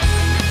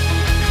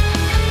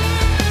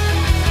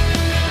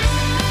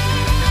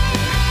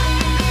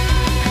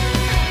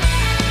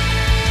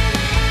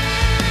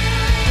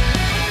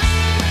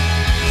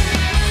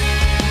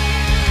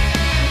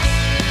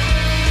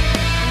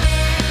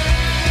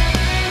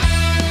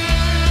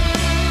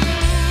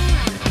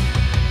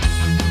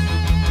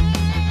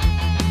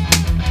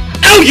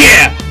Oh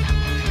yeah!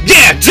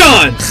 Yeah,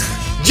 John!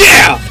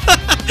 Yeah!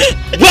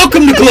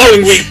 Welcome to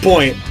Glowing Weak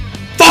Point!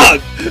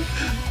 Fuck!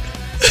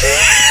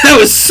 That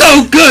was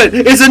so good!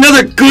 It's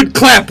another good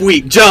clap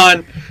week,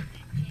 John!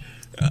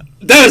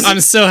 I'm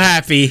so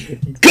happy.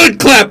 Good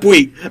clap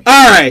week!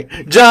 Alright,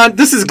 John,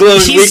 this is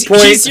Glowing Weak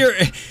Point.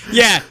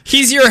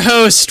 He's your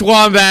host,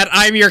 Wombat.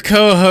 I'm your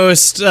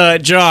co-host,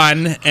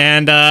 John,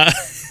 and hey,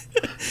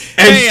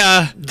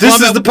 this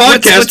Wombat, is the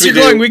podcast what's your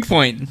glowing weak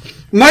point?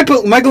 My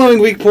glowing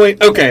weak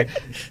point, okay.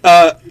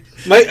 I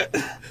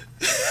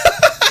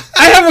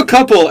have a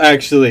couple,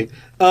 actually.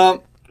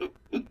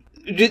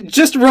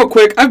 Just real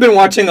quick, I've been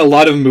watching a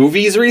lot of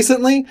movies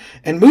recently,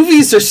 and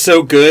movies are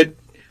so good.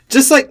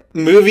 Just like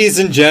movies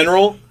in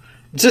general.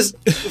 Just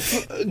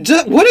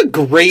what a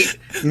great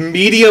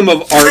medium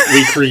of art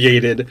we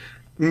created.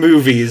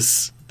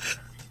 Movies.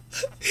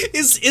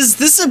 Is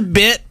this a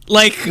bit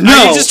like? No.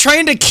 Are you just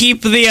trying to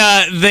keep the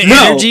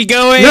energy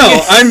going?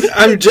 No,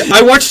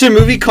 I watched a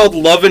movie called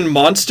Love and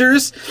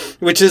Monsters,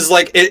 which is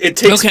like it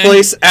takes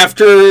place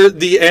after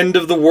the end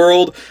of the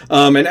world.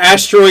 An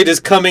asteroid is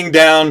coming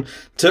down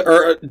to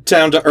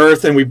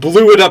Earth, and we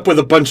blew it up with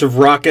a bunch of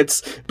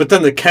rockets. But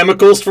then the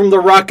chemicals from the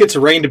rockets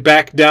rained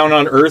back down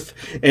on Earth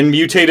and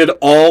mutated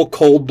all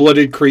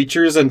cold-blooded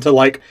creatures into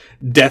like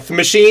death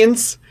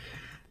machines.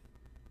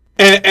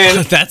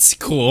 And that's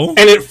cool.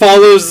 And it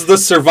follows the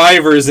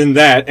survivors in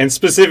that, and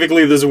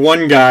specifically this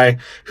one guy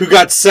who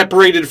got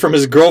separated from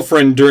his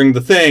girlfriend during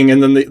the thing,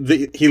 and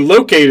then he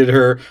located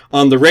her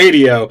on the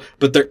radio,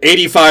 but they're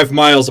 85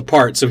 miles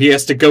apart, so he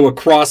has to go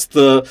across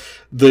the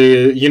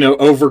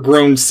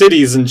overgrown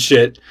cities and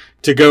shit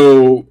to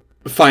go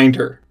find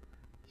her.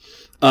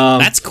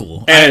 That's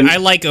cool. And I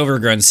like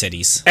overgrown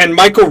cities. And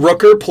Michael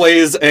Rooker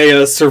plays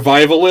a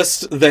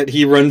survivalist that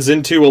he runs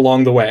into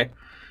along the way.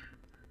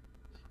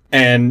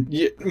 And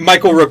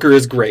Michael Rooker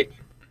is great.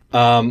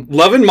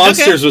 Love and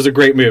Monsters was a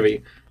great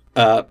movie.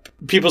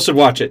 People should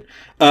watch it.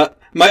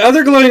 My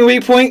other glowing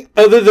weak point,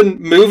 other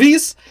than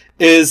movies,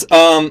 is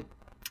the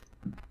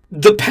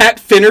Pat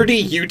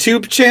Finnerty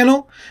YouTube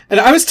channel. And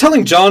I was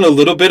telling John a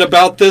little bit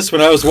about this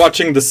when I was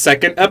watching the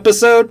second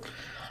episode.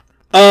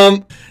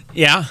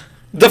 Yeah.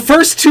 The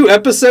first two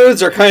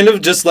episodes are kind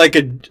of just like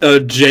a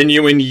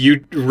genuine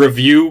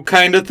review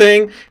kind of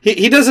thing.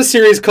 He does a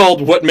series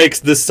called What Makes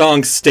This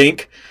Song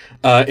Stink?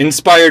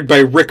 Inspired by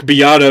Rick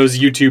Beato's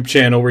YouTube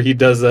channel, where he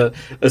does a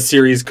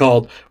series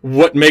called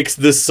What Makes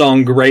This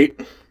Song Great?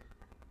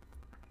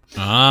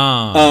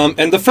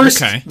 And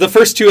the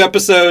first two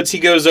episodes, he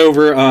goes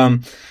over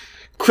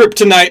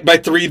Kryptonite by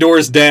Three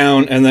Doors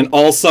Down, and then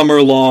All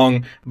Summer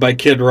Long by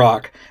Kid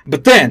Rock.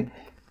 But then,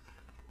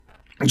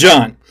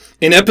 John,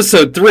 in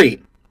episode 3,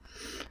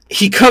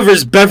 he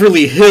covers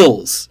Beverly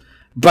Hills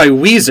by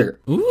Weezer.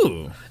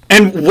 Ooh.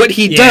 And what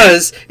he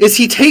does is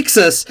he takes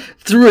us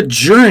through a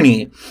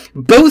journey,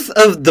 both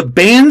of the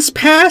band's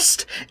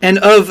past and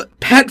of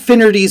Pat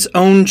Finnerty's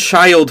own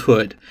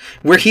childhood,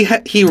 where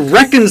he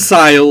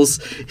reconciles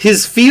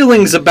his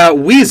feelings about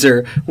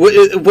Weezer,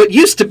 what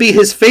used to be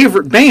his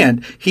favorite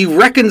band. He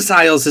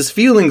reconciles his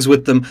feelings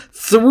with them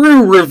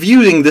through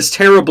reviewing this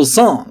terrible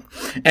song.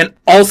 And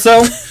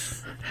also,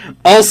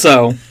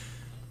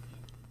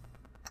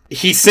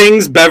 he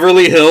sings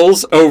Beverly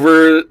Hills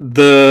over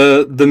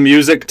the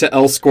music to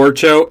El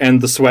Scorcho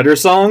and the Sweater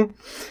Song,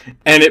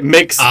 and it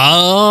makes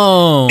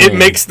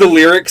the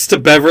lyrics to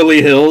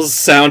Beverly Hills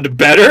sound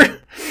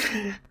better.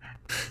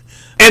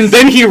 And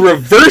then he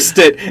reversed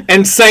it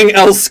and sang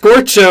El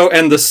Scorcho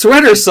and the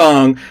Sweater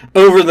Song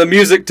over the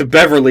music to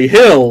Beverly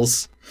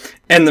Hills,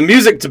 and the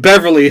music to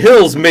Beverly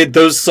Hills made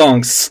those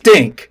songs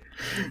stink.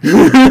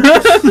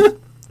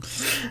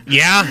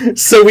 Yeah.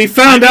 So we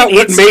found out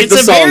what made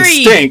the song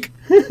stink.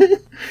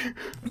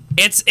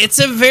 It's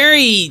a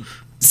very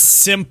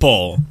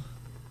simple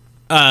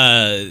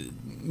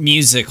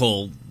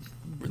musical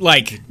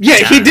he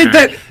did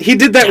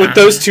that with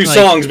those two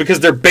songs because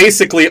they're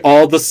basically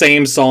all the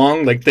same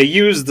song. Like they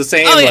use the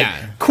same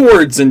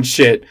chords and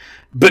shit.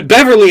 But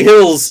Beverly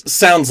Hills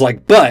sounds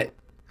like butt.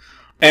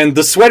 And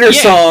the Sweater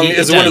Song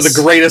is one of the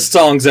greatest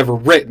songs ever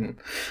written.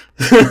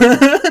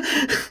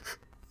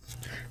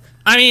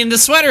 I mean, the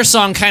Sweater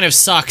Song kind of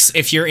sucks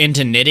if you're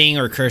into knitting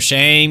or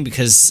crocheting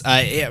because,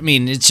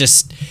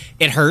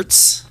 it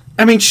hurts.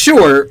 I mean,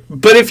 sure,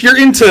 but if you're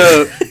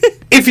into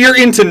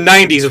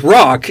 90s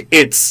rock,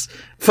 it's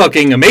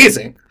fucking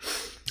amazing.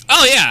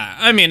 Oh yeah,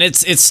 I mean,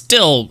 it's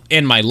still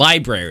in my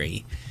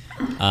library.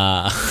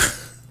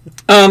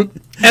 And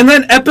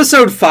then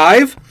episode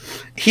 5,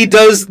 he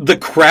does the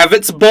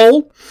Kravitz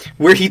Bowl,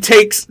 where he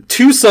takes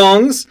two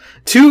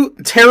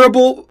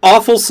terrible,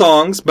 awful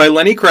songs by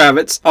Lenny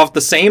Kravitz off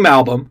the same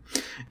album.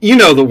 You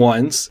know the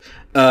ones.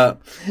 I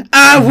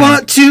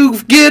want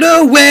to get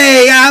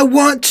away. I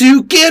want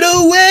to get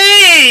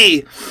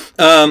away.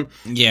 And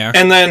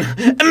then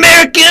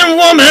American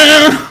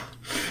Woman,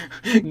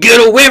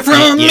 get away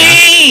from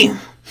me.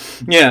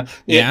 Yeah.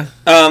 Yeah.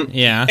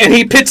 Yeah. And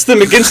he pits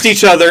them against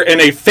each other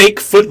in a fake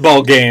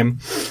football game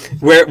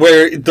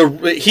where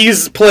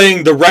he's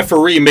playing the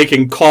referee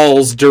making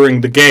calls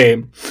during the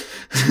game.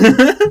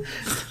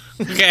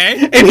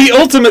 Okay. And he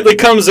ultimately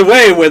comes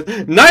away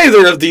with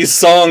neither of these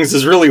songs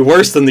is really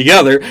worse than the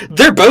other.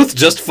 They're both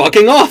just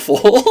fucking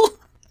awful.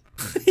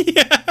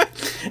 Yeah.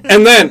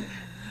 And then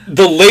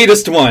the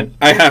latest one,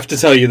 I have to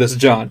tell you this,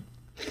 John.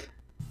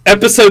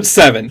 Episode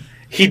 7.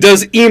 He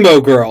does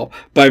Emo Girl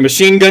by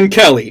Machine Gun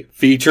Kelly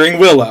featuring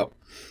Willow.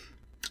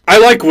 I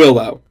like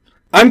Willow.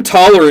 I'm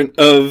tolerant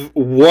of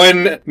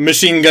one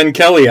Machine Gun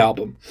Kelly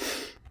album.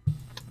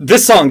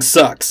 This song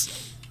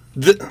sucks.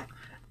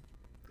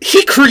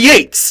 He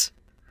creates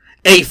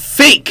a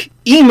fake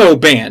emo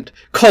band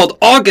called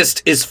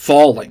August is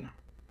Falling.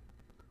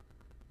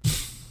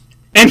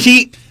 And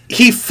he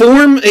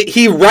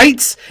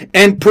writes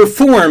and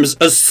performs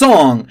a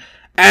song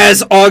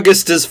as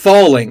August is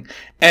Falling,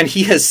 and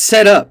he has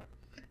set up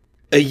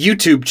a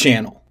YouTube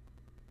channel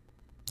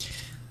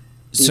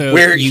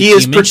where he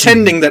is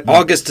pretending that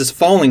August is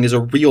Falling is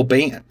a real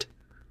band.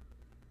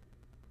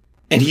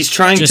 And he's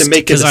trying to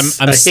make it because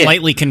I'm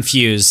slightly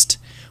confused.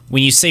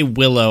 When you say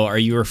Willow, are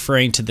you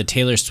referring to the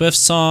Taylor Swift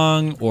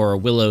song or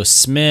Willow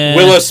Smith?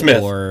 Willow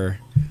Smith. Or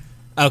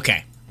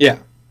okay, yeah.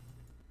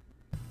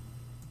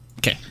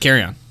 Okay,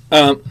 carry on.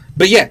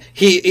 But yeah,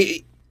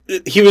 he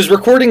was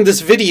recording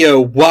this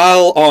video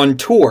while on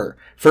tour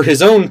for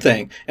his own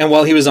thing, and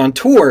while he was on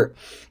tour,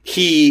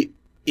 he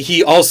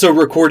also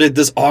recorded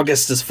this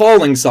August is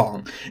Falling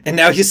song, and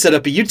now he's set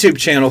up a YouTube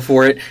channel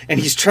for it, and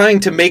he's trying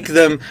to make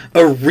them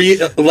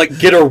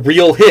get a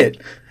real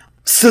hit.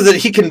 So that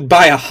he can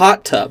buy a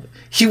hot tub.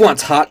 He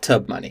wants hot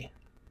tub money.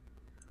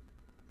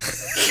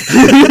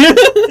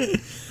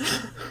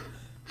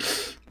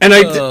 And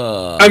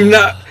I'm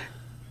not...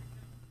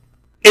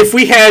 If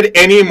we had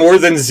any more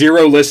than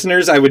 0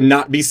 listeners, I would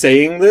not be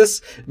saying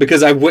this,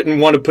 because I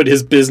wouldn't want to put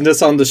his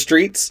business on the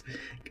streets.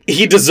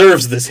 He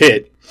deserves this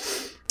hit.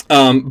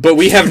 But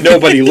we have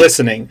nobody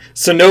listening,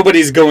 so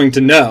nobody's going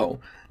to know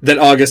that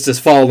August is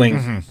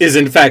Falling is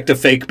in fact a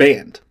fake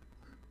band.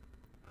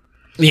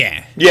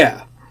 Yeah.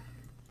 Yeah.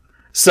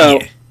 So,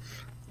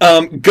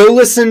 go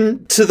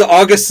listen to the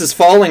August is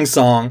Falling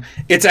song.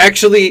 It's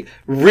actually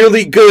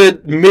really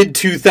good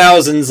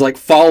mid-2000s, like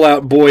Fall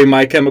Out Boy,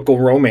 My Chemical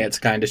Romance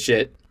kind of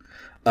shit.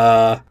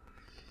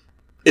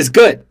 Is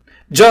good.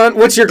 John,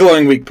 what's your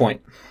glowing weak point?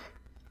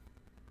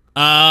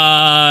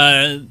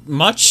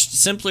 Much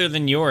simpler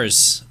than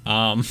yours.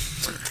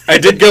 I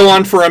did go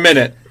on for a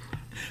minute.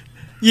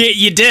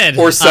 You did.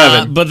 Or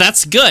 7. But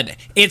that's good.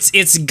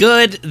 It's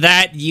good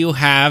that you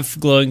have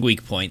glowing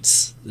weak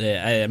points.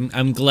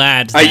 I'm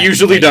glad. I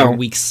usually don't.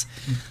 Weeks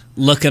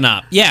looking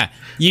up. Yeah.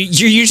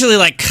 You're usually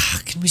like,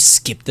 can we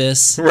skip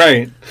this?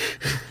 Right.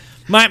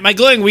 My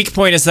glowing weak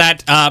point is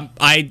that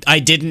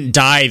I didn't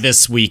die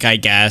this week, I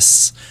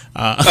guess.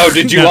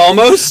 Did you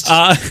almost?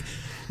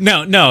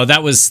 No,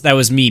 that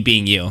was me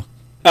being you.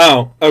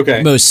 Oh,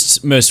 okay.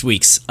 Most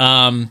weeks.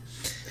 Mark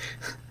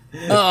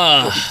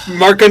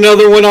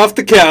another one off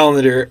the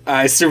calendar.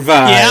 I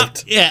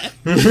survived. Yeah.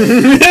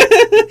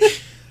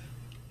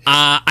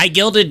 I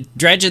gilded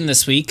Dredgen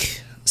this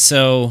week,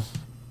 so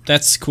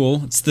that's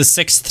cool. It's the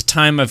 6th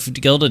time I've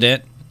gilded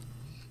it.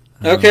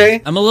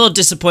 Okay. I'm a little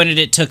disappointed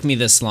it took me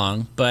this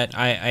long, but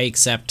I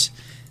accept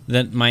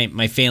that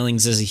my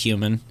failings as a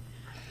human.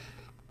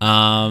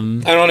 I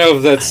don't know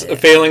if that's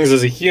failings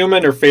as a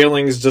human or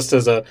failings just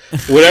as a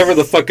whatever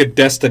the fuck a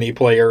Destiny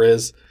player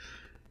is.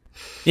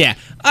 Yeah,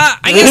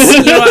 I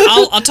guess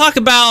I'll talk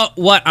about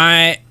what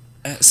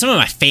some of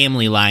my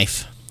family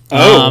life.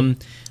 Oh,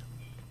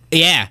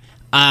 yeah.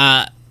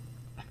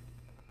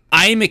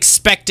 I'm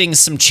expecting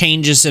some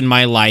changes in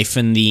my life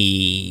in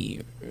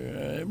the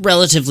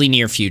relatively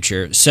near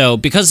future. So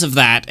because of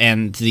that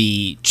and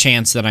the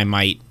chance that I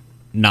might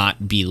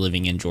not be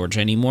living in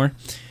Georgia anymore.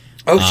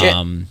 Oh shit.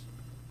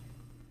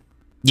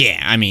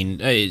 Yeah, I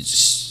mean,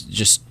 it's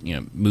just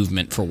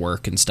movement for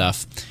work and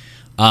stuff.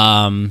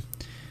 I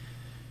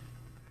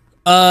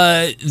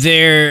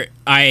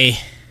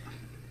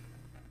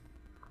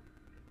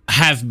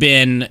have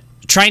been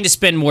trying to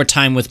spend more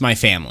time with my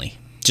family,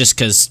 just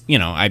because,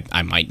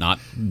 I might not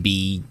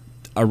be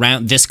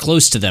around this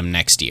close to them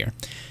next year.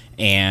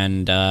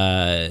 And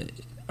our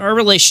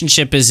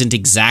relationship isn't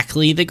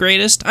exactly the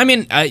greatest. I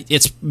mean,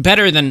 it's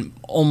better than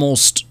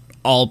almost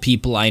all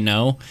people I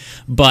know,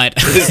 but...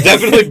 It's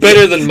definitely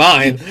better than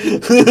mine.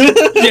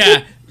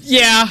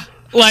 Yeah.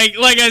 Like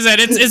I said,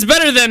 it's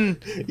better than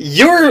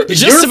your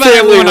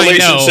family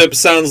relationship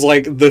sounds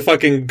like the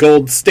fucking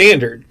gold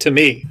standard to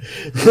me.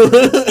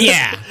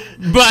 Yeah,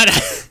 but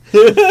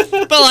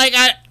like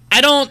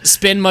I don't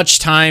spend much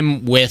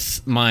time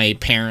with my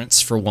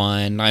parents for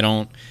one. I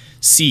don't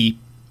see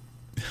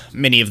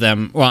many of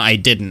them. Well, I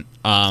didn't.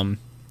 And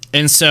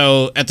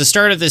so at the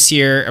start of this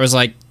year, I was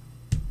like,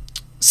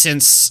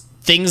 since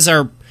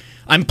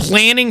I'm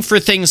planning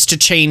for things to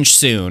change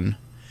soon,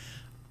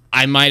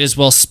 I might as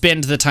well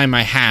spend the time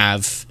I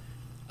have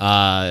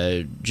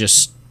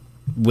just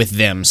with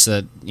them,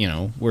 so that,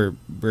 we're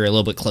a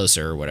little bit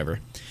closer or whatever.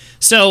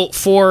 So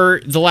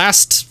for the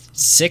last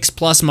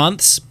 6+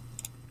 months,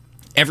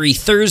 every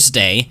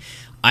Thursday,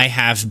 I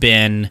have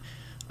been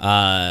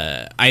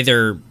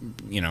either,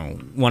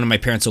 one of my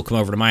parents will come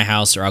over to my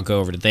house or I'll go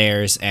over to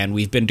theirs, and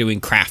we've been doing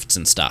crafts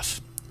and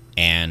stuff.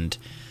 And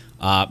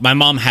my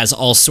mom has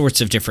all sorts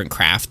of different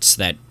crafts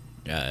that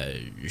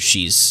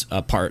she's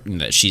a part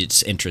and that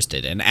she's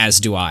interested in, as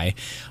do I.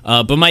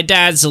 But my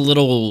dad's a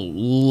little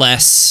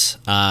less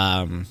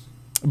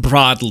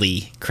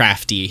broadly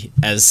crafty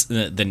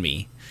than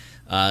me.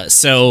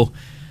 So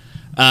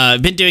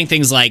been doing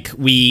things like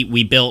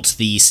we built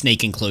the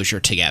snake enclosure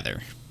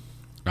together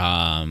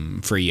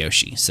for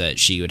Yoshi, so that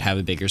she would have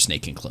a bigger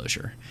snake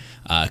enclosure,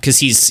 because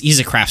he's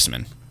a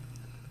craftsman.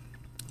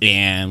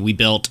 And we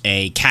built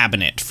a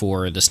cabinet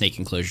for the snake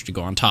enclosure to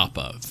go on top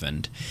of.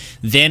 And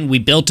then we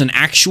built an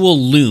actual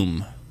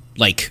loom,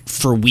 like,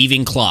 for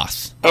weaving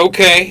cloth.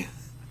 Okay.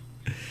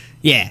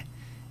 Yeah.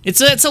 It's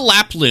a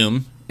lap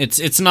loom.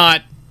 It's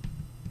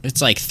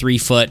like 3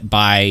 foot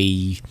by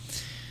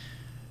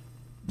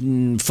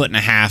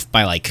 1.5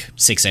 by like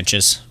 6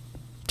 inches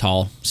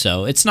tall.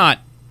 So it's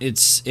not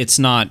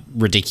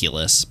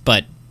ridiculous,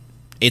 but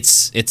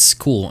it's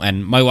cool.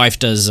 And my wife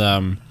does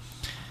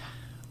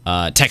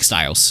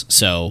textiles,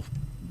 so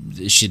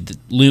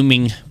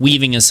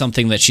weaving is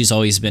something that she's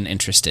always been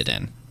interested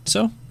in.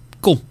 So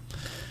cool.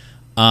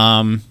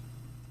 And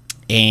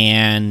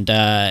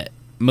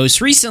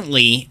most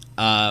recently,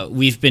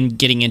 we've been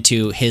getting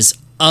into his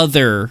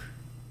other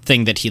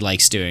thing that he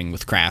likes doing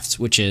with crafts,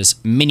 which is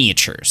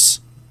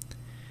miniatures.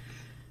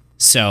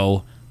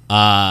 So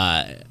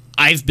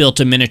I've built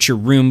a miniature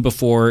room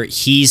before.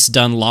 He's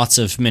done lots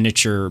of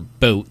miniature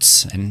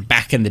boats. And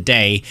back in the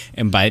day,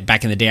 and by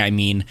back in the day I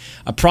mean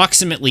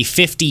approximately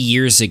 50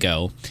 years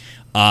ago,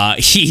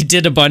 he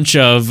did a bunch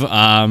of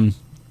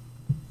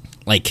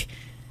like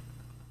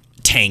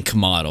tank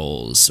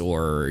models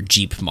or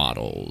Jeep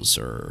models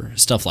or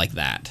stuff like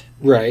that.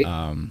 Right.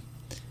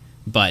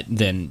 But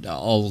then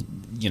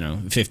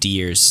 50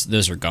 years,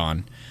 those are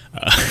gone.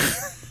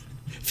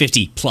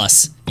 50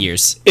 plus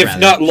years. If rather.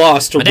 Not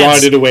lost,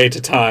 rotted away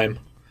to time.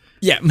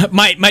 Yeah,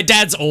 my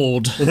dad's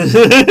old.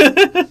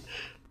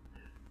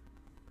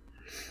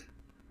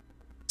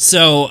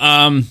 So,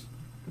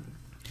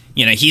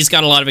 he's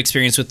got a lot of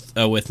experience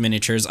with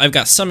miniatures. I've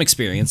got some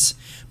experience,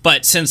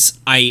 but since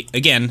I,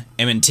 again,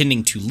 am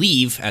intending to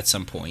leave at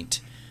some point,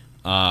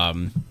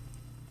 I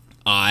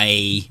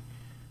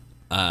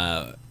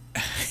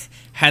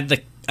had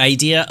the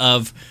idea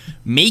of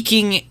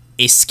making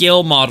a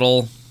scale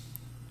model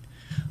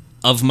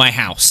of my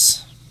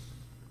house,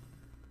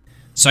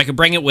 so I could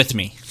bring it with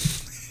me.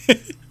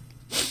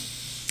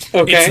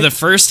 Okay. It's the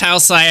first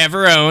house I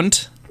ever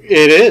owned.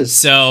 It is.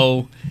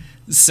 So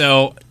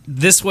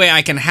this way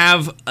I can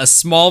have a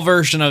small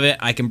version of it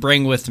I can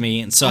bring with me,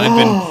 and so I've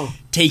been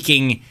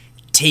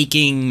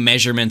taking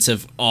measurements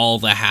of all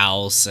the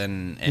house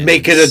and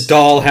make it a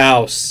doll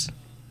house.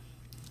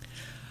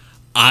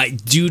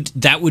 Dude,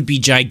 that would be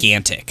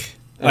gigantic.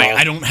 Like,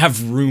 I don't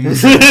have room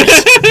for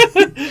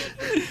it.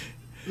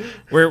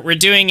 We're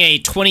doing a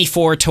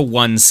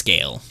 24:1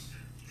 scale.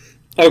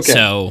 Okay.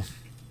 So,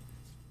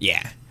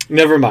 yeah.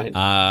 Never mind.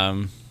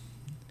 I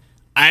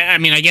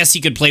mean, I guess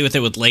you could play with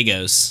it with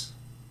Legos.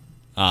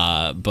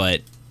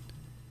 But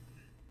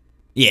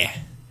yeah.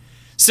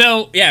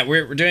 So, yeah,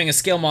 we're doing a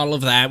scale model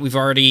of that. We've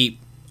already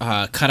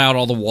cut out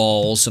all the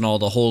walls and all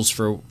the holes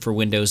for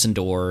windows and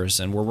doors,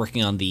 and we're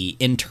working on the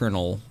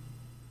internal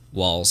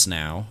walls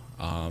now.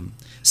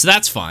 So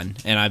that's fun,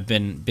 and I've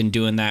been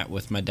doing that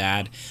with my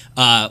dad.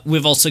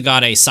 We've also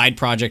got a side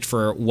project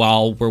for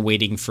while we're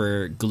waiting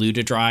for glue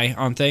to dry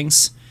on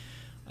things,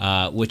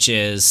 which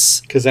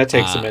is because that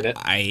takes a minute.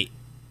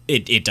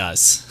 It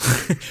does.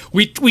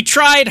 we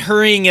tried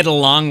hurrying it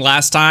along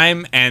last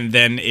time, and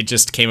then it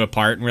just came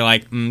apart, and we're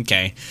like,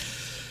 okay,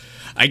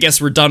 I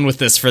guess we're done with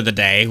this for the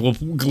day. We'll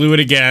glue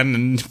it again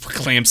and put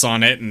clamps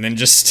on it, and then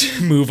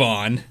just move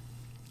on.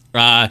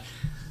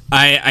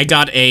 I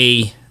got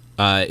a.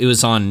 It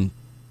was on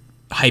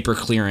hyper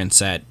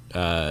clearance at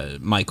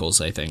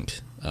Michael's, I think,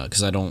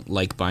 because I don't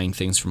like buying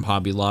things from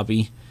Hobby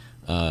Lobby,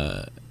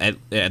 at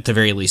the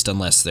very least,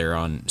 unless they're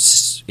on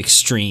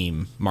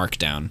extreme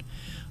markdown,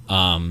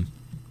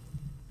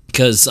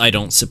 because I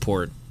don't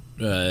support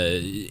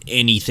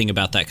anything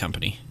about that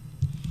company.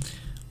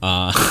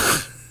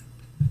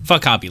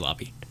 Fuck Hobby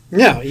Lobby.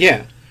 No,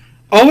 yeah.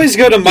 Always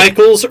go to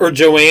Michael's or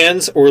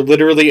Joann's or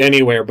literally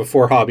anywhere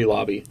before Hobby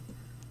Lobby.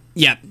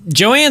 Yeah,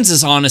 Joann's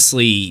is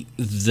honestly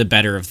the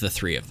better of the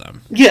three of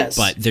them. Yes.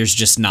 But there's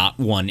just not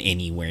one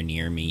anywhere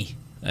near me.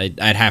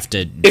 I'd have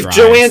to If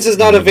Joann's is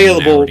not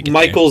available,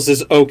 Michael's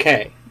is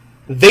okay.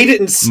 They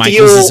didn't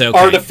steal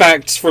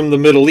artifacts from the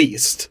Middle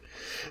East.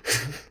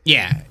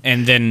 Yeah,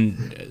 and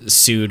then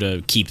sue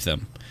to keep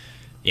them.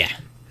 Yeah.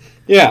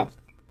 Yeah.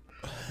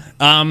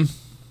 And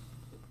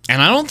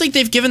I don't think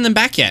they've given them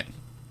back yet.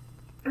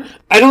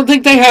 I don't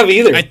think they have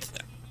either.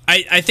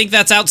 I think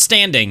that's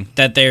outstanding.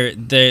 That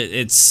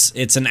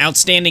it's an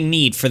outstanding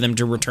need for them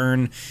to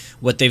return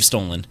what they've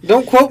stolen.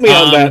 Don't quote me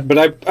on that,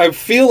 but I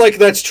feel like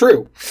that's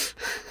true.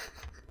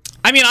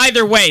 I mean,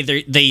 either way,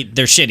 they're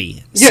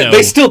shitty. Yeah, so,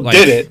 they still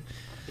did it.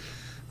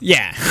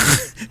 Yeah.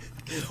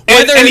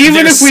 And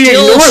even if we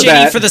ignore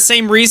that, for the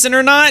same reason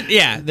or not,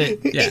 yeah.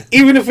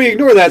 Even if we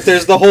ignore that,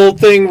 there's the whole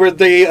thing where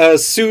they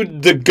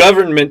sued the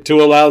government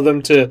to allow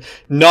them to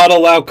not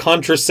allow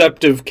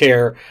contraceptive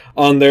care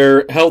on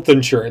their health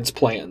insurance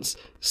plans.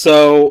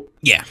 So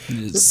yeah,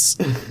 it's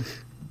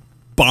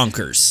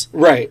bonkers.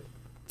 Right.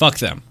 Fuck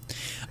them.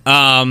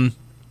 I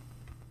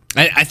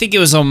think it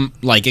was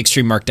like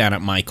Extreme Markdown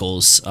at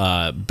Michael's,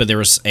 but there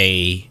was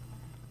a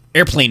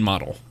airplane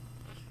model.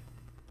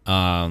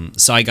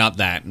 So I got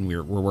that, and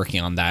we're working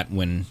on that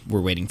when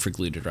we're waiting for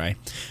glue to dry.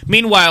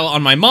 Meanwhile,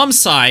 on my mom's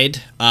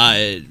side,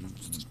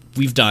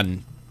 we've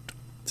done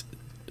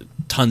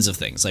tons of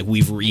things. Like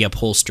we've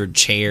reupholstered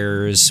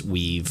chairs,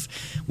 we've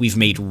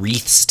made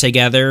wreaths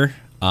together.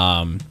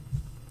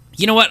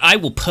 You know what? I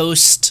will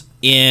post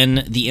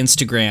in the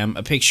Instagram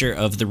a picture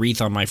of the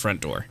wreath on my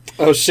front door.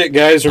 Oh shit,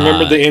 guys!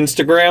 Remember the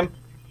Instagram?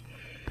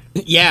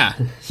 Yeah.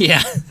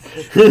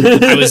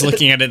 I was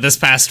looking at it this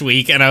past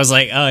week, and I was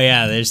like, "Oh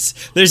yeah,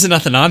 there's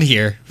nothing on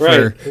here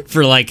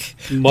for like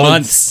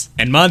months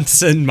and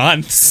months and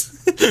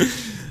months."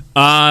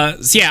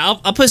 So yeah,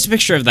 I'll post a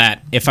picture of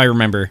that if I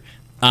remember.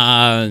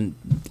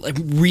 Like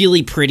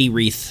really pretty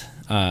wreath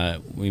I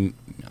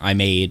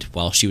made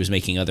while she was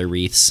making other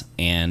wreaths,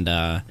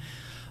 and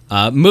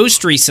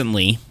most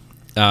recently,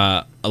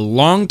 a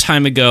long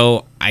time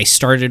ago, I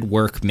started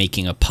work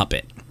making a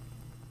puppet.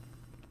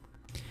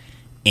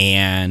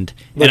 And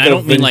I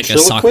don't mean like a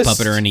sock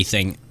puppet or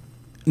anything.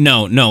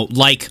 No,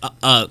 like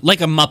a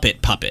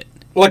Muppet puppet.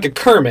 Like a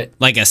Kermit.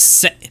 Like a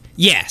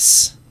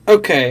yes.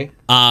 Okay.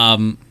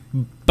 But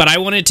I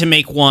wanted to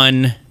make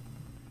one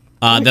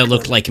that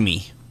looked like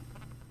me.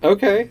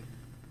 Okay.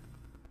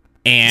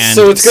 And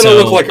so it's gonna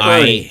look like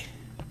Ernie.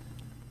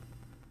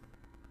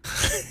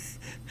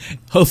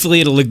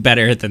 Hopefully it'll look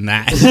better than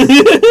that.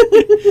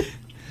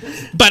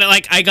 But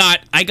like I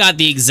got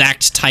the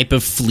exact type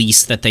of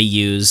fleece that they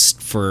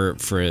used for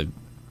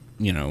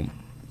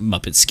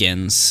Muppet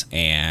skins,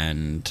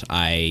 and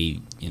I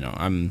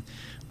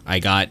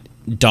got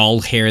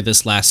doll hair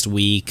this last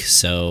week,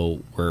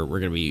 so we're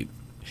gonna be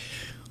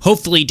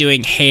hopefully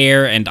doing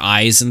hair and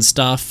eyes and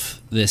stuff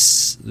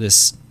this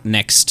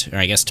next, or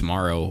I guess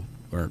tomorrow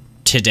or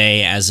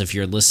today, as if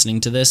you're listening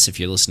to this, if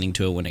you're listening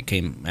to it when it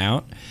came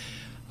out.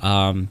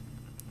 So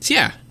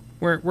yeah,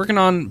 we're working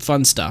on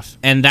fun stuff,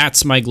 and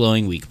that's my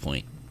glowing weak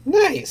point.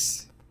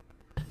 Nice.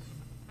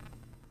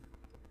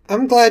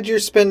 I'm glad you're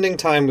spending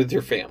time with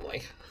your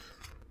family.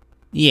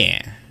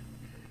 Yeah.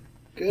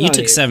 Good. You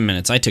took 7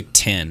 minutes. I took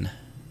 10.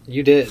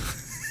 You did.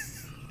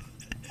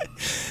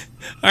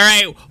 All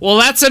right. Well,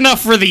 that's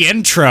enough for the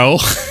intro.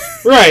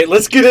 Right.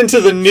 Let's get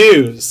into the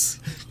news.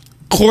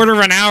 Quarter of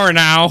an hour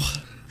now.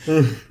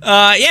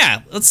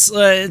 Yeah. Let's.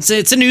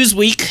 It's a news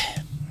week.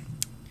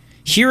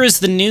 Here is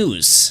the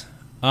news.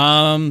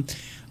 I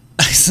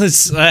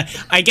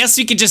guess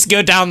we could just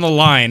go down the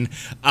line.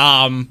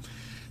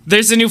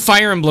 There's a new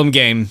Fire Emblem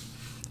game.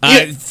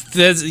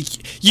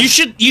 You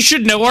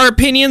should know our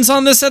opinions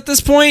on this at this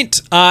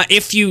point.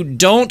 If you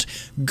don't,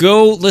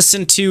 go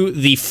listen to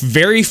the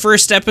very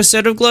first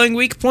episode of Glowing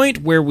Weak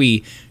Point, where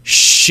we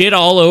shit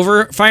all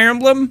over Fire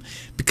Emblem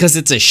because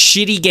it's a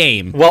shitty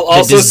game. While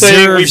also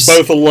saying we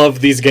both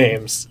love these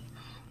games.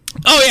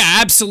 Oh yeah,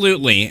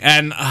 absolutely.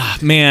 And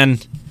man,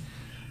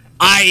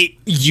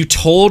 you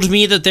told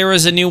me that there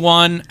was a new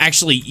one.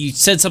 Actually, you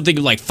said something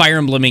like Fire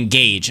Emblem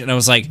Engage, and I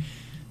was like,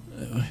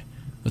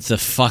 what the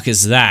fuck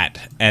is that?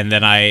 And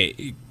then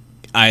I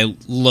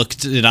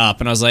looked it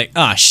up, and I was like,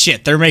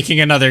 shit, they're making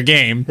another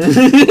game.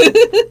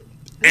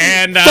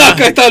 And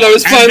fuck, I thought I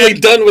was finally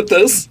done with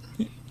this.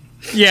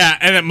 Yeah,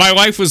 and then my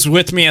wife was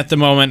with me at the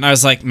moment, and I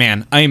was like,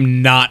 man, I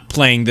am not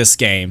playing this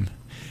game.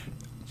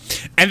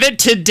 And then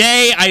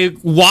today, I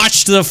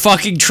watched the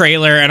fucking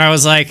trailer, and I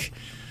was like,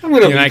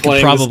 I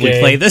could probably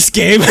play this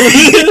game.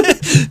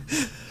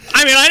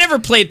 I mean, I never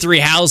played Three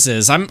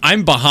Houses.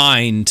 I'm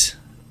behind.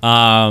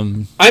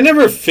 I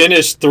never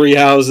finished Three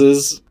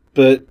Houses,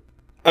 but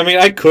I mean,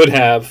 I could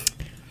have.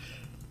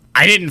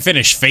 I didn't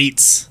finish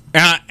Fates,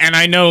 and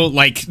I know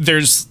like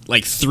there's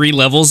like 3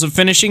 levels of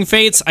finishing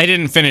Fates. I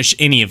didn't finish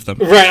any of them.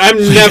 Right, I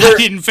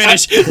didn't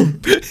finish.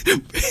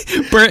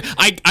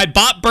 I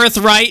bought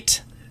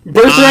Birthright.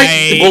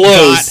 Birthright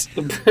blows.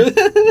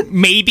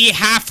 Maybe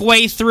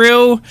halfway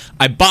through,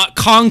 I bought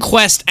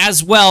Conquest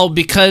as well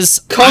because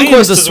Conquest I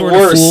am the sort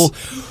of fool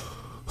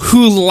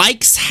who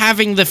likes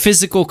having the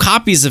physical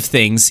copies of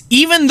things,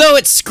 even though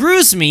it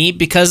screws me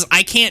because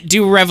I can't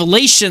do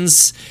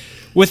Revelations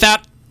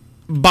without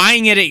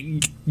buying it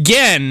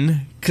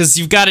again because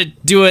you've got to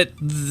do it.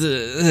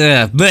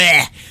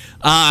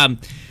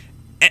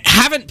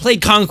 Haven't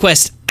played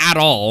Conquest at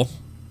all.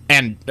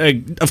 And,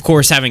 of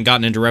course, haven't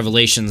gotten into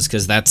Revelations,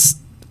 because that's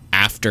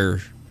after...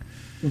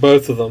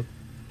 both of them.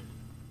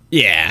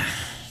 Yeah.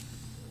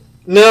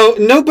 No,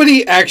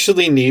 nobody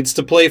actually needs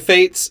to play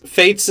Fates.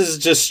 Fates is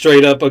just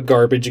straight up a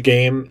garbage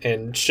game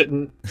and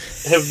shouldn't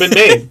have been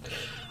made.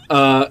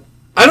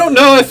 I don't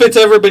know if it's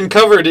ever been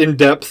covered in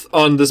depth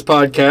on this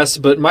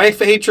podcast, but my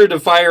hatred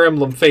of Fire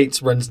Emblem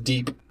Fates runs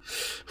deep.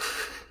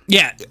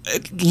 Yeah,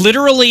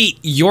 literally,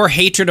 your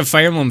hatred of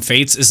Fire Emblem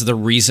Fates is the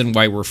reason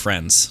why we're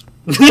friends.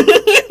 I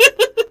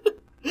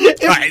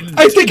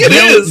think it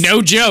is.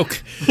 No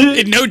joke.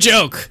 No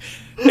joke.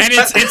 And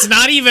it's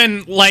not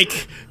even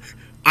like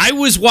I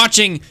was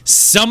watching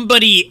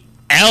somebody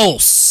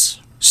else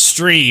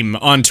stream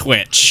on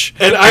Twitch,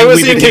 and I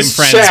was in his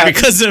chat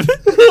because of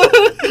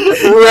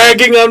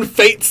ragging on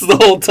Fates the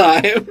whole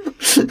time.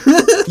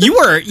 You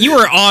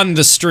were on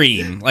the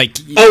stream, like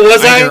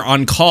was either I?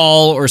 On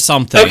call or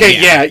something.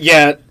 Okay,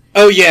 yeah.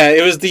 Oh yeah,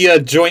 it was the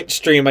joint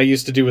stream I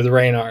used to do with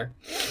Raynar.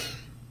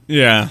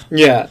 Yeah.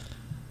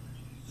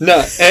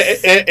 No,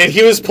 and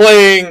he was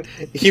playing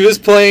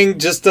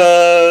just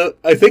I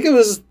think it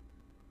was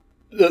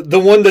the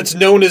one that's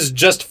known as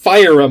just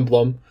Fire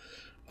Emblem.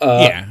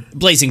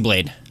 Blazing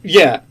Blade.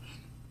 Yeah,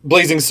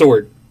 Blazing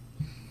Sword.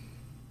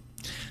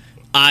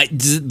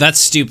 That's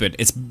stupid.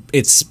 It's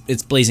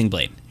Blazing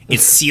Blade.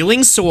 It's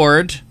Sealing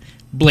Sword,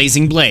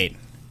 Blazing Blade.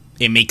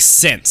 It makes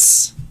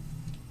sense.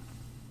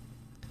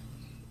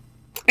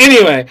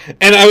 Anyway,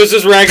 and I was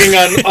just ragging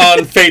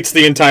on Fates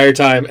the entire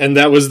time, and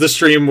that was the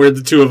stream where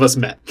the two of us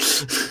met.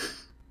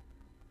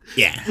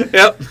 Yeah.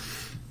 Yep.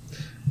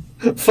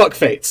 Fuck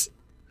Fates.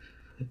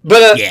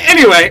 But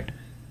anyway,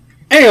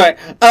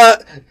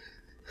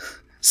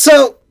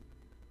 so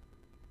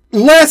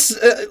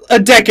a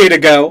decade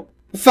ago,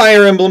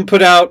 Fire Emblem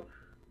put out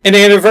an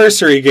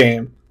anniversary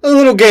game, a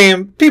little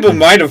game people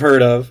might have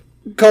heard of,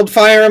 called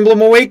Fire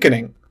Emblem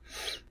Awakening.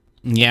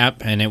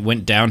 Yep, and it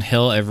went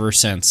downhill ever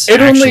since.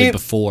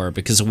 Before,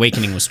 because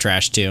Awakening was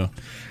trash too.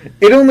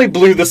 It only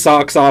blew the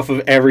socks off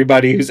of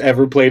everybody who's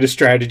ever played a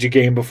strategy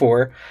game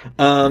before.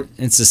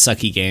 It's a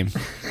sucky game.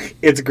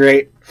 It's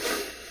great.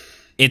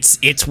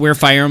 It's where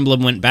Fire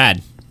Emblem went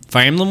bad.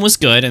 Fire Emblem was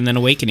good, and then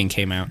Awakening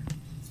came out.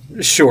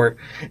 Sure.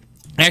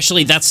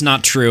 Actually, that's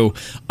not true.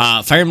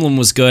 Fire Emblem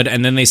was good,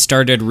 and then they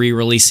started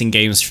re-releasing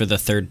games for the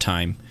third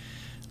time.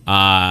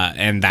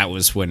 And that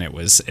was when it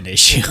was an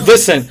issue.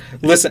 Listen.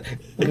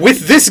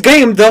 With this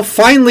game, they'll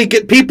finally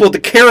get people to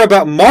care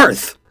about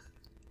Marth.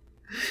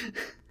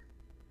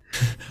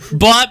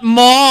 But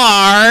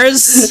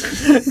Mars!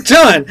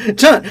 John,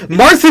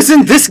 Marth is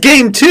in this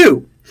game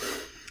too.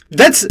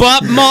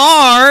 But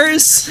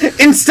Mars!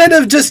 Instead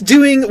of just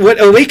doing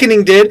what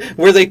Awakening did,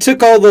 where they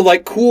took all the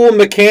like cool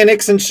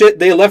mechanics and shit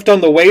they left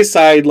on the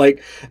wayside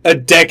like a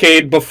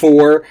decade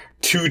before,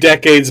 2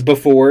 decades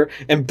before,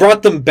 and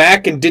brought them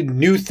back and did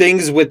new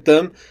things with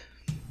them.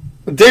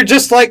 They're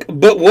just like,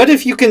 but what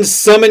if you can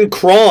summon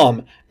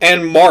Chrom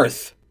and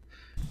Marth?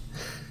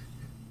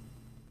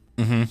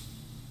 Mm-hmm.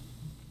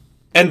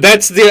 And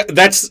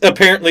that's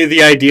apparently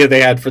the idea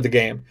they had for the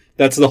game.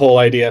 That's the whole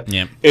idea.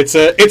 Yeah. It's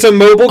a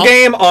mobile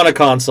game on a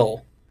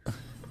console.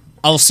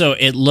 Also,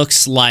 it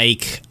looks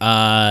like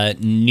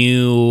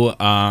new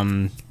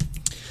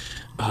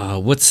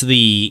what's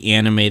the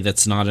anime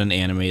that's not an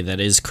anime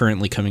that is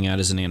currently coming out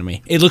as an anime?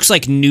 It looks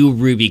like new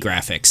Ruby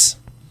graphics.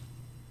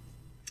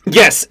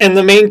 Yes, and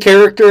the main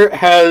character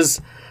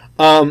has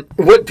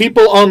what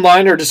people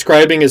online are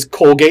describing as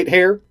Colgate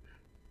hair.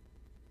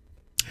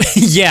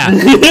 Yeah,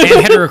 and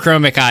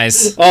heterochromic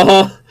eyes.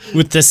 Uh-huh.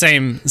 With the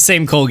same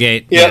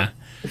Colgate. Yep.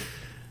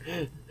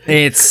 Yeah.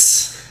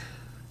 It's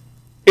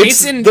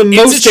the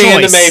most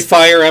anime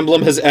Fire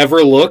Emblem has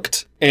ever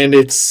looked, and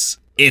it's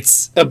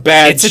a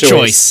bad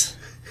choice.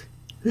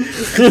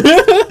 It's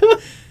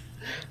a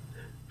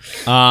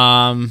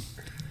choice.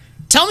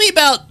 Tell me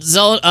about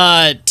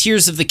Zelda,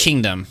 Tears of the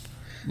Kingdom.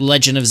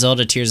 Legend of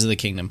Zelda Tears of the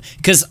Kingdom.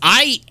 Because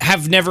I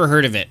have never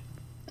heard of it.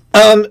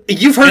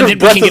 You've heard of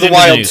Breath of the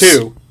Wild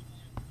too.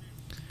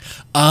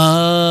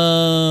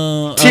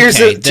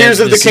 Tears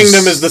of the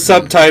Kingdom is the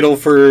subtitle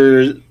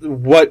for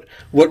what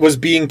was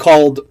being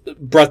called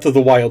Breath of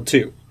the Wild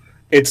 2.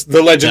 It's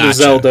The Legend of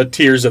Zelda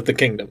Tears of the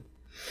Kingdom.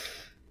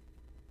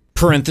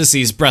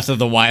 Parentheses Breath of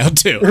the Wild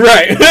 2.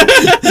 Right.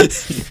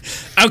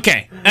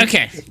 Okay,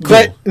 cool.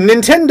 But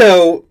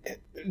Nintendo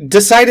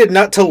decided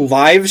not to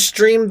live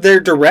stream their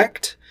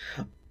Direct.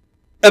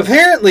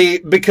 Apparently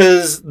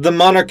because the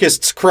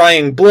monarchists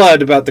crying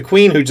blood about the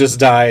queen who just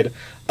died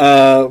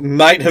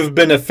might have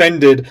been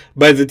offended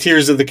by the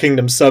Tears of the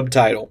Kingdom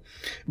subtitle.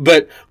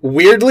 But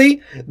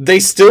weirdly, they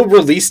still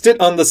released it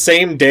on the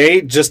same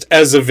day just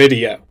as a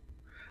video.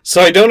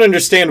 So I don't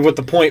understand what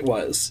the point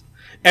was.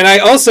 And I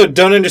also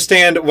don't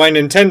understand why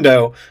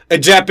Nintendo, a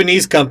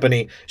Japanese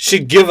company,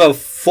 should give a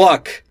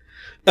fuck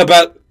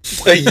about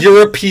a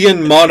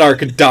European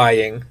monarch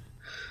dying.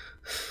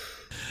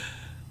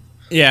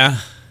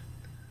 Yeah.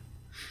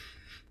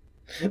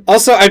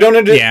 Also, I don't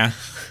understand.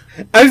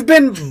 Yeah. I've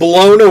been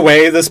blown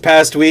away this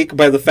past week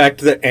by the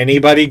fact that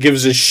anybody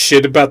gives a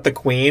shit about the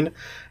Queen.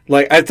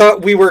 Like, I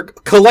thought we were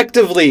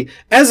collectively,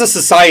 as a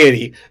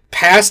society,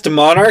 past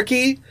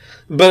monarchy,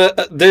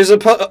 But there's a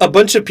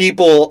bunch of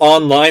people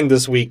online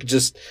this week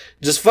just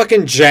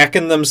fucking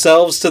jacking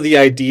themselves to the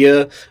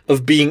idea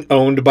of being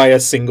owned by a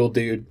single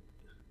dude.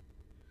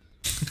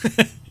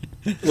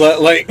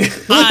 Like,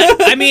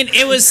 I mean,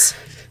 it was.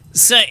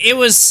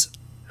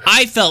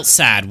 I felt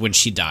sad when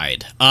she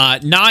died,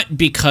 not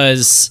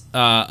because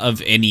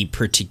of any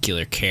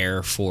particular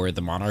care for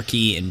the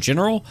monarchy in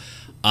general,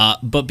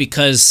 but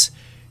because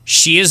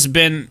she has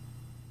been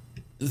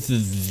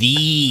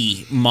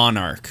the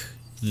monarch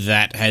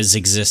that has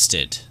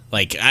existed.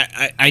 Like,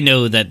 I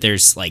know that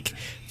there's like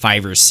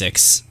 5 or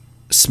 6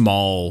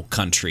 small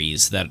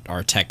countries that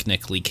are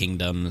technically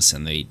kingdoms,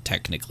 and they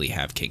technically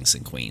have kings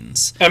and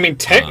queens. I mean,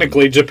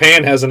 technically,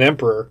 Japan has an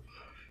emperor.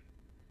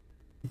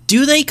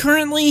 Do they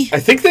currently? I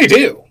think they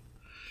do.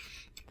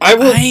 I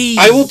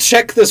will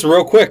check this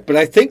real quick, but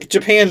I think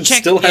Japan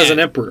still has an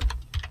emperor.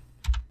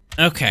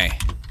 Okay.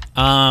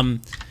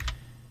 But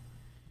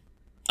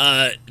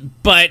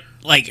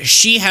like,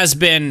 she has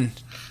been.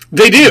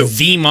 They do.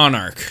 The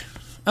monarch.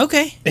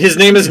 Okay. His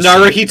name is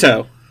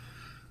Naruhito.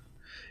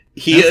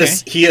 He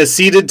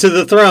acceded to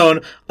the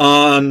throne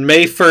on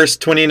May 1st,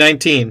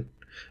 2019,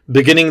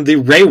 beginning the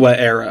Reiwa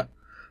era,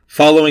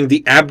 following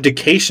the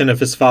abdication of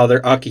his father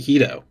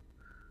Akihito.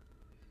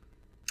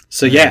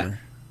 So yeah,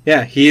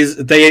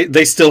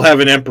 they still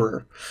have an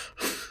emperor.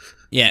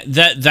 Yeah,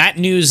 that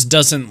news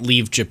doesn't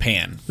leave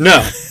Japan.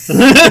 No.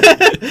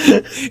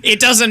 It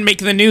doesn't make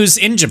the news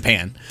in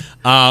Japan.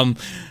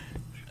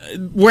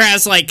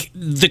 Whereas, like,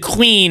 the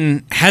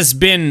queen has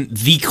been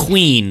the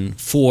queen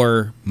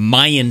for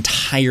my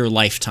entire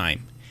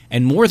lifetime.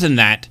 And more than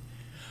that,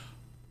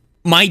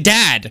 my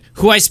dad,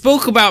 who I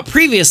spoke about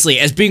previously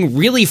as being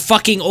really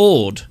fucking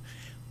old,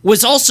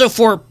 was also,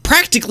 for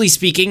practically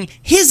speaking,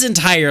 his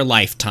entire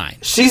lifetime.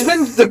 She's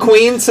been the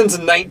queen since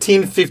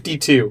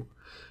 1952.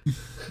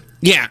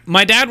 Yeah,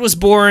 my dad was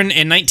born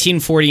in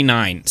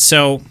 1949,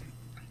 so...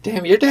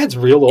 Damn, your dad's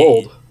real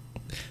old.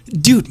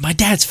 Dude, my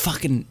dad's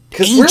fucking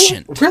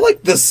ancient. We're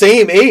like the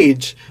same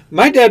age.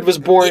 My dad was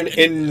born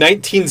in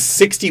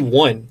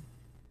 1961.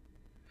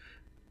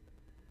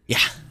 Yeah.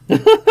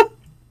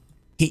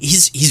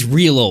 He's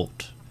real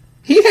old.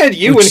 He had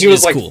you when he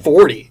was like cool.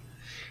 40.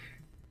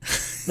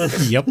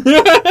 Yep.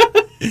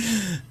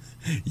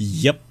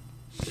 Yep.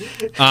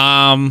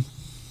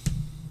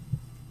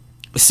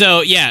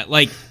 So yeah,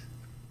 like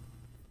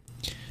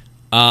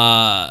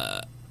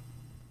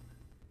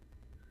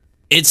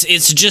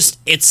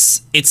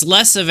it's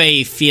less of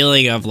a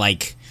feeling of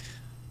like,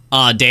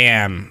 oh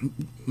damn,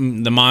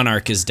 the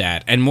monarch is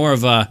dead, and more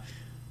of a,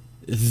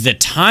 the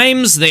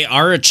times they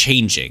are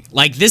a-changing.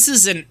 Like, this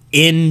is an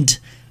end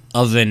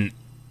of an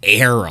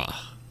era.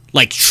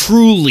 Like,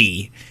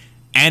 truly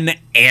an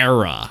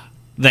era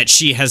that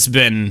she has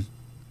been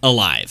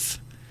alive.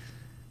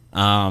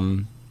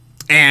 And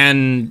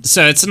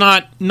so it's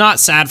not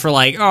sad for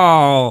like,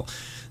 oh,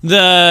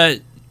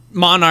 the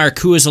monarch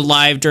who was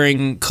alive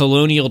during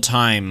colonial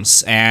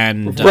times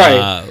and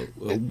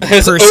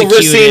has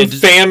overseen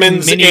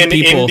famines in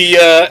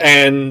India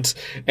and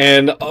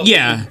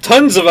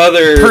tons of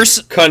other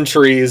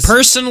countries.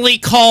 Personally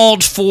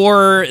called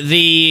for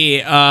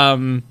the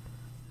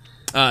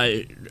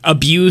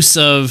abuse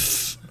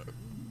of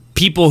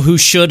people who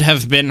should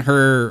have been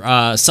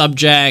her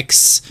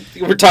subjects.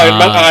 We're talking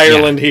about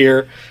Ireland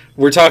here.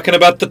 We're talking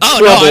about the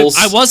Troubles.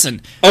 No, I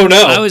wasn't. Oh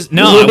no, I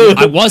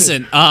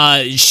wasn't.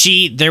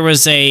 There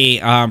was a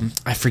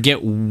I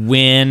forget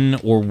when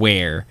or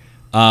where.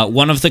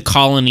 One of the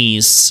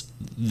colonies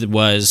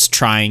was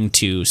trying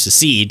to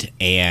secede,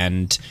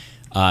 and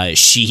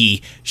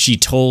she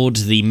told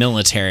the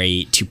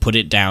military to put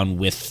it down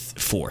with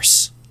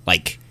force.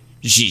 Like,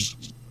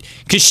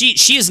 because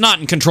she is not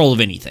in control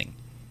of anything.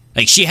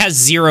 Like, she has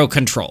zero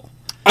control.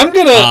 I'm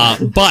gonna.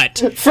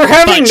 But for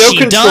having no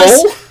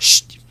control.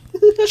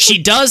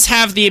 She does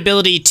have the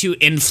ability to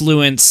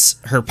influence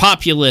her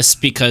populace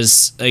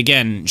because,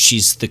 again,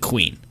 she's the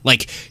queen.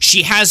 Like,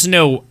 she has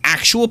no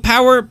actual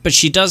power, but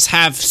she does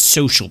have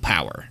social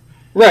power.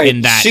 Right.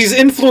 In that she's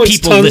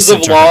influenced tons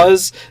of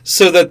laws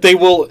so that they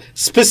will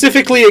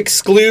specifically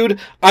exclude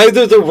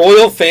either the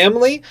royal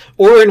family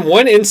or, in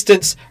one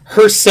instance,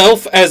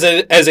 herself as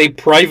a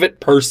private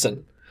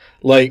person.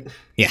 Like,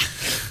 yeah.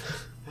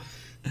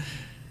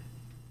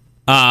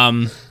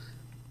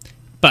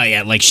 But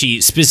yeah, like,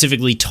 she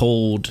specifically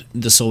told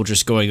the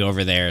soldiers going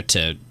over there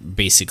to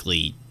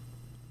basically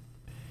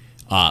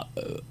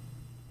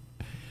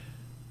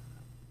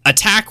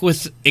attack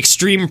with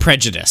extreme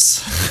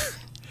prejudice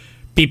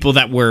people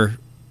that were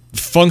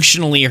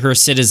functionally her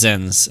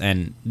citizens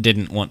and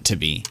didn't want to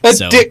be. A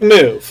dick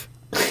move.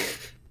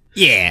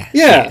 Yeah.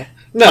 Yeah.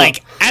 No.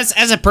 Like,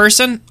 as a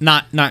person,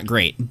 not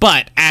great,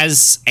 but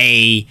as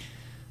a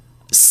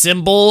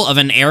symbol of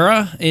an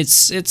era,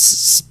 it's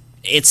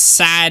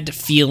sad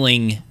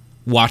feeling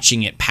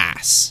watching it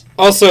pass.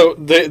 Also,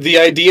 the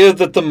idea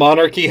that the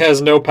monarchy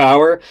has no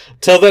power,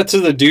 tell that to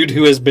the dude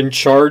who has been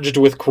charged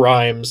with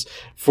crimes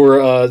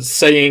for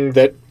saying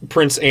that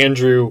Prince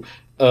Andrew,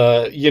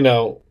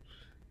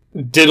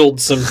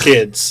 diddled some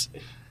kids.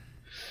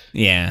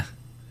 Yeah.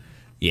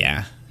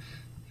 Yeah.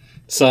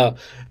 So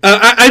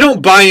I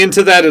don't buy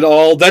into that at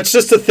all. That's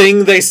just a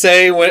thing they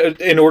say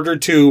in order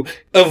to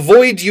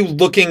avoid you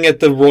looking at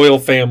the royal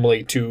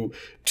family too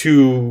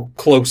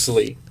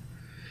closely.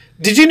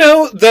 Did you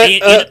know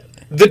that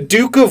the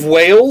Duke of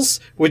Wales,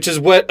 which is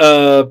what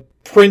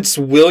Prince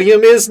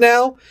William is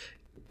now,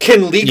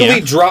 can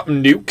legally drop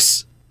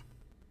nukes?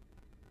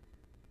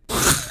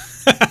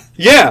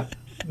 Yeah,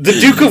 the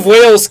Duke of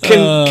Wales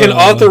can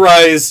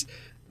authorize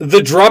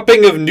the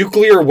dropping of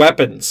nuclear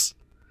weapons.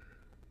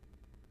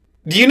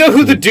 Do you know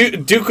who the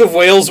Duke of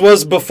Wales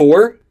was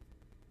before?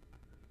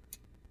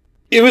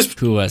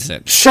 Who was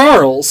it?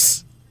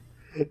 Charles.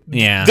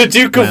 Yeah. The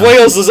Duke of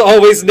Wales is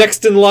always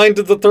next in line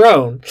to the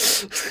throne.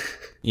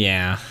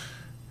 Yeah.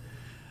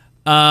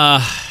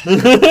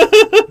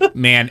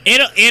 Man,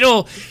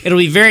 it'll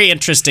be very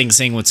interesting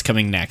seeing what's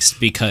coming next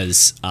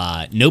because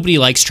nobody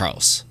likes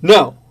Charles.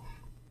 No.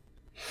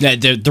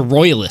 The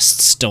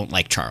royalists don't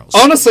like Charles.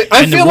 Honestly,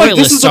 I feel like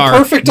this is a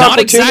perfect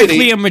opportunity. Not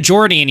exactly a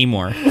majority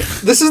anymore.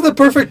 This is the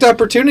perfect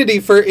opportunity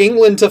for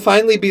England to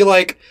finally be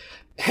like,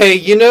 hey,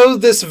 you know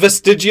this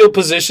vestigial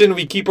position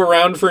we keep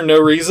around for no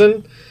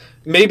reason?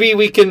 Maybe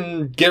we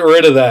can get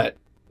rid of that.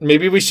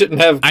 Maybe we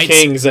shouldn't have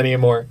kings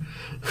anymore.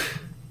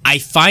 I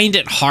find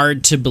it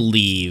hard to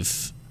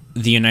believe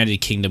the United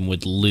Kingdom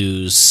would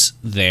lose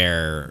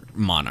their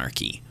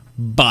monarchy,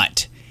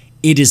 but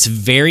it is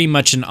very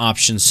much an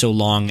option so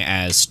long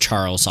as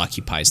Charles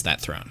occupies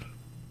that throne.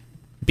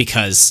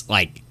 Because,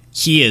 like,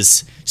 he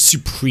is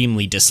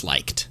supremely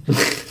disliked.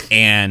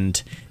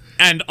 and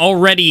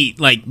already,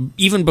 like,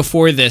 even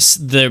before this,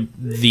 the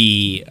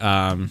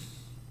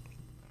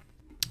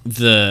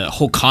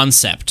whole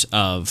concept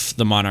of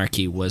the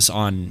monarchy was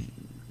on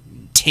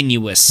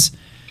tenuous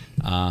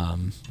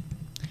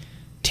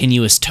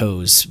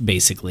toes,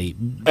 basically.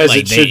 As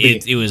like, it should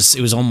be. It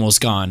was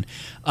almost gone.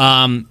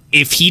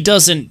 If he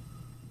doesn't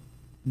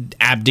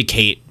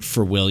abdicate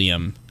for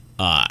William,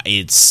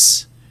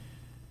 it's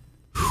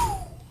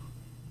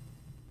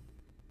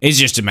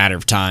just a matter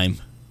of time.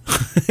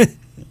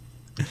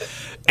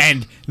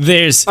 And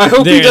I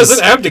hope he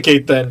doesn't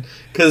abdicate then,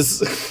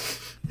 because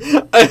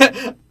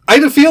I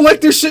feel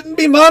like there shouldn't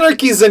be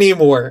monarchies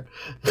anymore.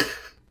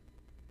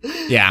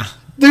 Yeah.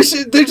 There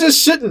just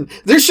shouldn't.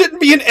 There shouldn't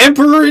be an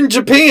emperor in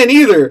Japan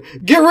either.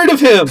 Get rid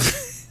of him.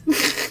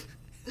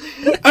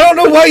 I don't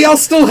know why y'all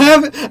still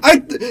have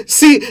it.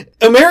 See,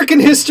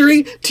 American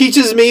history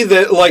teaches me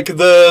that, like,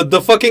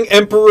 the fucking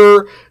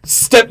emperor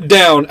stepped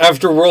down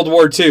after World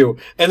War II.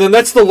 And then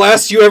that's the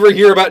last you ever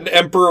hear about an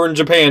emperor in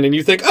Japan. And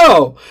you think,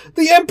 oh,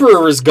 the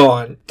emperor is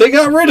gone. They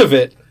got rid of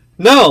it.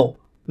 No,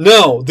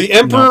 the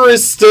emperor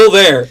is still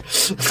there.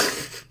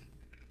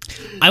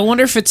 I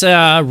wonder if it's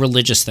a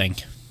religious thing.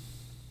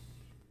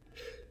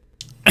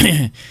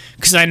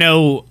 Because I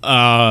know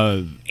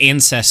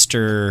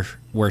ancestor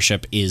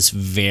worship is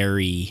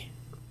very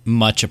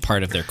much a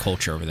part of their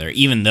culture over there,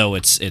 even though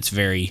it's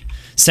very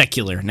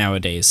secular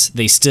nowadays.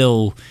 They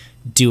still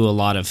do a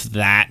lot of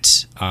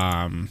that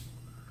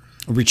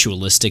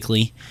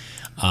ritualistically.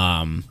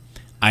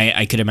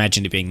 I could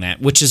imagine it being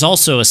that, which is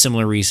also a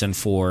similar reason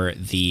for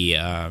the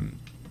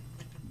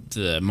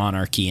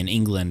monarchy in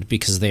England,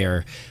 because they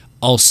are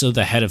also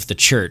the head of the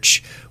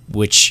church,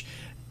 which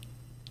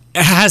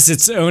has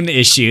its own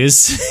issues.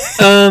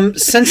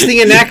 Since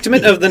the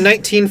enactment of the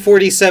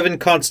 1947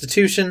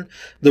 Constitution,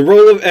 the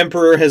role of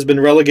emperor has been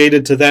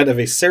relegated to that of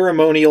a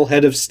ceremonial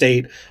head of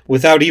state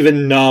without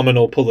even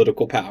nominal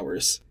political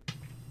powers.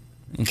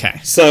 Okay.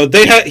 So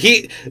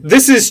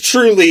this is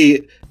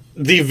truly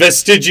the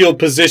vestigial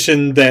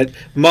position that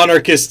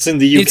monarchists in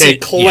the UK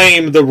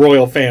claim the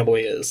royal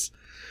family is.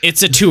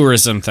 It's a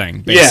tourism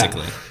thing,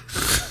 basically.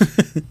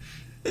 Yeah.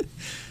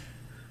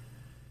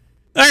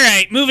 All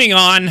right, moving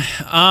on.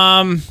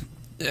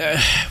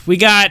 We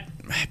got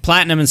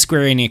Platinum and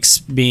Square Enix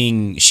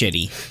being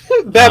shitty.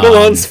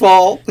 Babylon's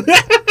Fall.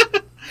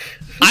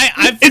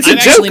 I've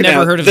actually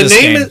never heard of this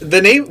game.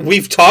 The name,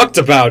 we've talked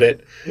about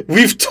it.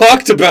 We've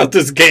talked about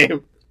this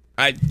game.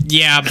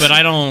 Yeah, but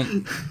I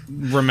don't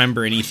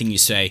remember anything you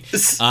say.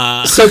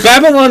 So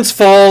Babylon's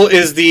Fall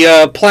is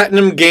the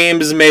Platinum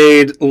Games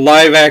made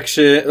live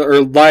action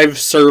or live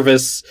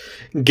service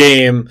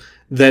game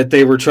that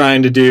they were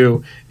trying to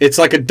do. It's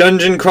like a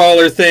dungeon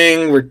crawler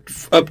thing where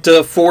up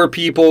to 4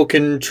 people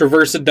can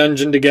traverse a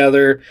dungeon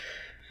together.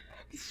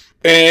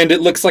 And it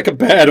looks like a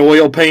bad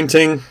oil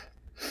painting.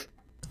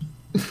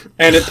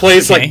 And it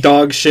plays like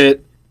dog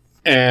shit.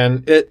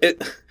 And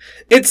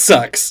it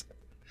sucks.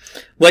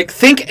 Like,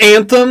 think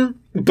Anthem,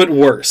 but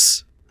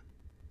worse.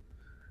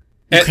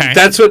 Okay. And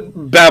that's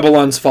what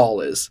Babylon's Fall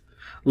is.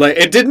 Like,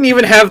 it didn't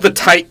even have the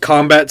tight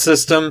combat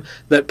system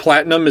that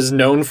Platinum is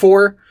known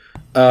for.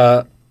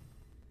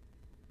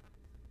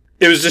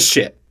 It was just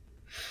shit.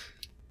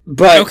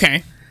 But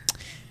okay.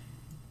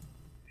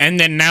 And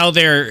then now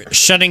they're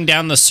shutting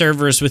down the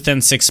servers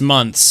within 6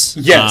 months.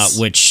 Yes.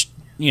 Which,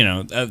 you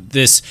know,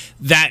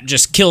 that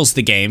just kills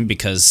the game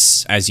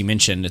because, as you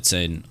mentioned, it's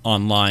an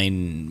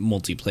online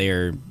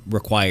multiplayer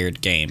required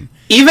game.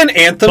 Even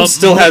Anthem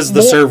still has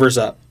the servers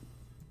up.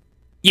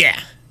 Yeah.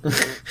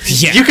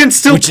 Yeah, you can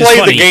still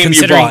play the game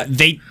you bought.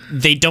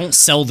 They don't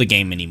sell the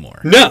game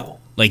anymore. No.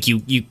 Like,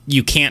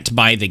 you can't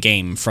buy the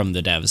game from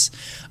the devs.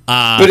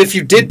 But if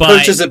you did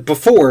purchase it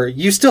before,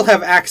 you still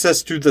have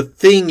access to the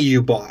thing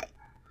you bought.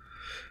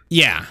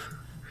 Yeah.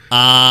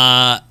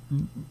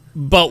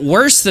 But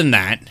worse than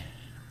that,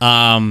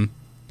 they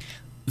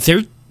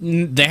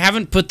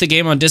haven't put the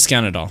game on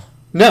discount at all.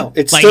 No,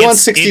 it's still on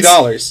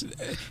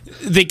 $60.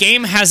 The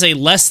game has a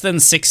less than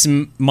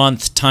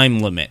 6-month time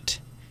limit.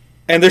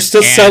 And they're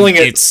still selling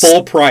it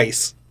full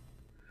price.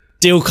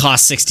 Still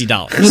costs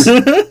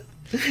 $60.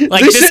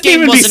 Like, this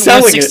game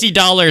wasn't worth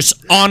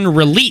 $60 on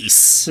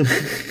release.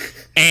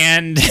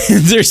 And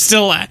they're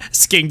still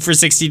asking for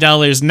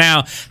 $60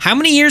 now. How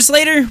many years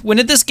later? When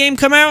did this game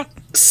come out?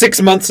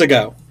 6 months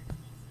ago.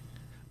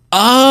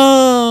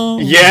 Oh.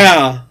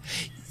 Yeah.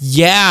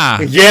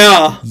 Yeah.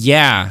 Yeah.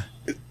 Yeah.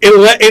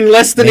 In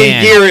less than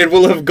a year, it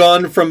will have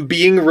gone from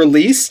being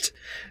released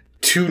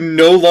to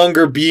no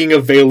longer being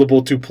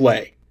available to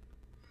play.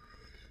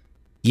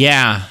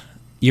 Yeah.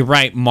 You're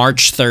right.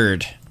 March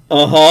 3rd.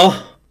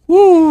 Uh-huh.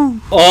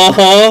 Woo.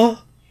 Uh-huh.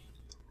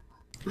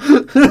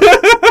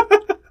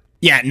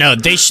 Yeah, no,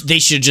 they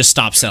should just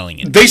stop selling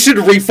it. They should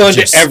refund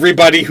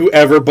everybody who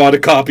ever bought a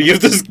copy of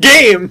this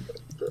game.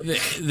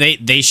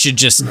 They should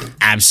just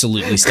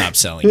absolutely stop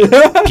selling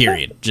it.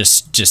 Period.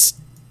 Just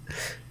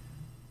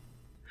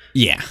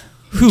yeah.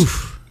 Whew.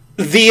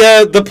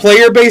 The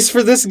player base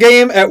for this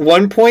game at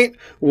one point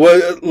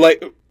was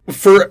like,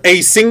 for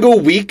a single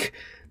week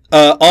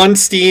on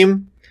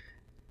Steam,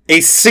 a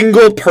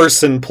single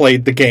person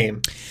played the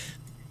game.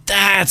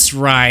 That's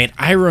right.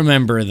 I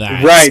remember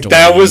that. Right, story.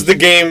 that was the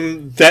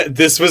game.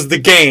 This was the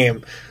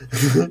game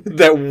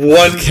that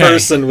one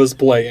person was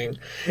playing,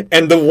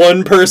 and the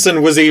one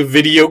person was a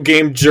video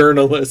game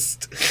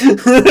journalist.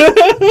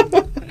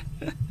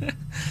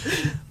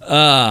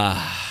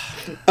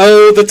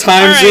 Oh, the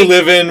times we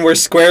live in, where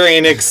Square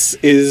Enix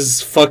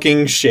is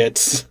fucking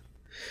shit.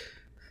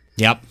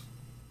 Yep.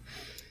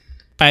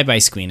 Bye,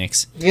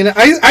 Squeenix. You know,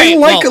 I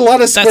like a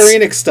lot of Square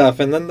Enix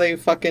stuff, and then they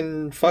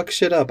fucking fuck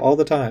shit up all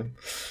the time.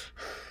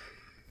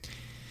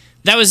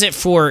 That was it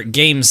for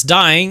games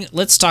dying.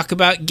 Let's talk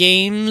about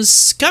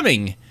games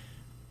coming.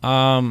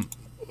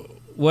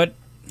 What?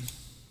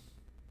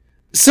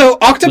 So,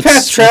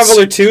 Octopath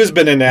Traveler 2 has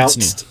been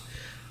announced.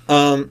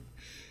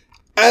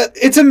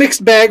 It's a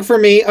mixed bag for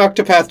me,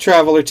 Octopath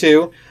Traveler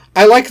 2.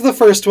 I like the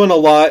first one a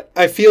lot.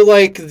 I feel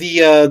like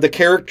the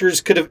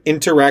characters could have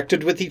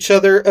interacted with each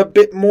other a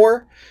bit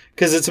more,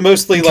 because it's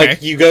mostly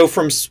like you go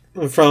from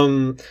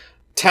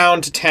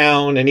town to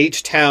town, and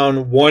each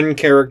town, one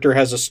character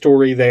has a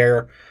story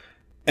there,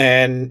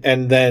 and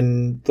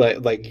then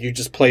like you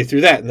just play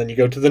through that, and then you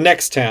go to the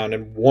next town,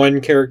 and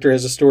one character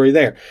has a story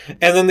there,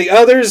 and then the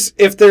others,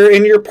 if they're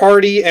in your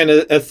party and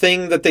a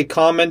thing that they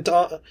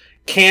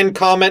can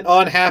comment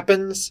on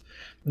happens,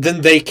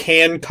 then they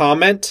can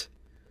comment.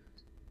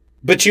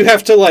 But you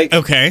have to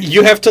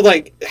you have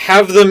to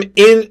have them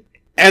in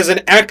as an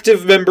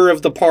active member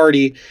of the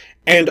party,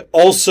 and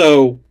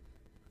also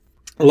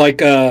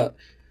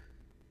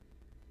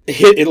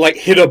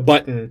hit a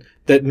button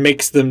that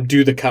makes them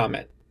do the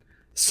comment.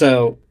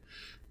 So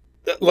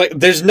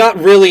there's not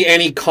really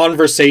any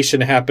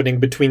conversation happening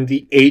between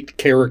the 8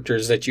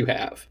 characters that you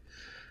have.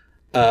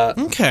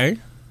 Okay.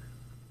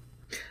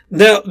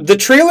 Now, the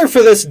trailer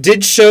for this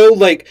did show,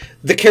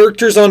 the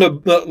characters on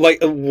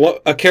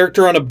a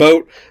character on a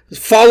boat,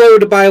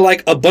 followed by,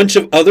 a bunch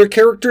of other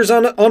characters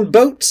on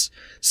boats.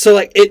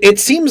 So, it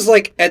seems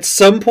like, at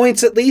some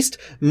points at least,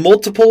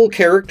 multiple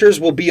characters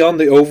will be on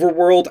the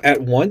overworld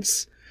at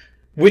once,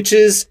 which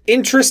is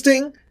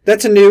interesting.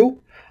 That's new.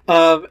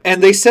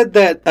 And they said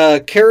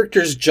that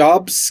characters'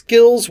 job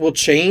skills will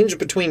change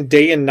between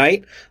day and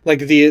night. Like,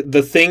 the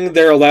thing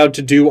they're allowed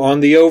to do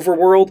on the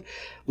overworld.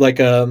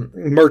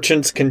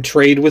 Merchants can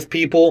trade with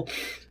people.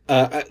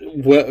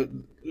 That'll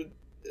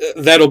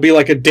be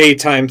like a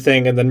daytime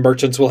thing, and then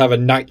merchants will have a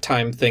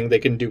nighttime thing they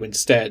can do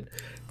instead.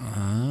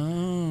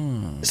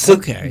 Oh, so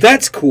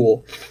that's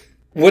cool.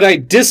 What I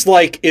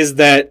dislike is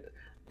that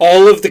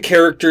all of the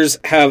characters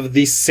have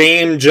the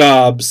same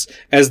jobs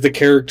as the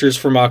characters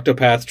from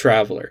Octopath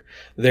Traveler.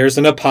 There's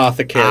an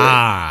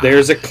apothecary.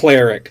 There's a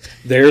cleric.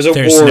 There's a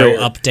warrior. There's no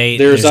update.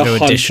 There's no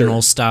hunter.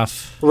 Additional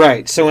stuff.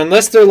 Right. So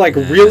unless they're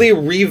really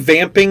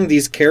revamping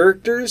these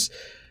characters,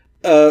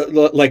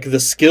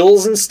 the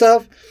skills and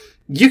stuff,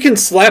 you can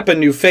slap a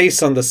new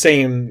face on the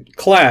same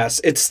class.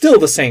 It's still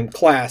the same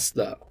class,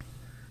 though.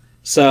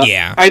 So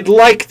yeah. I'd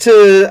like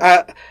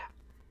to...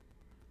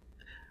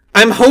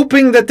 I'm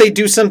hoping that they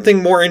do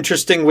something more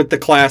interesting with the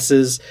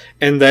classes,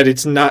 and that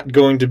it's not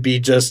going to be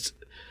just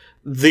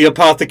the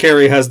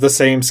apothecary has the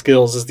same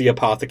skills as the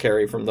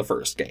apothecary from the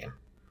first game.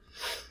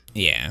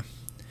 Yeah.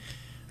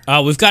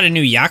 We've got a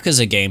new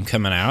Yakuza game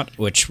coming out,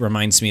 which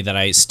reminds me that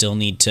I still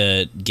need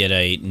to get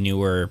a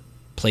newer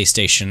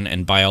PlayStation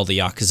and buy all the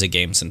Yakuza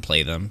games and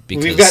play them.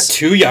 Because we've got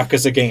 2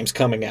 Yakuza games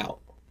coming out.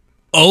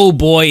 Oh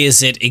boy,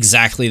 is it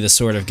exactly the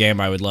sort of game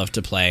I would love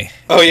to play.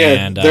 Oh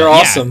yeah, and, they're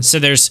awesome. Yeah, so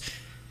there's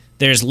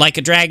there's Like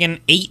a Dragon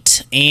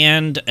 8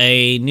 and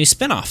a new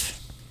spinoff.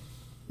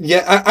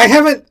 Yeah, I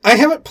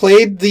haven't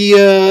played the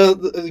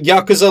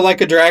Yakuza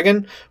Like a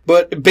Dragon,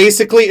 but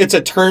basically it's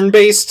a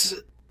turn-based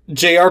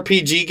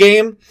JRPG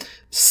game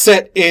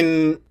set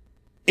in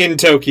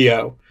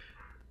Tokyo.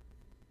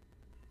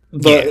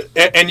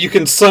 And you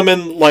can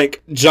summon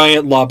like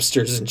giant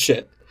lobsters and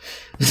shit.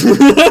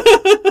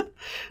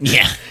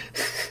 Yeah.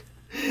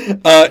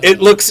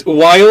 It looks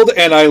wild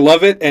and I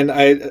love it, and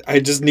I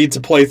just need to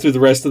play through the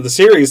rest of the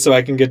series so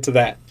I can get to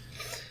that.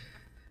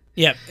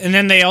 Yep. And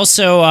then they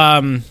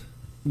also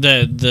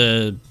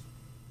the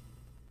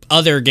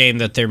other game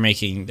that they're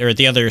making, or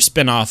the other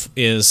spinoff,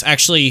 is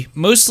actually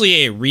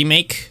mostly a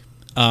remake,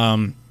 a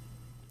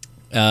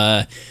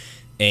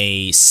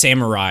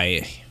samurai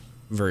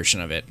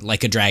version of it,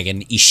 Like a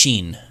Dragon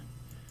Ishin.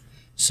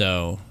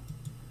 So,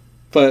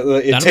 but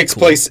it takes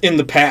place in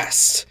the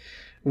past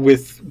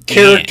with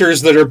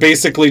characters that are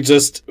basically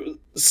just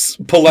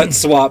palette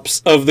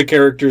swaps of the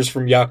characters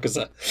from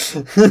Yakuza.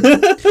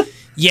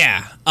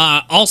 Yeah.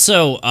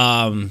 Also,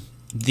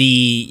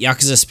 the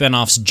Yakuza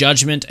spinoffs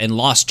Judgment and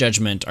Lost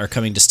Judgment are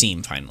coming to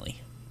Steam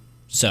finally.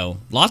 So,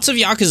 lots of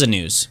Yakuza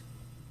news.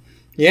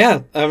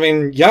 Yeah, I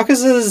mean,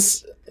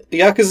 Yakuza's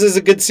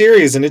a good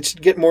series, and it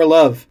should get more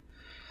love.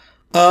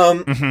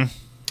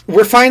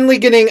 We're finally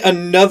getting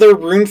another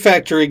Rune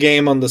Factory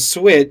game on the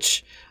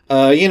Switch.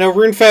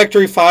 Rune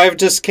Factory 5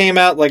 just came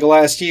out like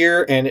last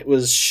year, and it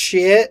was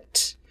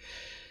shit.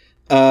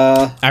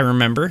 I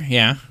remember,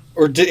 yeah.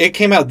 Or it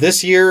came out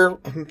this year?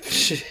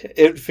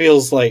 It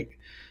feels like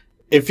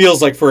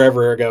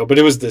forever ago, but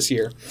it was this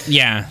year.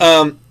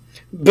 Yeah.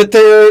 But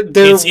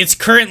it's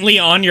currently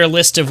on your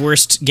list of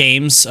worst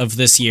games of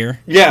this year.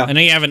 Yeah. I know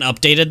you haven't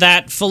updated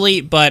that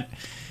fully, but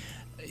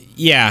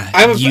yeah.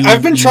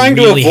 I've been trying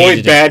to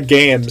avoid bad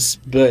games,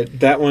 but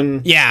that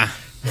one... Yeah.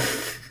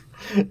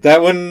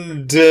 That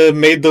one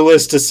made the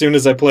list as soon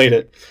as I played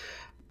it.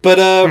 But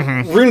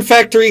Rune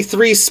Factory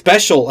 3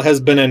 Special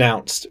has been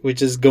announced,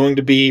 which is going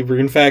to be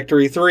Rune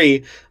Factory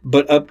 3,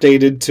 but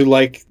updated to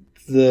like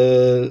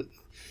the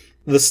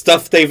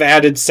stuff they've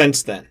added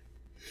since then.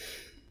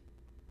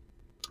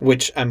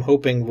 Which I'm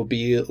hoping will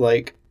be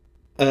like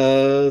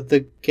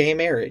the game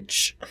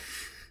Marriage.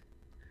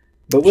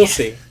 But we'll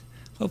see.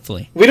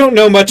 Hopefully. We don't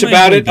know much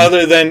about it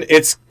other than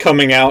it's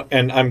coming out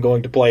and I'm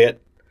going to play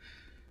it.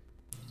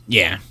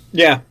 Yeah.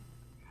 Yeah.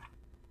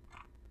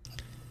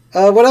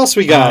 What else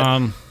we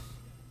got?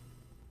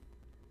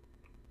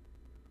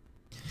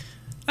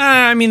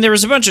 I mean, there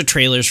was a bunch of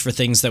trailers for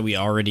things that we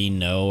already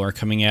know are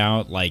coming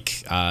out,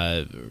 like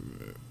God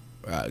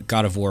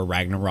of War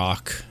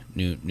Ragnarok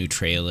new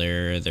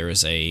trailer. There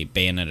was a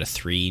Bayonetta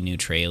 3 new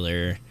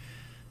trailer.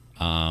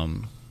 A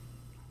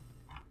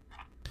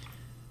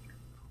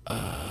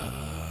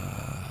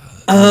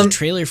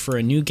trailer for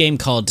a new game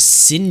called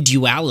Sin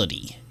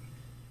Duality,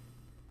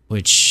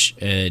 which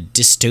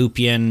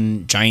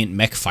dystopian giant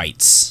mech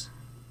fights.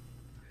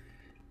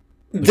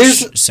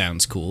 Which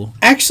sounds cool.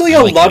 Actually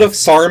a lot of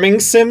farming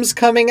sims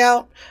coming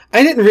out.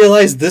 I didn't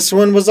realize this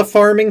one was a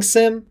farming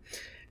sim.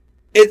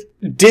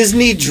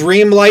 Disney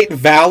Dreamlight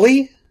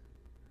Valley.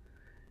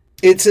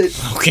 It's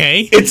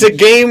a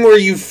game where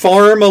you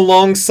farm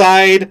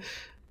alongside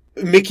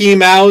Mickey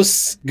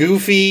Mouse,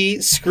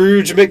 Goofy,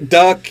 Scrooge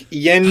McDuck,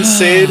 Yen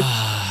Sid.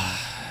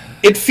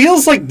 It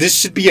feels like this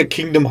should be a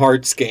Kingdom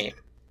Hearts game.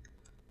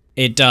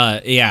 It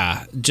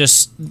yeah.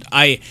 Just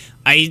I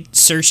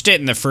searched it,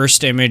 and the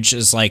first image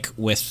is like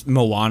with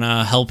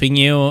Moana helping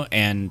you,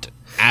 and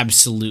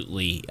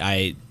absolutely,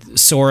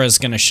 Sora's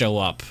gonna show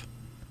up.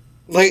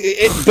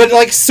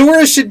 But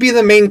Sora should be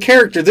the main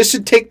character. This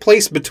should take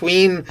place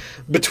between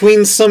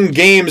some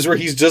games where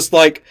he's just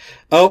like,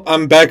 oh,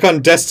 I'm back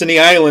on Destiny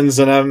Islands,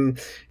 and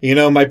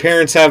my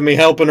parents have me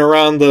helping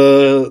around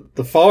the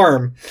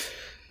farm.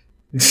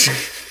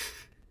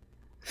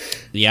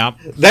 Yep.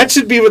 That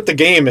should be what the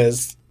game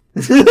is.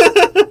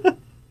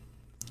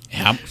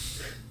 Yep.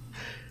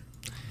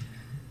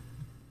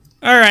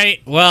 All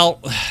right.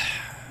 Well,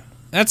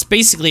 that's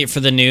basically it for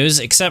the news,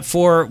 except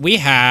for we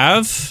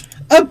have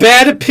a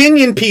bad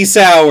opinion piece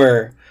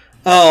hour.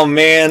 Oh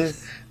man,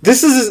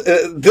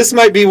 this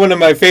might be one of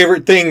my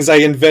favorite things I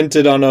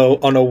invented on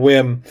a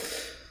whim.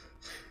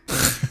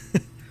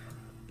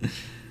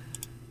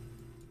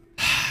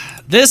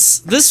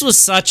 This was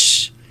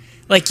such,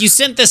 like, you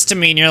sent this to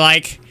me and you're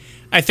like,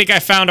 I think I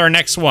found our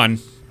next one.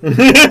 And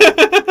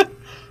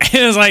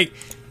it was like,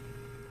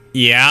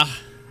 yeah,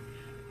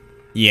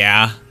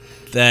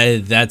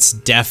 that's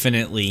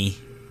definitely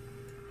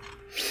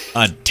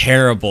a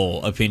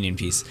terrible opinion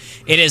piece.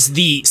 It is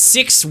the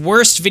 6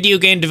 worst video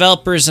game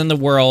developers in the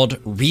world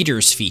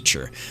readers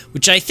feature,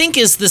 which I think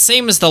is the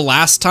same as the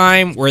last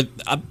time, where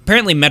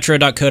apparently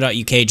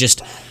metro.co.uk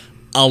just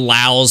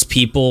allows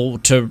people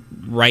to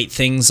write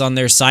things on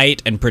their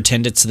site and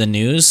pretend it's the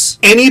news.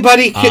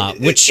 Anybody can,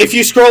 if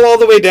you scroll all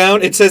the way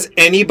down, it says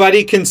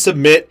anybody can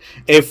submit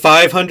a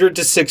 500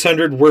 to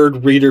 600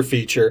 word reader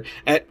feature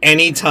at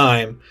any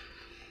time,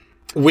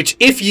 which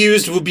if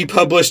used will be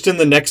published in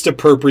the next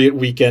appropriate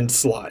weekend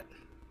slot.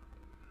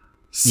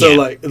 So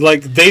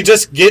like they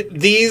just get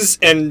these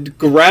and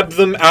grab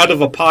them out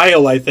of a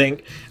pile, I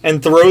think,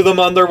 and throw them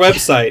on their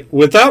website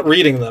without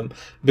reading them.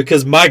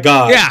 Because my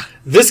God,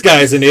 this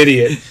guy's an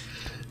idiot.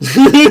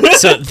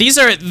 So these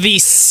are the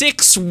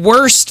 6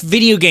 worst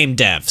video game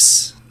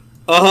devs,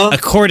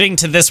 according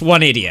to this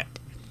one idiot.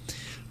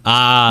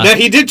 Now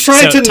he did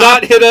try to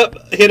not hit up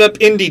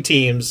indie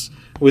teams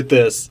with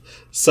this,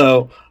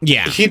 so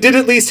he did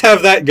at least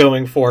have that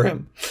going for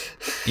him.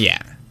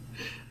 Yeah.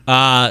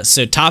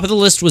 So top of the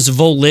list was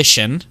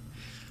Volition, which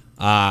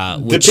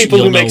the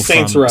people who make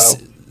Saints Row.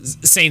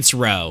 Saints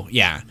Row,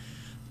 yeah.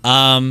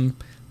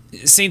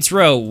 Saints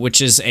Row,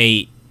 which is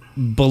a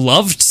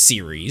beloved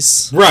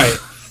series, right?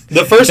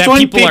 The first one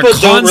people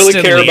don't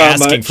really care about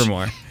much. For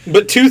more.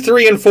 But 2,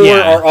 3, and 4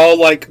 are all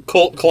like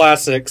cult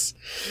classics.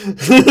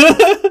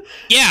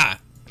 Yeah,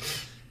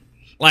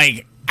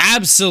 like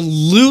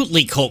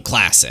absolutely cult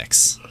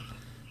classics.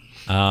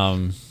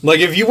 Like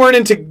if you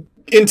weren't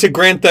into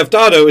Grand Theft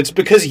Auto, it's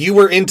because you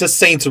were into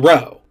Saints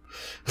Row.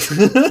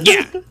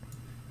 Yeah,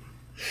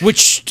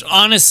 which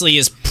honestly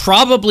is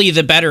probably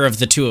the better of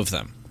the two of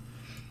them.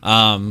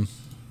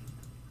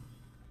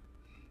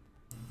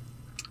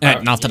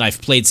 Not that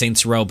I've played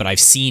Saints Row, but I've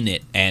seen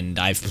it, and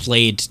I've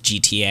played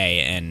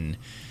GTA,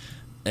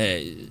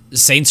 and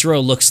Saints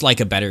Row looks like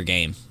a better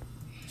game.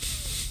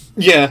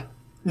 Yeah.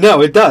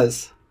 No, it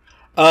does.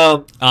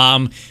 Now,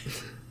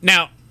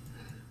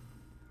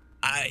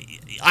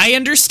 I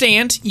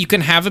understand you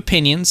can have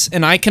opinions,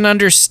 and I can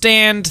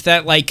understand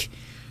that, like,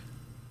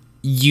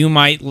 you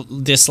might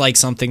dislike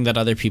something that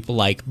other people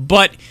like,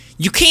 but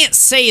you can't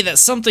say that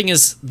something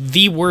is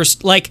the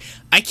worst. Like,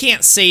 I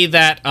can't say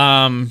that,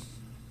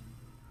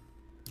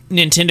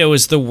 Nintendo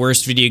is the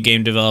worst video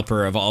game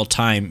developer of all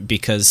time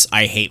because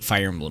I hate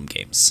Fire Emblem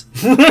games.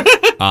 That's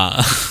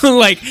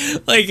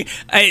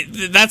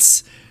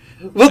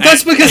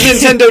because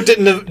Nintendo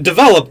didn't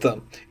develop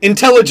them.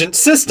 Intelligent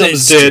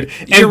Systems did,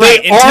 and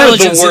they are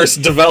the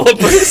worst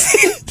developers.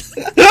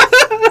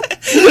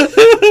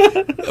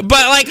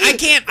 But like,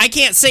 I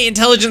can't say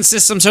Intelligent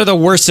Systems are the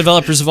worst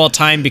developers of all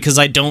time because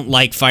I don't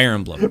like Fire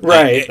Emblem.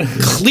 Right.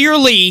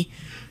 Clearly,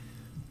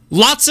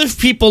 lots of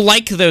people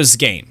like those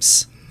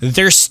games.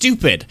 They're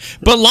stupid,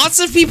 but lots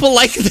of people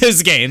like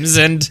those games,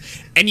 and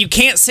you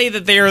can't say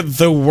that they are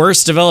the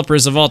worst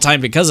developers of all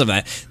time because of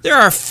that. There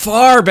are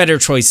far better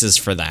choices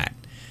for that.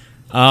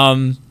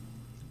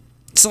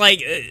 It's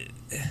like,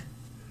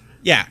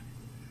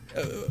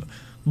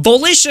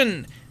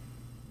 Volition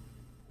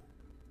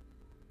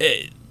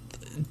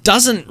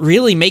doesn't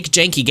really make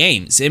janky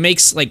games. It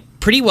makes like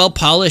pretty well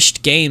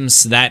polished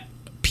games that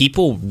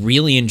people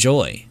really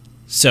enjoy.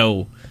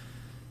 So.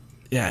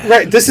 Yeah,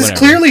 right, this is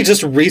clearly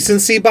just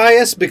recency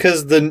bias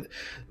because the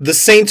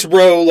Saints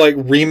Row like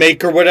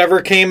remake or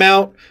whatever came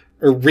out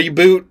or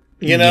reboot,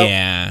 you know?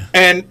 Yeah.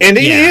 And it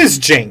is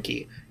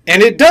janky.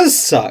 And it does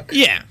suck.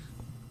 Yeah.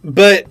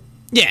 But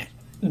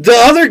the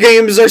other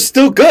games are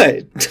still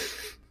good.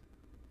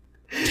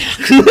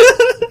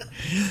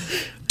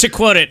 To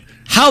quote it,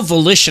 how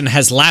Volition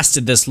has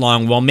lasted this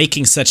long while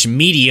making such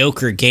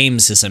mediocre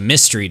games is a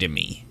mystery to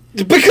me.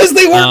 Because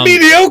they weren't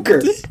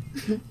mediocre.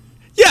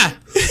 Yeah.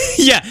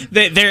 Yeah,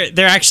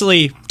 they're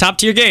actually top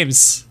tier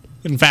games.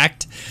 In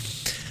fact,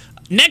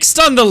 next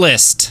on the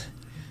list,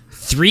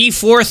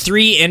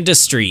 343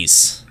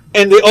 Industries.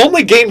 And the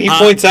only game he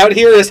points out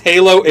here is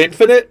Halo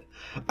Infinite.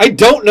 I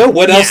don't know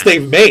what else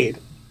they've made.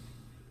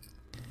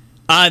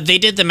 They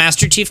did the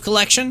Master Chief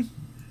Collection,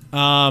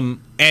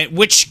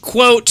 which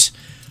quote,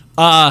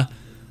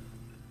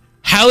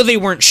 how they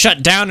weren't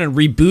shut down and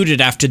rebooted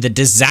after the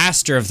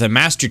disaster of the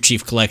Master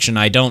Chief Collection,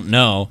 I don't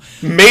know.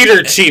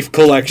 Mater Chief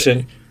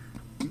Collection.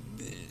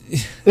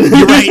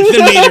 You're right,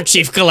 the Mater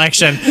Chief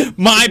Collection.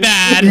 My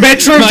bad.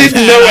 Metro did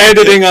no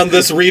editing on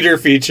this reader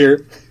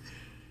feature.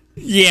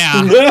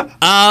 Yeah.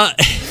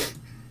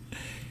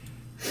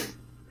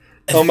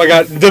 Oh my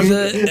god,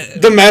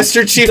 the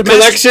Master Chief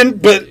Collection,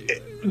 but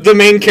the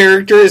main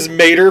character is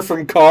Mater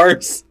from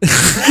Cars.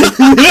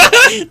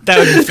 That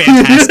would be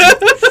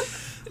fantastic.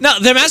 No,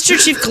 the Master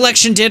Chief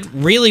Collection did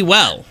really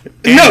well.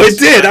 No, it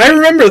did. I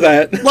remember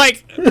that.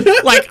 Like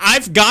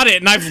I've got it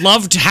and I've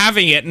loved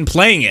having it and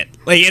playing it.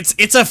 Like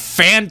it's a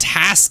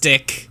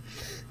fantastic.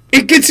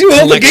 It gets you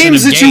all the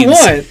games that you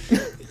want.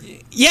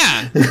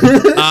 Yeah.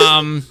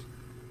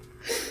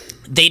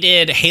 They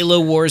did Halo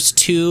Wars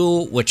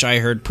 2, which I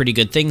heard pretty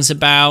good things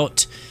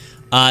about.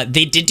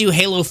 They did do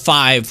Halo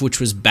 5, which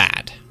was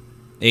bad.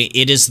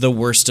 It is the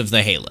worst of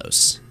the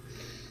Halos.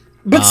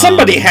 But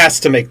somebody has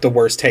to make the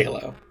worst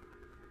Halo.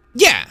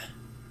 Yeah.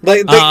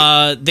 They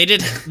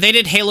did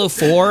Halo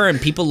 4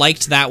 and people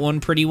liked that one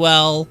pretty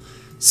well.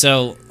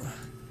 So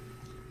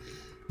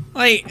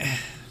like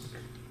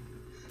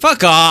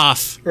fuck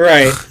off.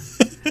 Right.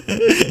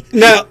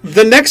 Now,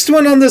 the next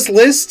one on this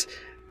list,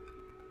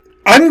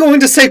 I'm going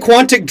to say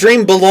Quantic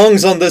Dream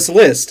belongs on this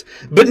list,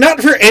 but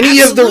not for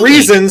any of the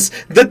reasons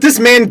that this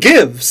man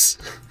gives.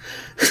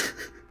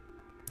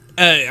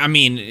 I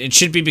mean, it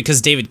should be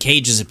because David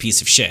Cage is a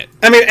piece of shit.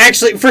 I mean,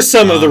 actually, for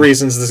some of the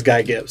reasons this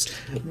guy gives.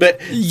 But,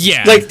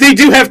 yeah. like, they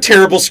do have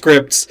terrible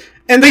scripts,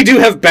 and they do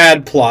have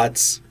bad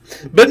plots.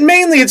 But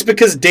mainly it's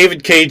because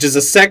David Cage is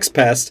a sex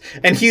pest,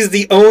 and he's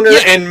the owner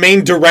and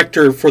main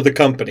director for the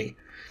company.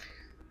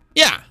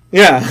 Yeah.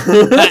 Yeah.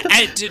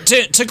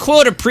 To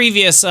quote a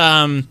previous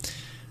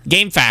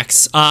Game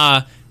Facts,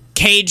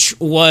 Cage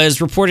was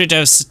reported to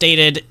have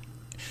stated,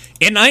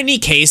 "In any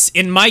case,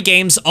 in my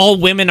games, all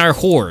women are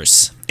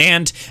whores.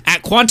 And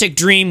at Quantic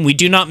Dream, we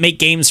do not make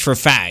games for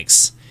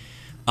fags."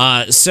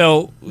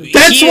 So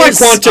that's why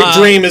Quantic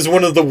Dream is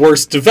one of the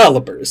worst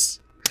developers.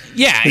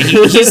 Yeah,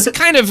 he's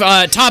kind of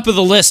top of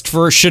the list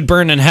for should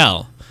burn in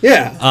hell.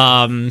 Yeah.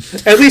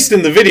 At least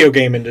in the video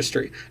game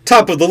industry.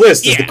 Top of the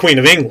list is the Queen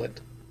of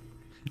England.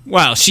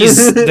 Well,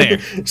 she's there.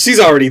 She's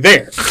already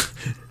there.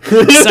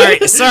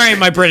 Sorry,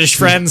 my British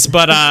friends,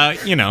 but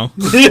you know,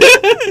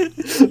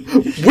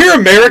 we're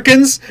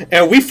Americans,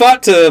 and we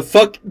fought to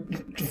fuck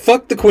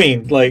the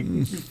Queen. Like,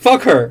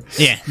 fuck her.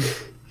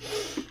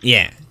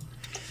 Yeah.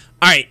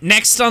 All right,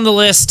 next on the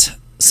list,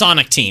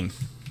 Sonic Team.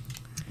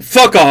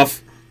 Fuck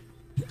off.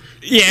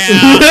 Yeah.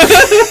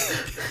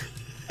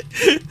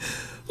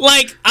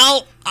 Like,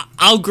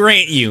 I'll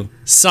grant you,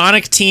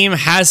 Sonic Team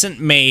hasn't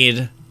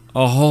made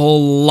a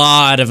whole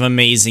lot of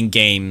amazing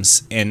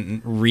games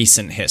in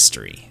recent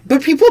history.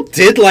 But people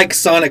did like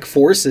Sonic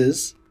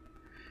Forces.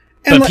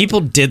 And people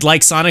did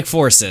like Sonic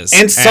Forces.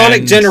 And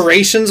Sonic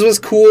Generations was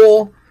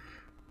cool.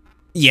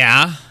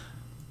 Yeah.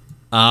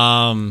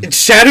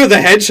 Shadow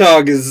the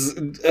Hedgehog is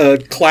a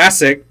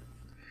classic.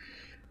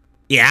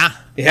 Yeah.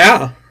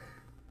 Yeah.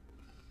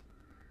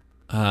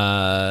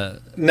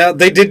 Now,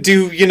 they did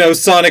do,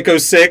 Sonic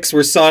 06,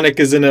 where Sonic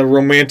is in a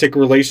romantic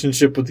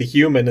relationship with a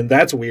human, and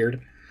that's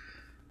weird.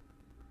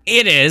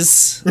 It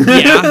is.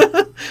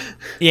 Yeah.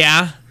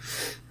 Yeah.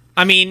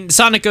 I mean,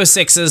 Sonic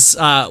 06 is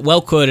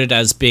well quoted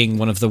as being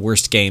one of the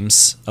worst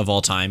games of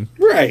all time.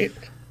 Right.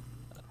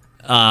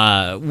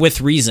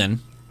 With reason.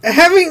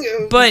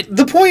 But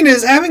the point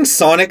is, having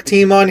Sonic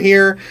Team on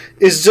here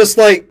is just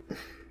like...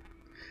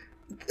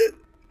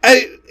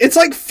 it's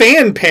like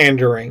fan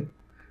pandering.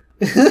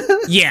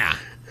 Yeah.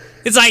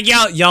 It's like,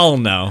 y'all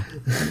know.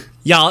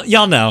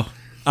 Y'all know.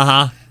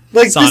 Uh-huh.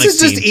 Like, Sonic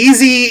this is just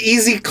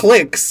easy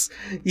clicks.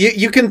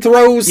 You can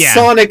throw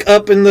Sonic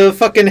up in the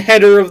fucking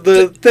header of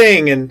the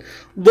thing, and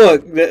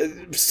look,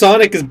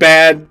 Sonic is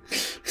bad.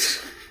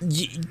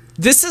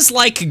 This is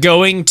like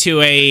going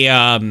to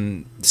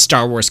a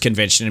Star Wars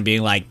convention and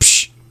being like,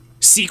 psh,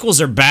 sequels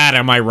are bad,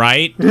 am I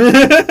right?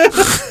 Man,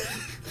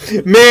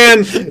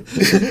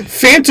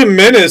 Phantom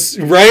Menace,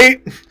 right?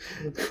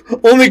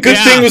 Only good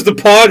thing was the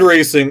pod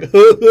racing.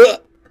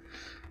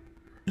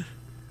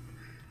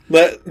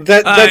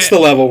 That's the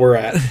level we're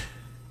at.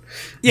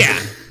 Yeah.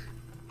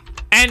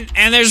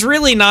 And there's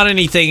really not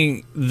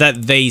anything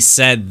that they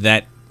said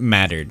that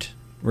mattered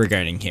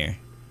regarding here.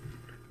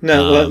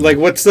 No, like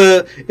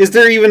is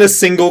there even a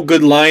single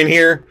good line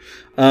here?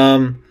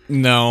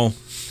 No.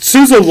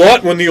 Says a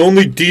lot when the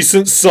only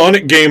decent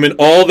Sonic game in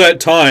all that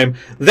time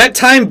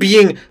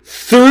being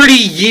 30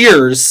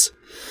 years,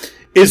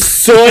 is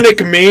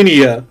Sonic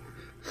Mania.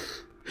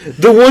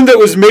 The one that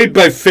was made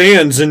by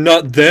fans and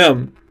not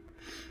them.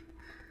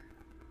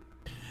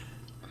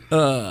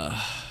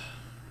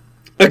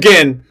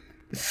 Again,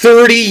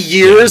 30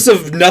 years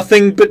of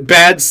nothing but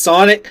bad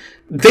Sonic.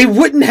 They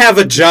wouldn't have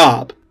a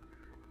job.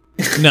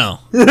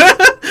 No.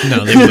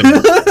 No, they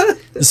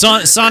wouldn't.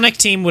 Sonic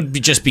Team would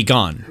just be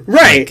gone.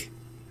 Right.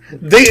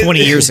 Like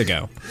 20 years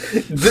ago.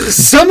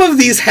 Some of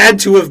these had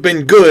to have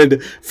been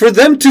good for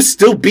them to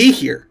still be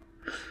here.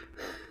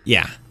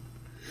 Yeah.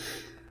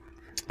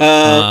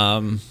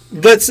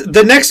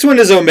 The next one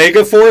is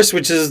Omega Force,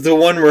 which is the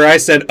one where I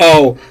said,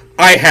 "Oh,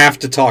 I have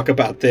to talk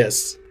about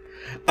this."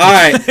 All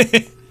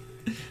right,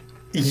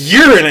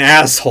 you're an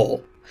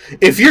asshole.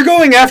 If you're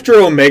going after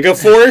Omega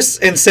Force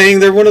and saying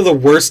they're one of the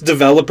worst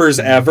developers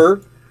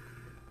ever,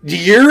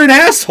 you're an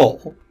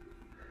asshole.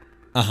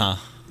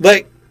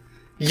 Like,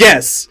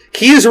 yes,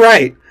 he is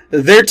right.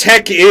 Their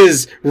tech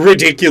is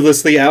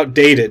ridiculously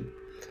outdated.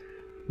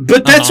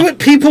 But that's what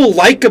people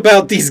like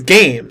about these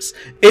games.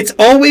 It's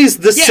always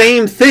the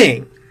same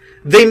thing.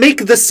 They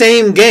make the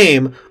same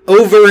game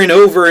over and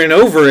over and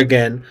over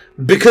again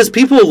because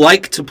people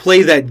like to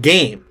play that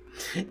game.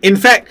 In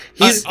fact,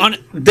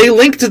 they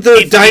linked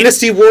the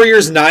Dynasty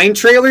Warriors 9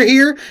 trailer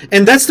here,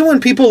 and that's the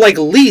one people like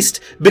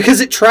least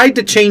because it tried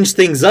to change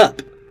things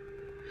up.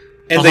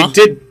 And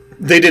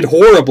they did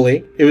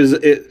horribly.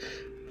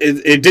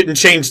 It didn't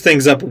change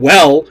things up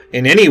well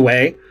in any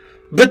way.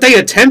 But they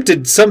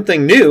attempted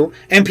something new,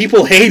 and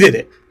people hated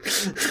it.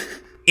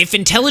 If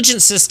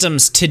Intelligent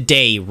Systems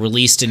today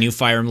released a new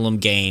Fire Emblem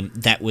game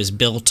that was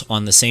built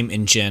on the same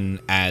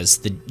engine as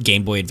the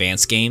Game Boy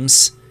Advance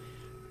games,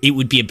 it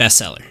would be a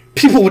bestseller.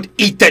 People would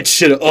eat that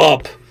shit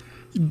up.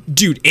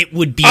 Dude, it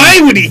would be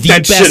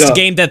the best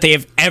game that they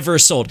have ever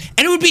sold.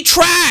 And it would be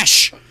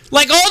trash!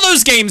 Like all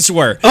those games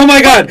were. Oh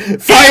my god,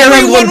 Fire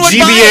Emblem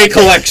GBA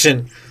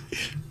collection.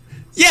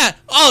 Yeah.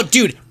 Oh,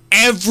 dude.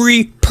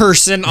 every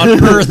person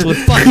on Earth would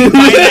fucking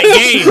buy that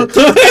game.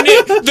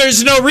 And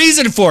there's no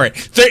reason for it.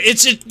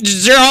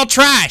 They're all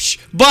trash,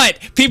 but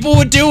people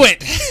would do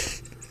it.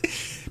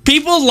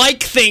 People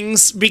like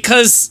things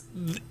because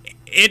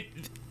it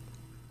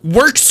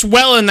works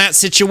well in that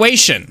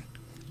situation.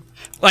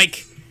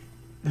 Like,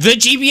 the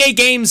GBA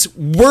games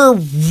were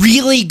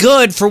really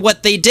good for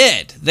what they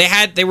did.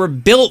 They were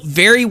built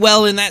very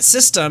well in that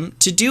system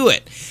to do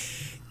it.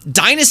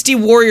 Dynasty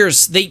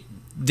Warriors, they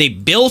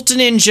built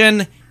an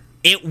engine.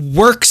 It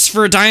works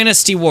for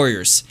Dynasty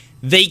Warriors.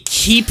 They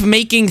keep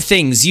making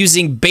things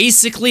using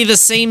basically the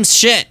same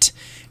shit,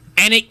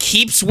 and it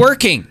keeps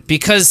working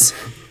because,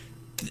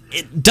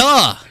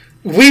 duh.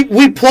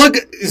 We plug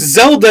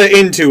Zelda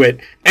into it,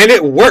 and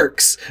it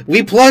works.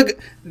 We plug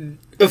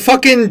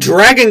fucking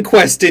Dragon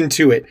Quest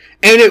into it,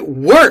 and it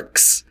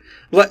works.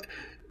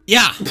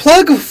 Yeah.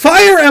 Plug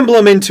Fire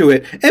Emblem into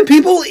it, and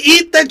people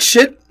eat that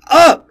shit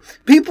up.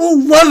 People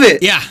love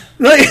it. Yeah.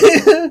 Like,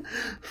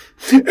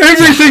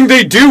 everything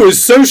they do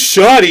is so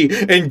shoddy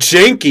and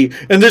janky,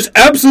 and there's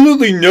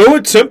absolutely no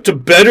attempt to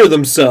better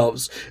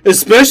themselves,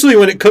 especially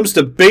when it comes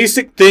to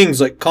basic things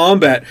like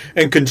combat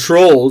and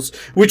controls,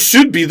 which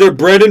should be their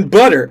bread and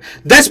butter.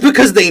 That's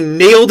because they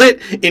nailed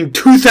it in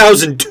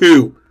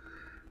 2002.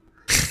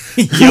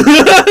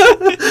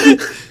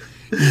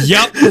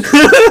 Yep.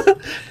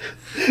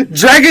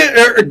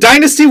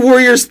 Dynasty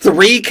Warriors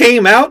 3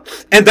 came out,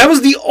 and that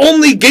was the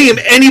only game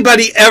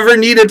anybody ever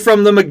needed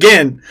from them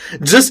again.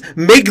 Just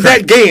make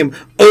that game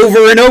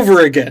over and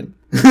over again.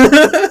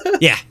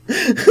 Yeah.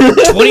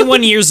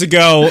 21 years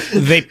ago,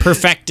 they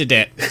perfected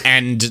it,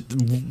 and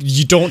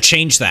you don't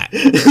change that.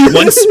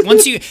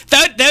 Once you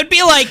that would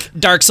be like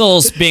Dark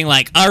Souls being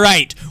like, all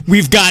right,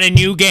 we've got a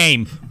new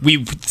game.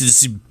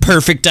 This is a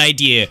perfect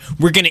idea.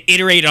 We're gonna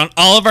iterate on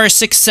all of our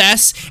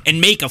success and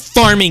make a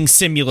farming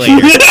simulator.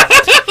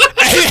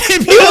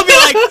 And people would be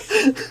like,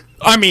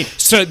 I mean,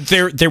 so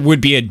there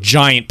would be a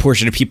giant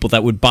portion of people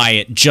that would buy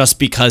it just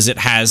because it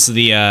has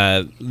the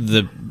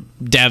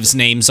devs'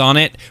 names on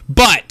it,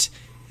 but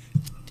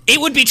it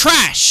would be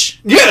trash.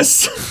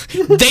 Yes.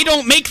 They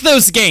don't make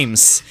those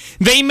games.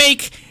 They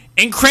make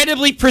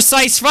incredibly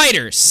precise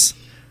fighters.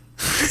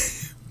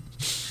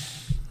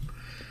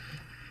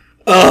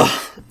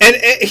 And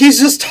he's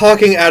just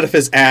talking out of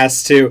his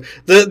ass, too.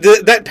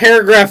 That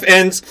paragraph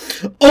ends,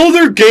 all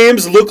their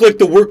games look like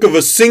the work of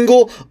a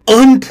single,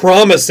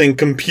 unpromising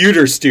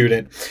computer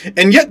student.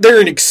 And yet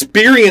they're an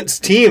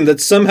experienced team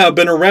that's somehow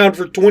been around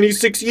for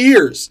 26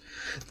 years.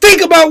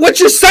 Think about what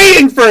you're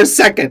saying for a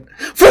second.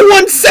 For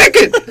 1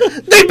 second.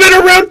 They've been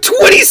around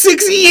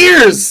 26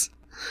 years.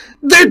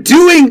 They're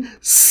doing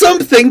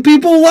something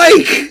people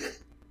like.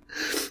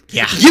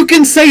 Yeah. You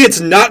can say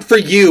it's not for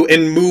you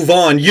and move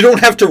on. You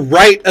don't have to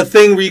write a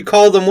thing where you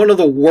call them one of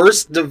the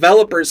worst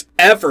developers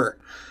ever.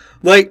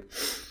 Like,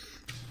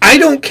 I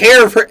don't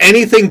care for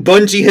anything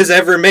Bungie has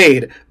ever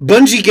made.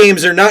 Bungie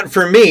games are not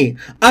for me.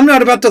 I'm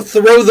not about to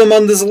throw them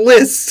on this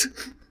list.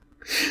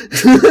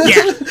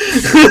 Yeah.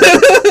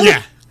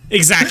 Yeah,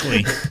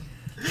 exactly.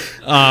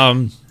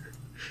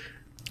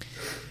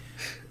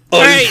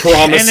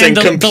 Unpromising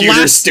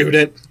computer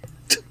student.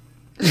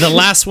 The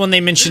last one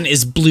they mentioned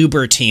is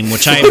Bloober Team,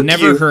 which I have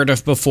never heard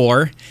of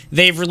before.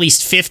 They've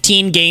released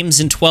 15 games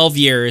in 12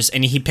 years,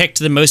 and he picked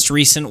the most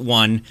recent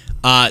one,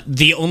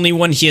 the only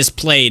one he has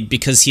played,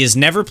 because he has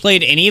never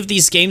played any of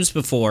these games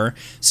before,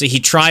 so he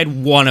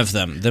tried one of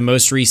them, the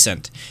most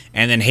recent,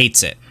 and then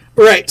hates it.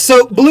 Right,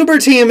 so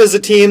Bloober Team is a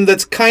team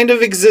that's kind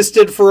of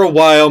existed for a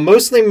while,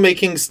 mostly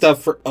making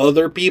stuff for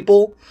other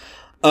people.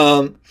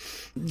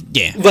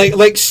 Yeah.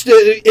 Like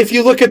if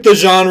you look at the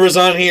genres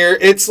on here,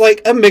 it's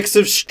like a mix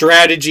of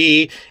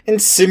strategy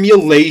and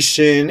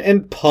simulation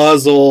and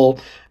puzzle.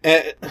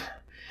 And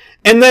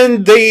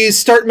then they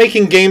start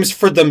making games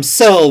for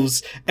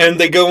themselves, and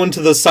they go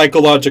into the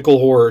psychological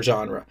horror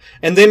genre.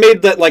 And they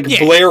made that,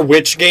 Blair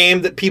Witch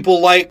game that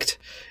people liked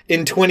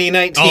in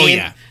 2019. Oh,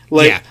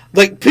 yeah.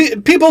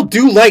 People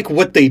do like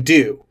what they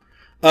do.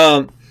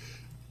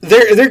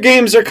 Their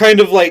games are kind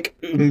of,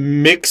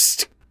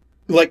 mixed,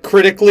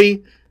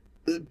 critically.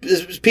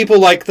 People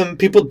like them,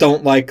 people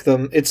don't like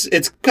them. It's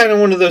kind of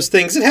one of those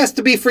things. It has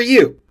to be for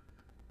you.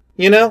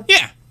 You know?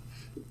 Yeah.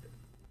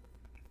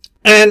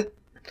 And,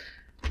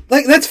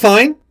 that's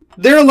fine.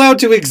 They're allowed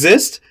to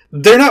exist.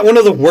 They're not one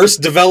of the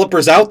worst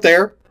developers out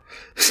there.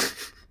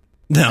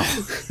 No.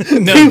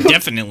 No,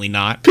 definitely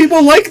not.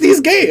 People like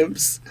these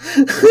games.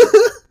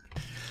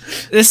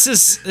 This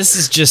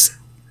is just...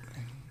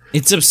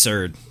 It's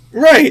absurd.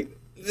 Right.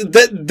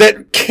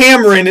 That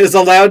Cameron is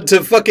allowed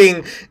to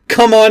fucking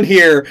come on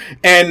here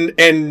and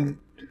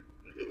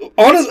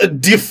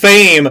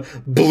defame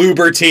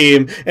Bloober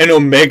Team and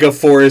Omega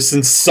Force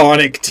and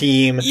Sonic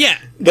Team. Yeah.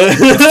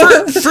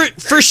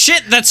 for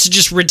shit that's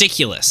just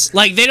ridiculous.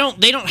 They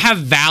don't have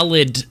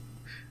valid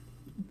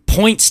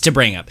points to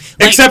bring up.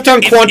 Except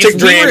on Quantic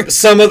Dream.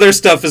 Some of their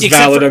stuff is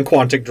valid on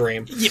Quantic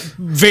Dream.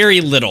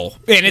 Very little.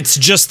 And it's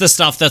just the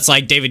stuff that's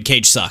like David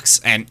Cage sucks.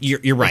 And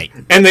you're right.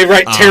 And they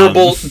write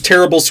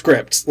terrible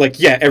scripts.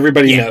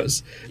 Everybody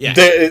knows. Yeah.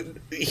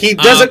 he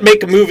doesn't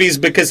make movies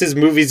because his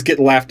movies get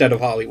laughed out of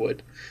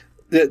Hollywood.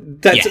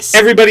 Yes.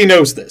 Everybody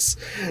knows this.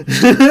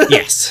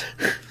 Yes.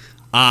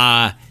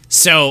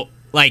 So,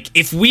 like,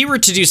 if we were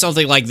to do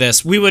something like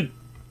this, we would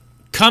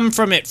come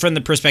from it from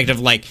the perspective,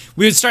 like,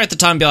 we would start at the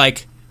top and be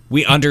like,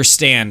 we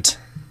understand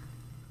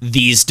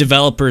these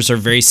developers are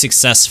very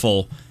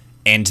successful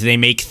and they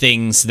make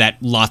things that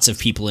lots of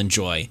people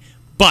enjoy,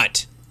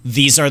 but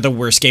these are the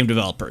worst game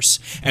developers.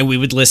 And we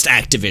would list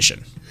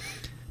Activision.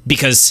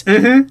 Because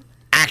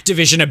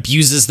Activision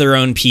abuses their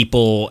own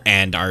people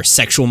and are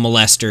sexual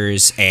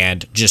molesters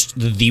and just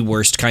the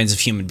worst kinds of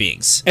human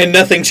beings. And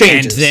nothing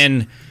changes.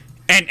 And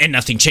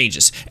nothing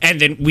changes.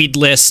 And then we'd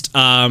list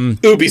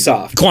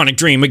Ubisoft. Quantic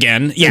Dream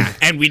again. Yeah.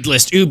 And we'd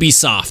list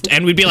Ubisoft.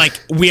 And we'd be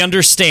like, we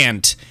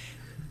understand.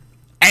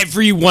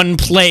 Everyone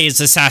plays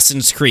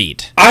Assassin's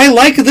Creed. I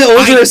like the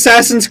older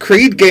Assassin's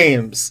Creed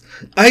games.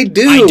 I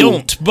do. I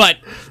don't, but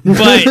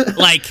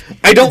like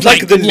I don't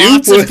like the new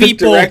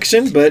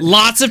direction, but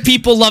lots of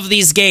people love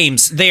these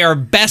games. They are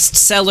best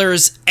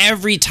sellers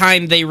every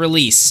time they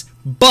release.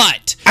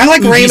 But I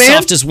like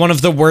Ubisoft Rayman. is one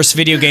of the worst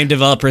video game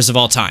developers of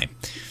all time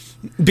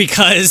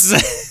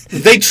because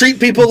they treat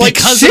people like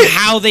shit. Of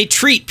how they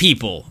treat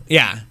people.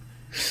 Yeah.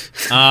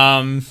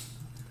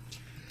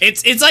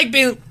 It's like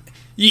being.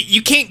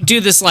 You can't do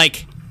this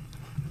like,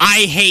 I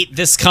hate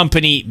this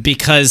company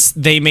because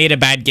they made a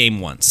bad game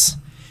once.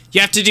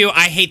 You have to do,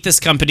 I hate this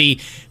company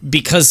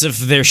because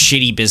of their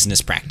shitty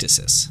business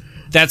practices.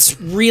 That's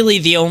really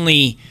the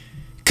only...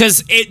 Because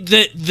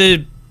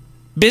the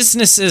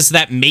businesses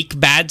that make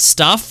bad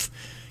stuff,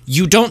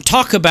 you don't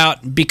talk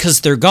about because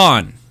they're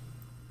gone.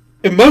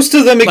 And most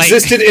of them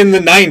existed in the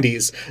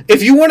 90s.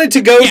 If you wanted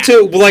to go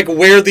to like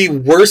where the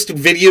worst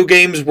video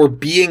games were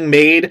being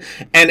made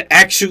and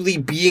actually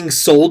being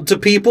sold to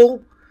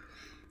people,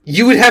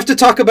 you would have to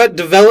talk about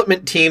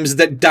development teams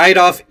that died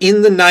off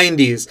in the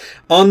 90s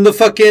on the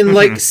fucking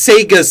like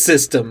Sega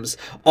systems,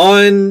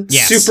 on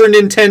Super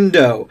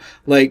Nintendo.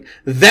 Like,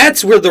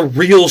 that's where the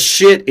real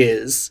shit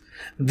is.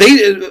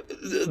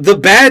 The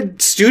bad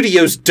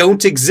studios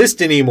don't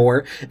exist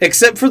anymore,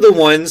 except for the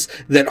ones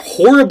that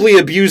horribly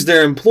abuse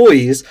their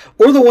employees,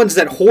 or the ones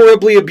that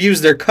horribly abuse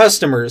their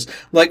customers.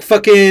 Like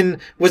fucking,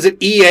 was it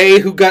EA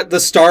who got the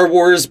Star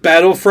Wars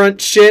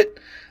Battlefront shit?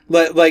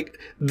 Like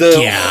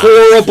the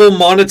horrible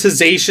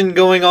monetization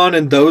going on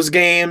in those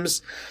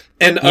games.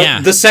 And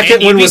the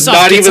second one was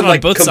not even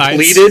like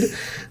completed.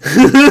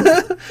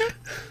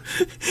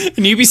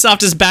 And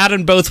Ubisoft is bad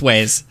in both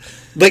ways.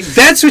 Like,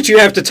 that's what you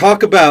have to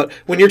talk about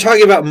when you're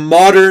talking about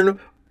modern,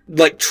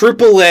 like,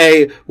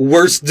 AAA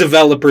worst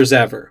developers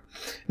ever.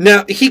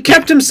 Now, he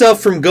kept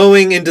himself from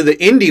going into the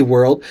indie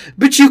world,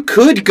 but you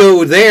could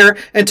go there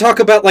and talk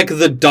about, like,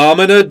 the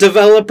Domina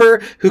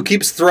developer who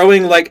keeps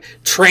throwing, like,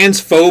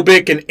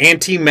 transphobic and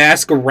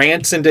anti-mask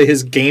rants into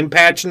his game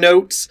patch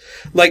notes.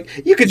 Like,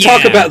 you could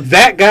talk about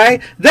that guy.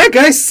 That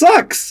guy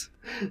sucks.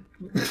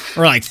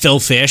 Or like Phil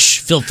Fish.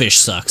 Phil Fish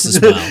sucks as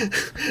well.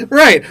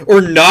 Right.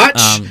 Or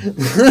Notch.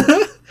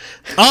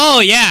 Oh,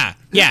 yeah.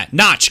 Yeah,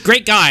 Notch.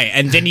 Great guy.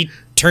 And then he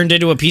turned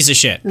into a piece of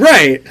shit.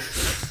 Right.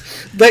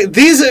 Like,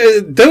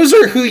 those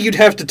are who you'd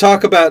have to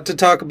talk about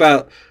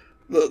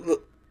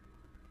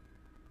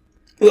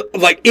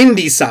like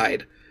indie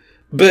side.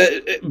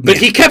 But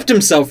he kept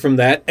himself from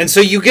that. And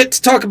so you get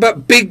to talk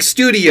about big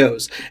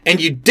studios. And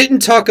you didn't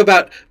talk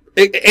about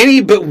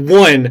any but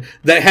one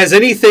that has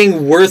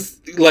anything worth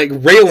like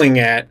railing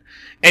at,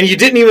 and you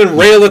didn't even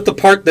rail at the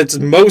part that's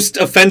most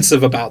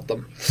offensive about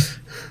them.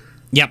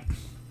 Yep.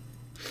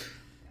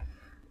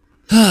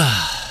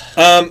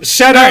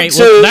 Shout out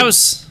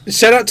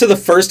to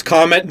the first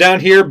comment down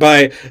here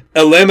by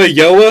Elema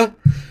Yoa,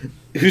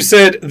 who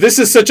said, "This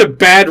is such a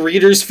bad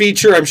readers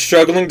feature. I'm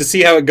struggling to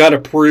see how it got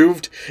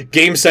approved.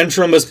 Game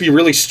Central must be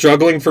really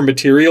struggling for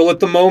material at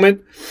the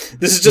moment.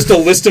 This is just a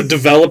list of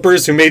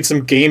developers who made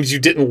some games you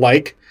didn't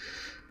like."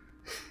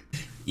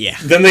 Yeah.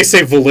 Then they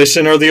say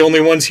Volition are the only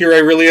ones here I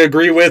really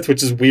agree with,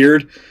 which is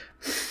weird.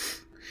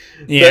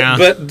 Yeah.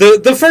 But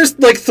the first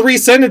like 3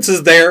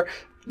 sentences there,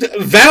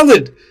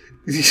 valid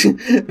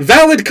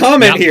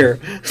comment here.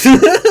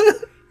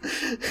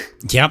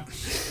 Yep.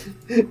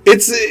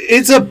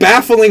 It's a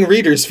baffling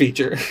readers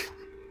feature.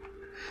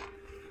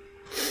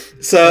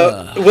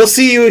 So we'll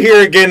see you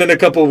here again in a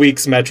couple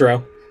weeks,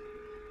 Metro.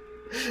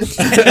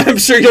 I'm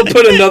sure you'll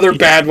put another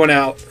bad one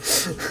out.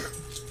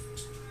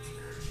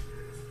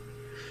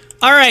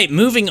 All right,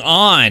 moving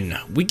on.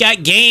 We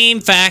got game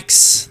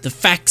facts. The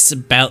facts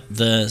about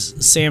the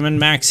Sam &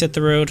 Max hit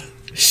the road.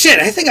 Shit,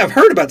 I think I've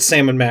heard about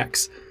Sam &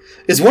 Max.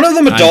 Is one of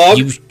them a dog?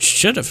 You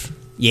should have.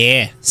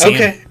 Yeah, Sam.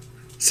 Okay.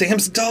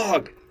 Sam's a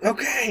dog.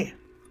 Okay.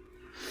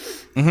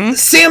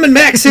 Sam &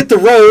 Max Hit the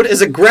Road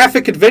is a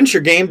graphic adventure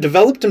game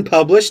developed and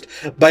published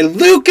by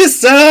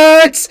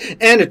LucasArts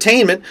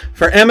Entertainment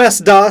for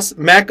MS-DOS,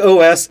 Mac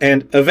OS,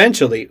 and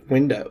eventually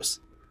Windows.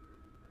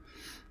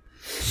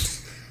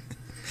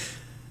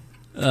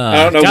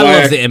 I don't know why.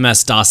 I love the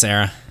MS-DOS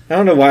era. I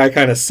don't know why I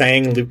kind of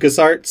sang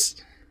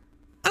LucasArts.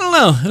 I don't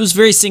don't know. It was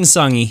very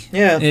sing-songy.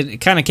 Yeah.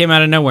 It kind of came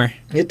out of nowhere.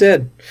 It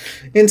did.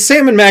 In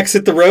Sam and Max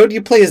Hit the Road,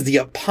 you play as the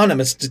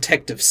eponymous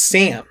detective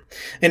Sam,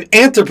 an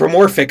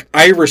anthropomorphic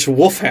Irish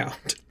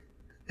wolfhound.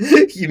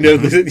 You know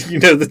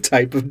the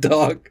type of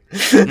dog.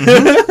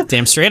 Mm-hmm.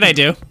 Damn straight I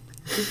do.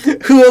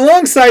 Who,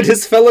 alongside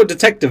his fellow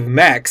detective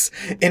Max,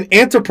 an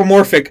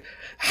anthropomorphic,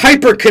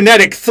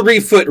 hyperkinetic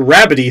 3-foot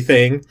rabbity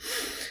thing,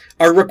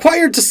 are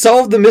required to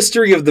solve the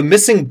mystery of the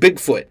missing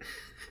Bigfoot.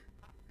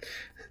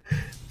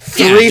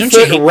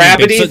 3-foot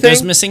rabbity Bigfoot thing?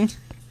 goes missing?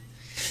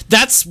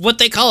 That's what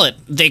they call it.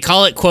 They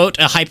call it, quote,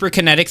 a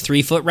hyperkinetic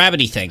 3-foot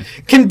rabbity thing.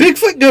 Can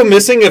Bigfoot go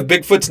missing if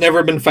Bigfoot's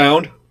never been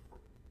found?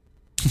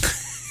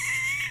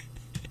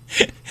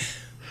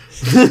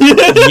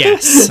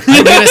 Yes.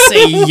 I'm gonna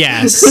say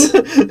yes.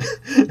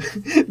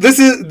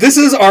 This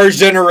is our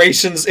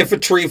generation's if a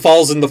tree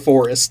falls in the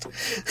forest.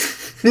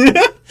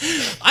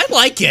 I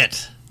like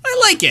it.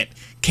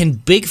 Can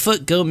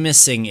Bigfoot go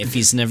missing if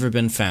he's never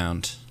been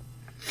found?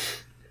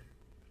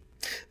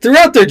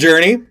 Throughout their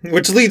journey,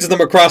 which leads them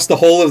across the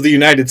whole of the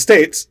United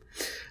States,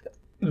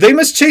 they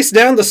must chase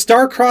down the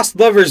star-crossed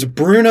lovers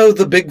Bruno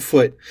the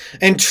Bigfoot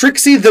and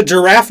Trixie the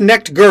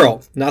giraffe-necked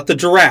girl, not the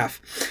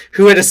giraffe,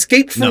 who had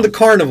escaped from the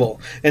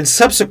carnival and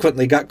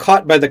subsequently got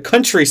caught by the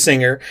country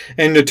singer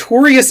and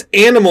notorious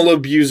animal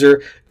abuser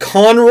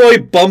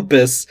Conroy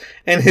Bumpus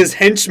and his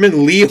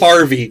henchman Lee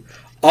Harvey.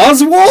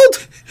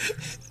 Oswald?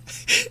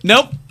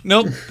 Nope.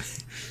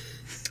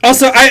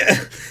 Also,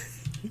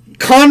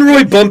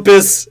 Conroy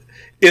Bumpus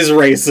is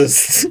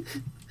racist.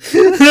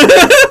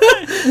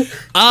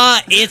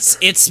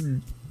 It's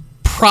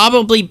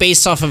probably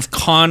based off of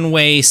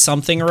Conway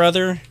something or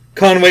other.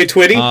 Conway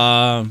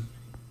Twitty?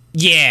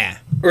 Yeah.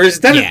 Or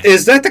is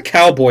that the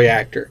cowboy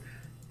actor?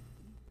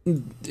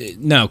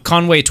 No,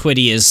 Conway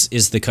Twitty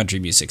is the country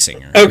music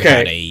singer.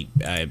 Okay.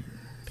 Who had a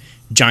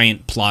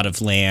giant plot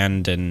of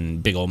land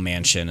and big old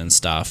mansion and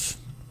stuff.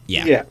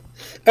 Yeah. Yeah.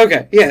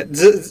 Okay. Yeah.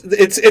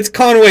 It's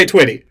Conway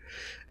Twitty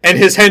and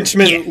his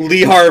henchman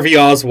Lee Harvey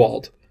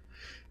Oswald.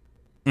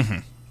 Mm-hmm.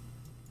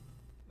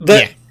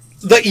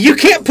 You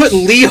can't put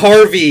Lee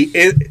Harvey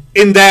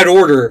in that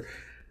order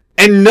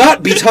and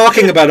not be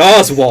talking about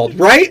Oswald,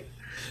 right?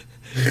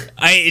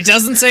 It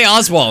doesn't say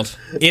Oswald.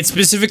 It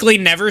specifically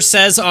never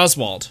says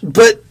Oswald.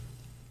 But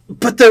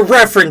they're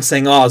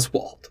referencing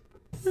Oswald.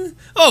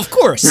 Oh, of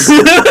course.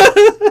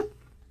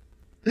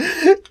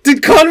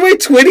 Did Conway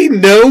Twitty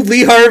know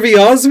Lee Harvey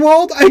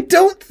Oswald? I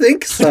don't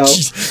think so.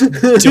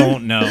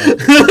 Don't know.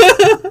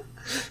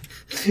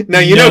 Now,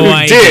 you know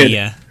who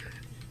did?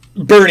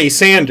 Bernie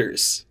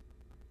Sanders.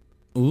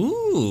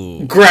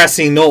 Ooh.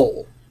 Grassy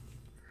Knoll.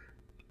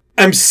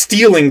 I'm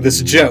stealing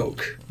this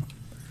joke.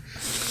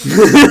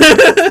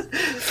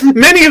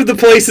 Many of the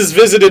places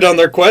visited on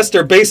their quest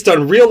are based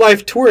on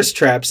real-life tourist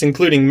traps,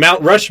 including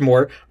Mount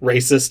Rushmore,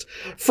 racist,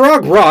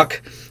 Frog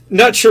Rock,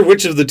 not sure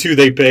which of the two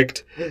they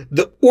picked,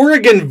 the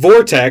Oregon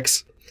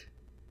Vortex,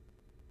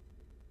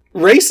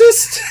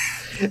 racist,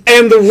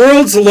 and the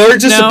world's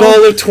largest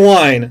ball of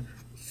twine,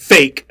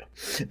 fake.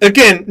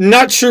 Again,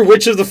 not sure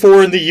which of the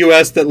 4 in the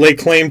U.S. that lay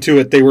claim to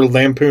it they were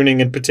lampooning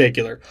in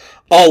particular.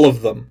 All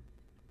of them.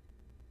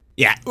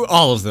 Yeah,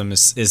 all of them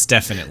is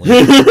definitely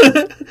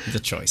the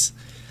choice.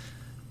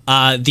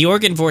 The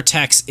Oregon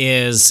Vortex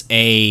is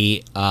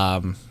it's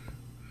a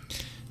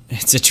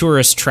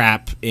tourist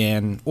trap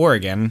in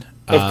Oregon.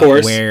 Of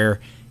course.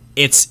 Where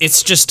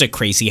it's just a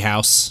crazy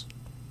house.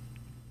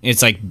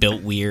 It's like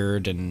built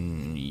weird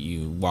and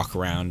you walk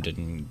around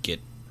and get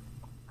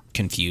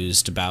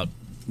confused about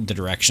the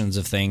directions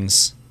of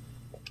things.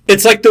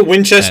 It's like the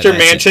Winchester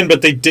Mansion,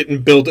 but they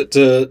didn't build it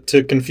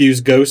to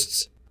confuse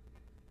ghosts.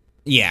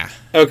 Yeah.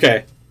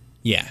 Okay.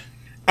 Yeah.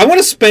 I want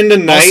to spend a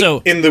night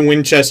in the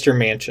Winchester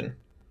Mansion.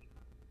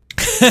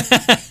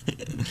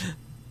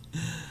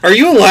 Are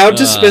you allowed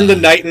to spend the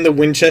night in the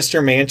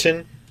Winchester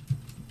Mansion?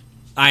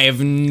 I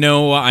have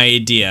no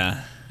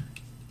idea.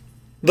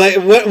 Like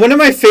one of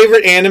my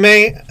favorite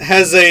anime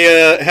has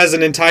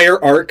an entire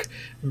arc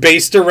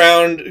based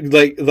around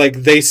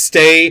like they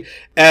stay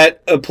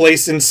at a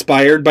place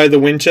inspired by the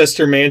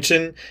Winchester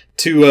Mansion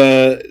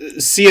to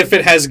see if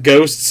it has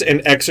ghosts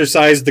and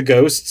exorcise the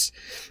ghosts.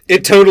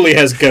 It totally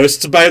has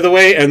ghosts, by the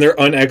way, and they're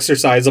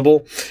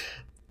unexorcisable.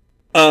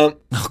 Oh,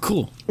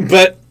 cool.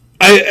 But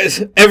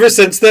ever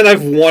since then,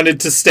 I've wanted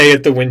to stay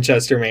at the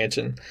Winchester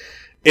Mansion.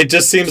 It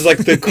just seems like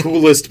the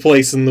coolest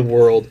place in the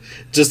world.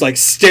 Just like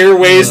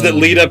stairways that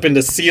lead up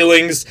into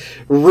ceilings,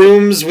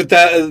 rooms with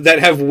that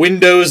have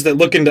windows that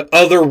look into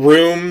other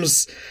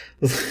rooms,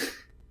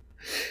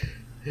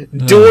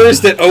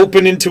 doors that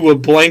open into a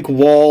blank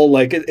wall.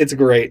 Like it's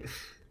great.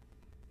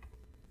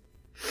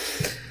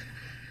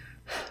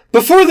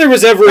 Before there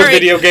was ever a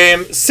video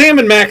game, Sam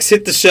and Max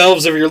hit the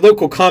shelves of your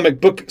local comic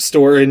book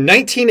store in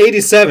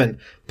 1987,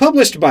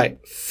 published by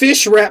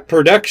Fish Rap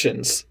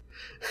Productions.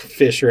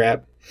 Fish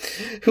Rap.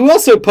 Who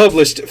also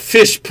published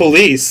Fish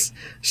Police.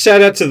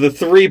 Shout out to the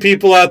 3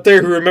 people out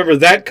there who remember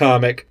that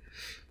comic.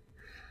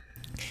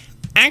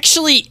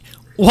 Actually,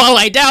 while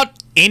I doubt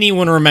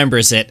anyone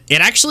remembers it,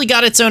 it actually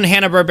got its own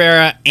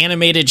Hanna-Barbera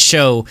animated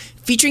show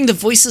featuring the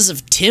voices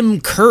of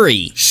Tim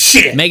Curry,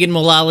 Shit. Megan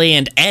Mullally,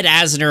 and Ed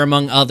Asner,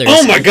 among others.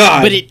 Oh my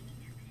god!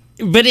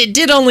 But it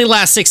did only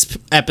last 6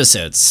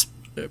 episodes,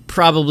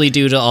 probably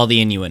due to all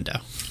the innuendo.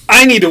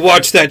 I need to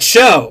watch that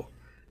show.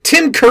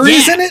 Tim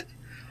Curry's in it?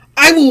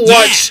 I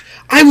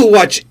will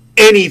watch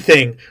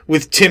anything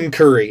with Tim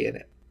Curry in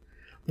it.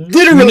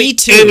 Literally Me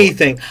too.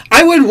 anything.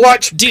 I would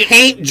watch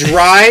paint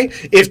dry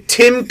if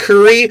Tim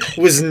Curry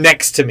was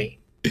next to me.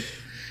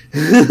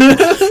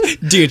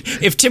 Dude,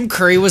 if Tim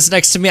Curry was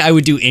next to me, I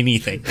would do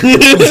anything.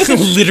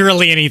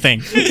 Literally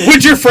anything.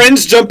 Would your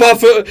friends jump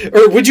off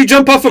or would you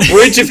jump off a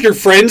bridge if your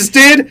friends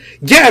did?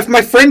 Yeah, if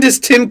my friend is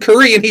Tim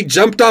Curry and he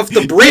jumped off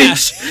the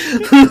bridge.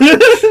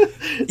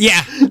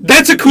 Yeah.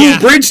 That's a cool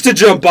bridge to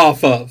jump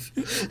off of.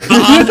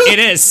 It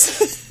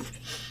is.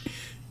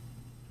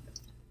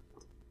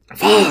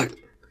 Fuck.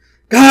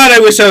 God, I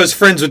wish I was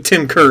friends with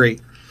Tim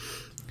Curry.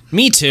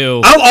 Me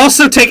too. I'll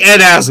also take Ed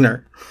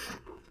Asner.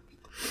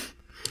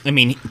 I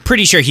mean,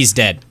 pretty sure he's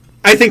dead.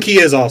 I think he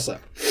is also.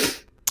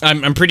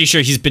 I'm pretty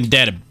sure he's been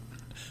dead a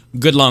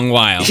good long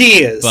while.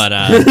 He is. But,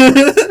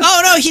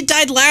 oh no, he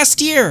died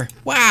last year.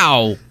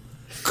 Wow.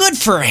 Good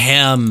for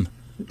him.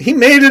 He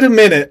made it a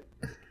minute.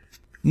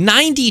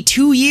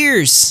 92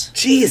 years.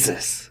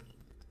 Jesus.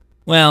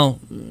 Well,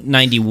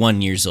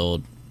 91 years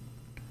old.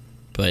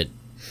 But...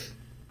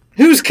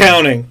 who's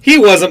counting? He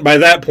wasn't by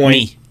that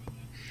point.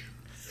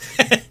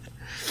 Me.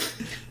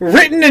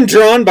 Written and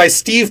drawn by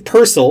Steve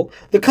Purcell,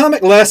 the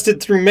comic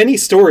lasted through many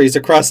stories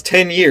across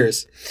 10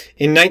 years.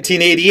 In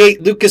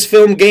 1988,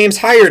 Lucasfilm Games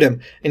hired him,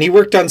 and he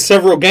worked on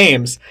several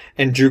games,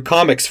 and drew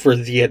comics for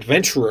The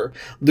Adventurer,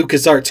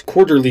 LucasArts'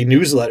 quarterly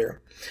newsletter,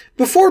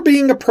 before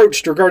being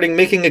approached regarding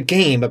making a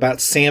game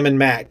about Sam and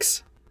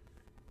Max.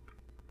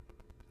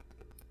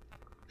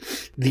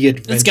 The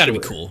Adventurer. It's gotta be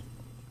cool.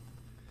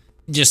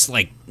 Just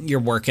like,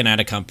 you're working at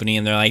a company,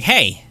 and they're like,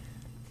 hey...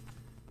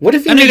 what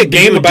if you made a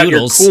game about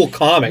your cool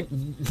comic?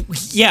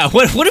 Yeah,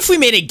 what if we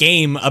made a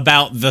game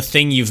about the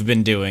thing you've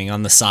been doing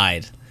on the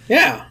side?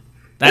 Yeah.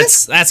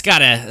 It's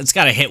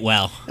gotta hit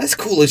well. That's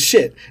cool as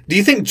shit. Do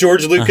you think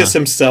George Lucas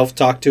himself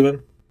talked to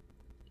him?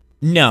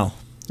 No.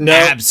 No?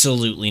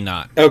 Absolutely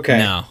not. Okay.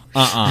 No.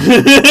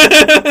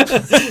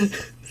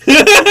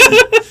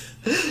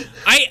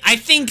 I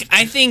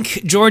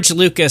think George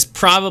Lucas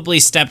probably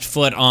stepped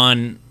foot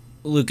on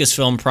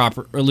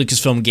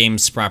Lucasfilm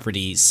Games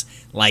properties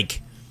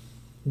like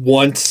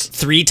once,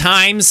 3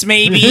 times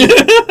maybe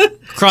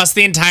across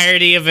the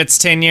entirety of its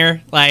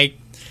tenure. Like,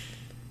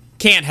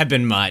 can't have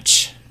been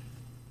much.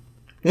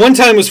 One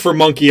time was for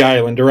Monkey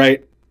Island,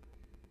 right?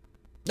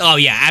 Oh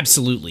yeah,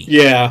 absolutely.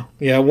 Yeah.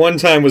 One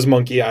time was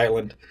Monkey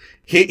Island.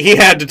 He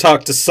had to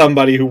talk to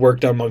somebody who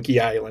worked on Monkey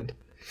Island.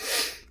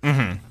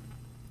 Mm-hmm.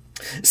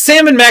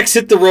 Sam and Max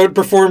Hit the Road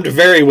performed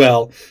very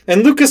well,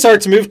 and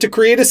LucasArts moved to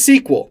create a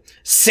sequel,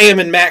 Sam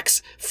and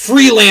Max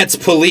Freelance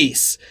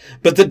Police.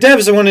 But the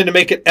devs wanted to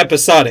make it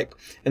episodic,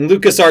 and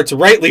LucasArts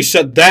rightly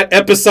shut that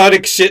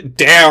episodic shit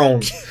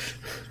down.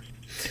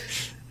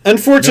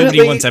 Unfortunately,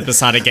 nobody wants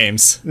episodic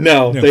games.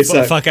 No, they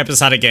suck. Fuck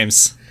episodic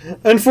games.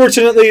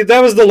 Unfortunately,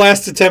 that was the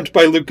last attempt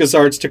by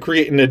LucasArts to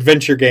create an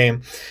adventure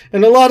game,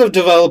 and a lot of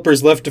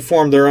developers left to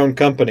form their own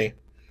company.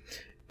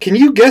 Can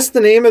you guess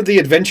the name of the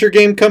adventure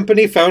game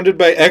company founded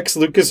by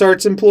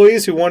ex-LucasArts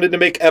employees who wanted to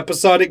make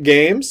episodic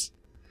games?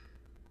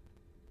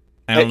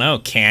 I don't know.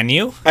 Can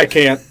you? I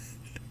can't.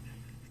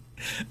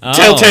 Oh.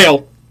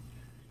 Telltale.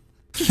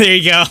 There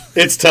you go.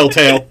 It's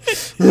Telltale.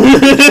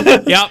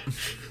 Yep.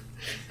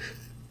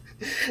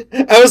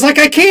 I was like,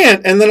 I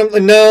can't, and then I'm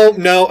like,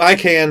 no, I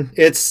can.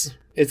 It's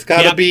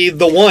got to be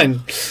the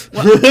one.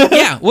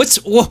 Yeah.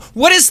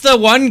 What is the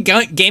one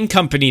game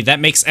company that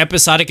makes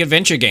episodic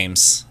adventure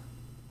games?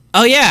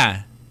 Oh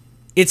yeah,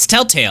 it's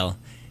Telltale,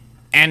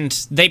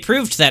 and they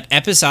proved that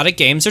episodic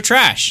games are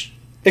trash.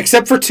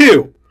 Except for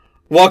 2,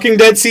 Walking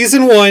Dead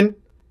Season 1,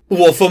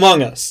 Wolf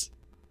Among Us.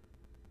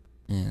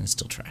 Yeah, it's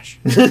still trash.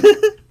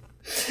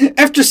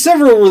 After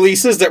several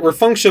releases that were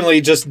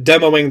functionally just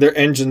demoing their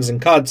engines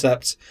and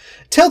concepts,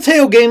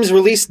 Telltale Games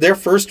released their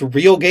first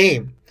real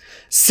game,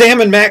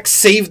 Sam and Max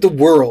Save the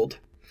World.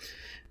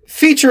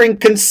 Featuring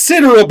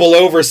considerable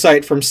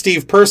oversight from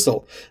Steve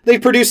Purcell, they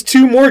produced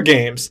 2 more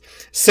games,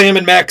 Sam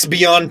and Max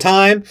Beyond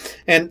Time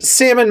and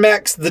Sam and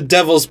Max The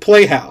Devil's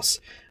Playhouse,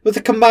 with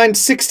a combined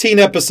 16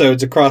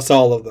 episodes across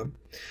all of them.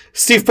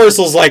 Steve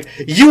Purcell's like,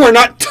 you are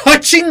not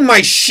touching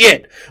my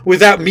shit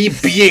without me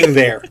being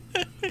there.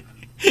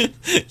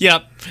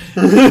 Yep.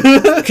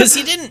 Because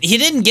he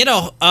didn't get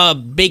a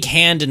big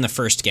hand in the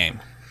first game.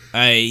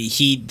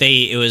 They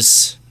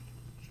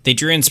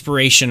drew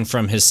inspiration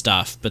from his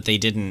stuff, but they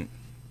didn't.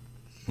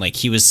 Like,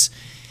 he's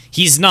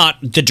not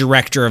the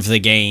director of the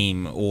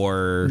game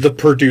or the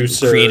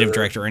producer, creative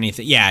director or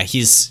anything. Yeah,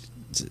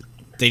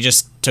 they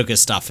just took his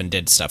stuff and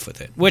did stuff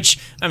with it. Which,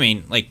 I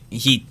mean, like,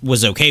 he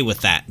was okay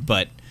with that,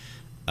 but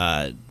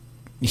I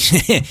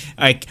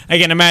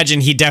can imagine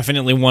he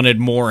definitely wanted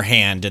more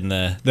hand in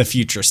the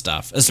future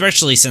stuff,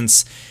 especially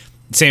since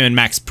Sam and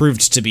Max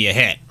proved to be a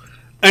hit.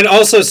 And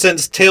also,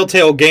 since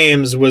Telltale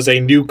Games was a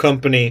new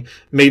company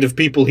made of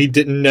people he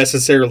didn't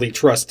necessarily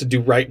trust to do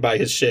right by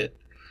his shit.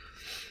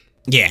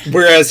 Yeah.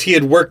 Whereas he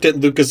had worked at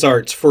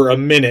LucasArts for a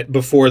minute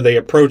before they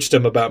approached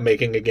him about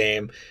making a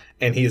game.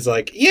 And he's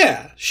like,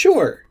 yeah,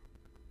 sure.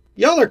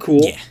 Y'all are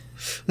cool. Yeah.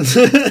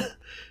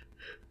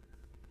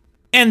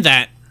 And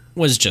that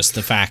was just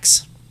the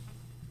facts.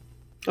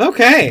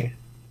 Okay.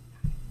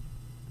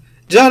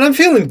 John, I'm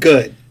feeling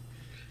good.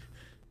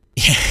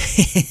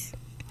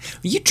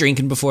 Were you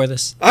drinking before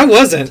this? I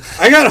wasn't.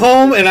 I got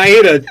home and I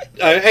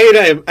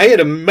ate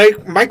a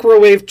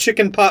microwave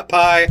chicken pot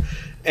pie,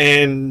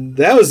 and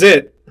that was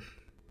it.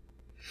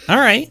 All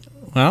right.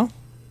 Well,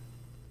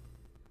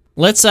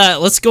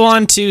 let's go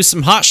on to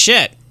some hot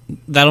shit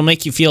that'll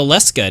make you feel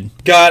less good.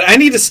 God, I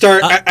need to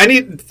start.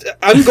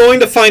 I'm going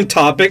to find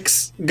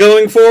topics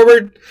going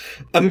forward.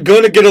 I'm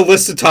going to get a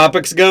list of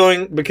topics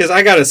going because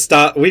I gotta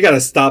stop. We gotta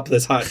stop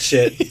this hot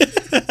shit.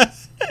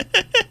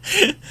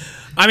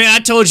 I mean, I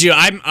told you,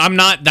 I'm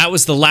not. That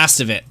was the last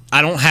of it.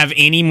 I don't have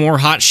any more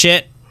hot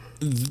shit.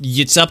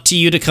 It's up to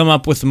you to come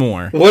up with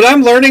more. What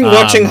I'm learning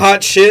watching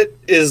hot shit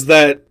is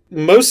that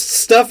most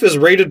stuff is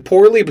rated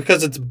poorly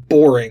because it's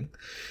boring.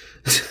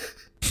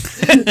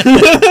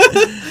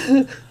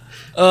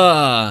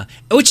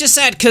 Which is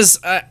sad because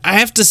I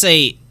have to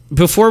say,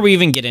 before we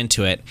even get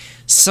into it,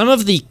 some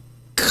of the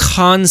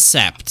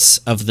concepts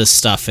of the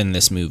stuff in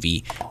this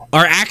movie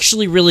are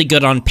actually really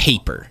good on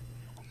paper.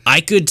 I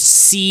could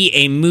see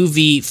a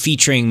movie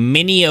featuring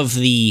many of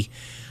the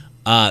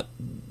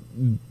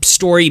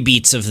story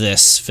beats of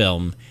this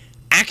film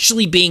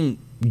actually being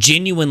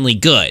genuinely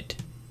good.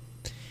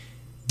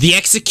 The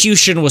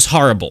execution was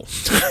horrible.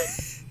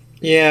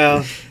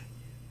 Yeah.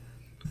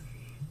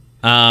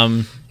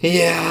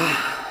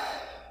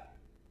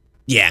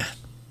 Yeah.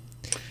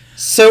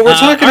 So we're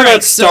talking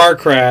about Star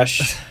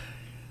Crash.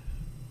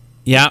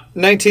 Yeah.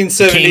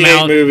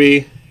 1978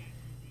 movie.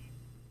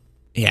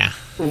 Yeah.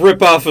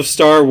 Rip-off of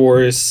Star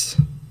Wars.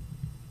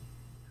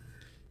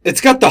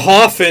 It's got the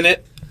Hoff in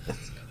it.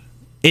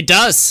 It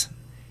does.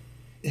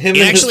 Him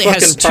and his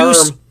fucking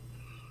perm.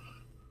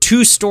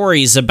 Two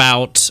stories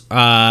about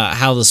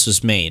how this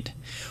was made.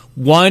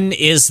 One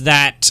is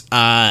that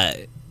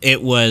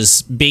it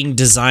was being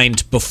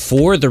designed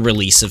before the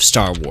release of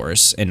Star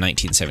Wars in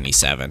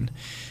 1977,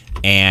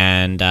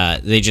 and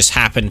they just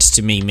happened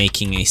to be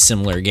making a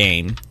similar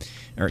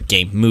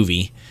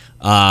movie.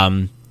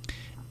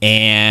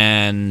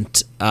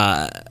 And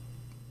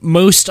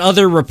most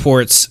other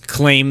reports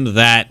claim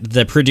that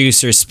the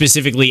producers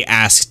specifically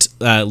asked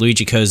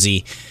Luigi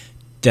Cozzi,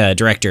 the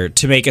director,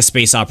 to make a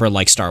space opera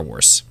like Star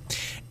Wars.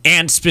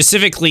 And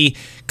specifically,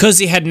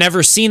 Cozzi had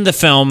never seen the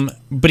film,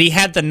 but he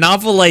had the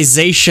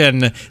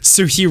novelization,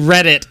 so he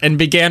read it and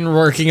began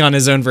working on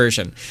his own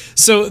version.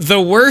 So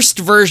the worst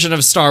version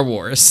of Star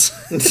Wars.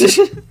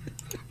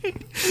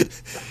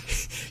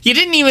 You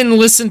didn't even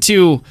listen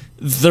to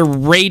the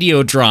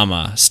radio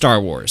drama Star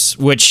Wars,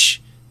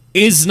 which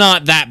is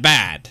not that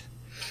bad.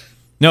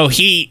 No,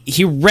 he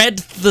read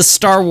the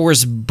Star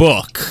Wars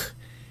book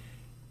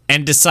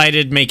and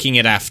decided making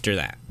it after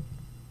that.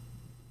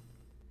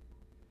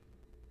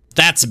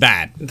 That's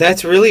bad.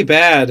 That's really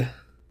bad.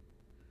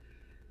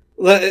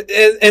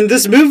 And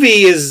this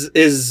movie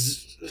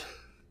is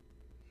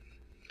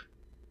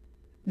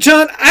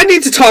John, I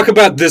need to talk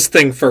about this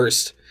thing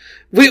first.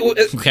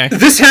 Okay.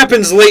 This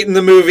happens late in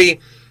the movie,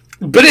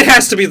 but it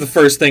has to be the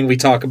first thing we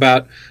talk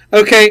about.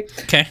 Okay?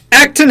 Okay.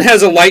 Acton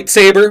has a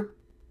lightsaber.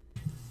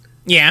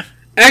 Yeah.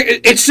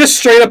 It's just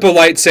straight up a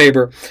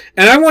lightsaber.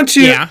 And I want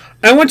you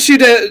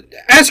to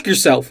ask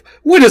yourself,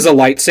 what is a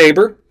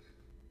lightsaber?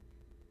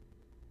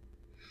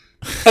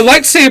 A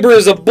lightsaber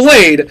is a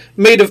blade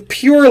made of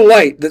pure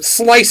light that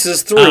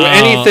slices through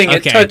anything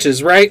it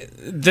touches, right?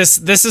 This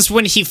is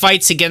when he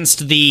fights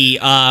against the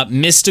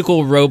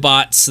mystical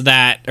robots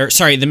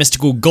the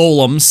mystical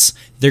golems.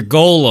 They're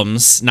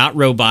golems, not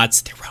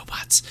robots. They're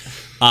robots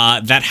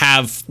that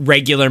have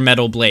regular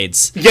metal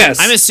blades. Yes,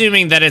 I'm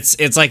assuming that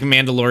it's like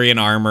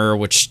Mandalorian armor,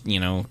 which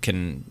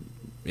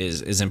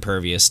is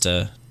impervious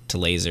to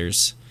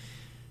lasers.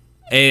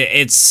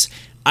 It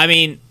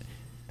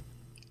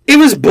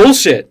was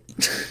bullshit.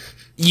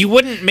 You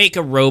wouldn't make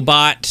a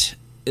robot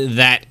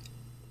that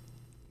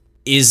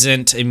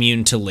isn't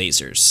immune to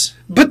lasers.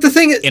 But the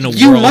thing is, in a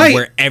world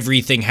where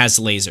everything has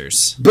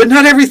lasers. But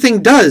not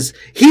everything does.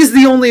 He's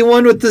the only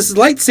one with this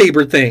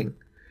lightsaber thing.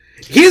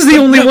 He's the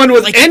only one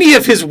with any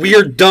of his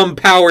weird, dumb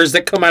powers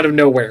that come out of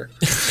nowhere.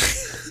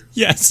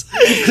 Yes.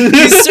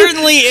 He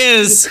certainly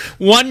is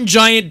one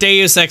giant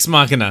Deus Ex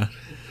Machina.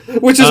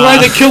 Which is why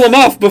they kill him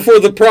off before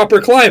the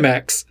proper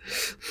climax.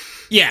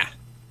 Yeah.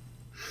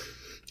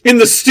 In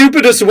the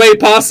stupidest way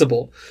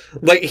possible.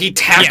 Like, he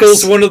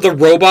tackles one of the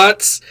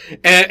robots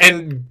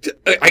and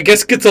I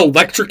guess gets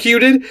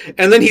electrocuted,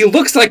 and then he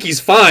looks like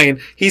he's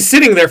fine. He's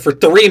sitting there for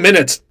 3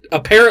 minutes,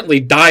 apparently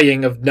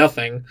dying of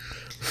nothing.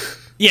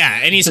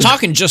 Yeah, and he's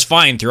talking just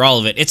fine through all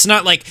of it. It's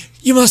not like,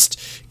 you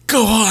must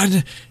go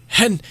on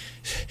and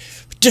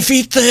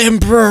defeat the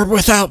Emperor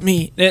without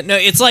me. No,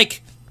 it's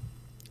like,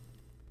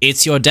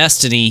 it's your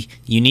destiny.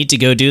 You need to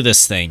go do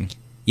this thing.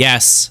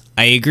 Yes,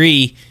 I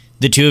agree.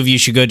 The two of you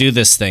should go do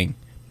this thing.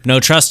 No,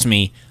 trust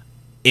me.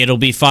 It'll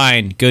be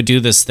fine. Go do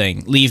this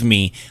thing. Leave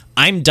me.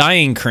 I'm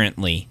dying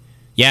currently.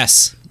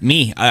 Yes,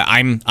 me.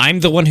 I'm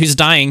the one who's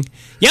dying.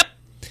 Yep,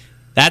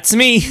 that's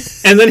me.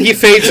 And then he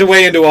fades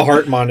away into a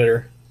heart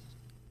monitor.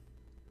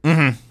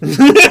 Mm-hmm.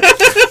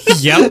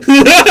 Yep.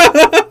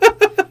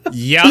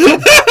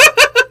 Yep.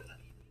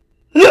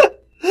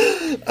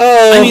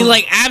 I mean,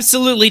 like,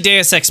 absolutely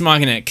Deus Ex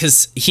Machina,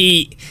 because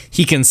he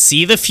can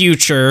see the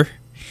future.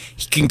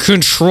 He can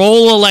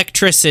control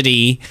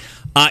electricity.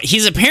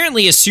 He's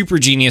apparently a super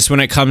genius when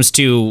it comes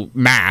to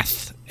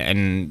math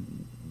and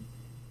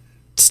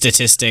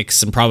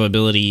statistics and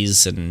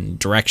probabilities and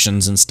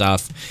directions and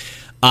stuff.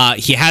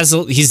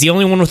 He's the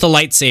only one with a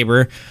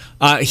lightsaber.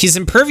 He's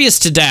impervious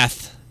to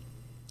death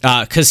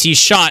because he's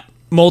shot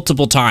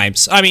multiple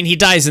times. I mean, he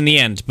dies in the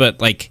end,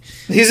 but like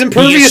he's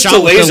impervious to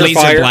laser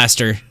fire.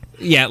 Blaster.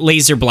 Yeah,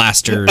 laser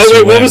blasters. Oh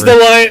wait, what was the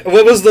line?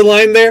 What was the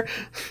line there?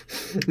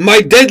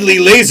 My deadly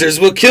lasers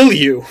will kill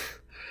you.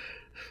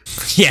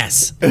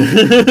 Yes. And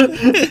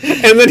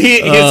then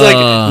he's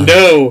like,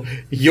 no,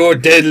 your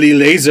deadly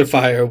laser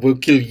fire will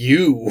kill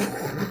you.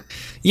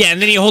 Yeah,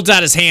 and then he holds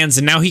out his hands,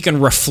 and now he can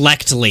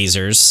reflect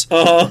lasers.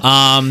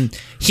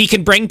 He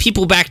can bring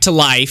people back to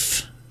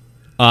life.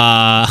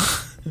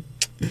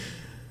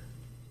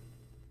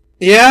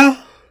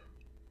 Yeah.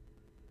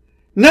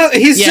 No,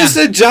 he's just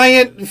a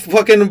giant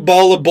fucking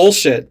ball of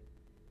bullshit.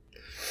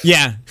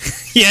 Yeah.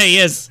 Yeah, he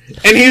is.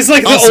 And he's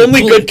like the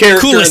only good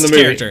character in the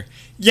movie. Character.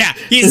 Yeah,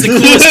 he's the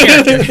coolest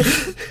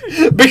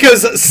character.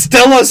 Because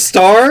Stella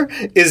Starr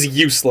is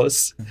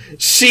useless.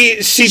 She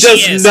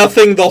does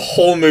nothing the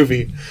whole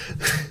movie.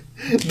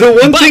 The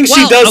one thing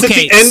she does at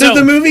the end of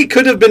the movie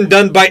could have been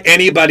done by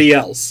anybody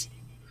else.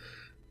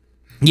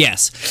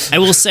 Yes, I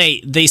will say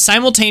they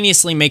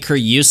simultaneously make her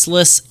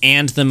useless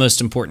and the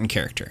most important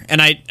character.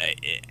 And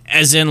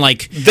as in,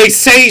 like... They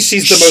say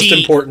she's the most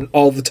important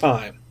all the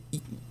time.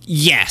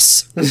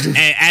 Yes.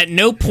 At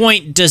no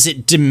point does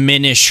it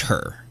diminish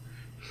her.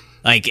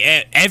 Like,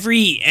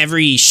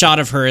 every shot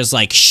of her is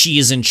like, she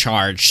is in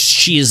charge.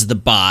 She is the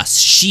boss.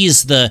 She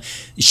is the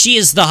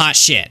hot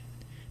shit.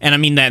 And I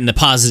mean that in the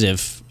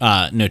positive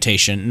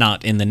notation,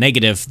 not in the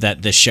negative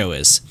that this show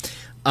is.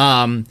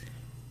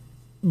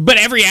 But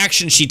every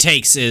action she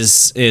takes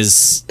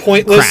is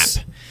pointless,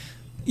 crap.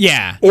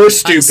 Yeah, or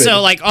stupid.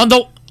 So like on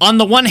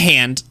the one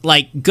hand,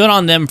 like good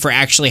on them for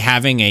actually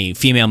having a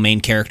female main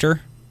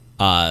character,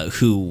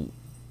 who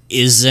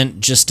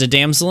isn't just a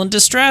damsel in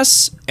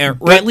distress, or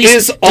at least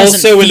is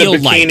also in a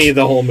bikini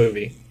the whole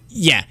movie.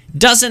 Yeah,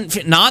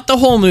 not the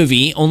whole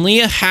movie, only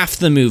half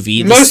the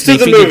movie. Most of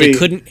the movie.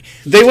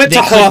 They went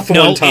to Hoth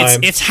one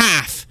time. It's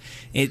half.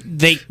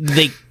 They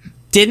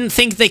didn't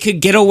think they could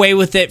get away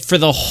with it for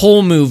the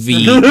whole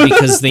movie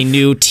because they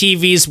knew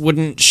TVs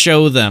wouldn't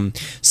show them.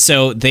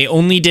 So they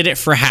only did it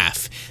for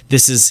half.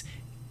 This is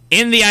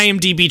in the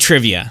IMDb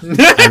trivia.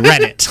 I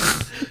read it.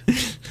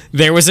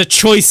 There was a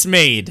choice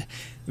made.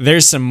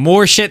 There's some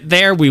more shit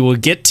there we will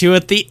get to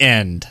at the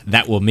end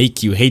that will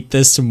make you hate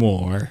this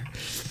more.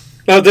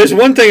 Now, there's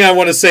one thing I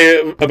want to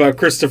say about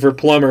Christopher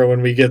Plummer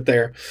when we get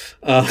there.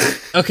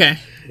 Okay.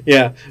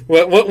 Yeah.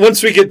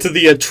 Once we get to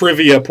the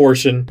trivia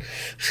portion.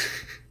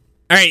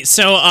 All right,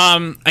 so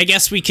I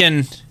guess we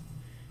can.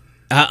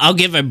 I'll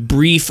give a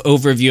brief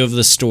overview of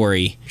the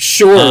story.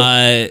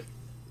 Sure.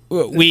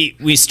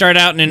 We start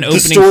out in an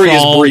opening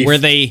crawl where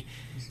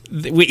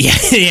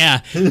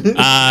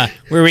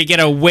where we get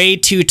a way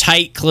too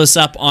tight close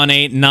up on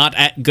a not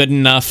good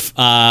enough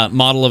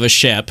model of a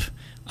ship,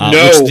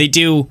 which they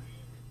do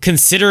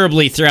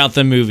considerably throughout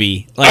the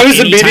movie. Like, I was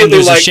immediately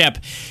there's a ship,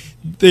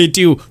 they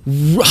do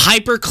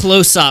hyper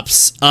close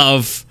ups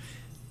of.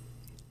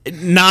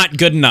 Not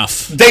good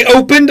enough. They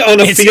opened on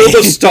a field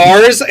of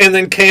stars and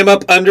then came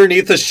up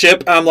underneath a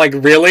ship. I'm like,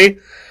 really?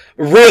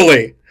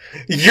 Really?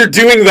 You're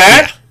doing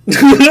that? Yeah.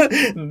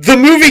 The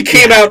movie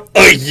came out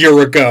a year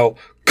ago.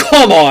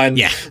 Come on.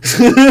 Yeah.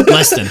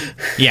 Less than.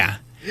 Yeah.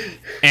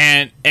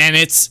 And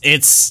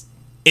it's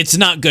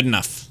not good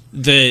enough.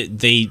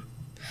 The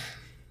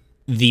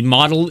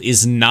model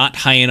is not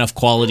high enough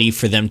quality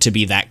for them to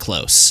be that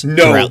close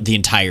throughout the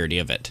entirety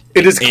of it.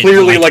 It is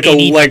clearly like a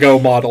Lego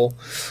model.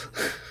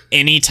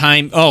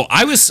 Anytime,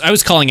 I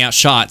was calling out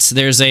shots.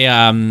 There's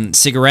a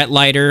cigarette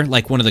lighter,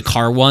 like one of the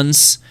car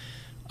ones.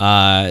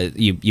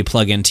 You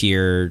plug into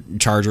your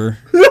charger,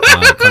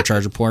 car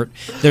charger port.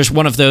 There's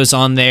one of those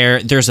on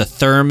there. There's a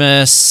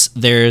thermos.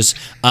 There's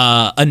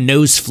a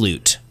nose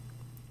flute.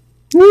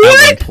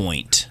 What? At one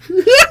point.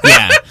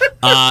 Yeah.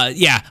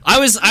 I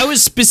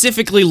was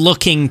specifically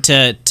looking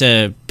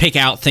to pick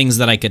out things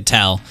that I could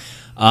tell.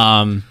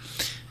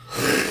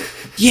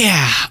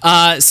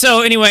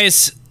 So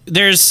anyways.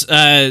 There's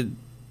a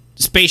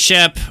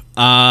spaceship.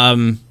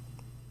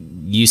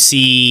 You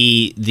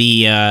see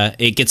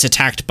it gets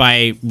attacked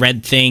by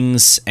red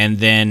things, and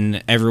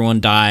then everyone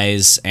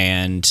dies,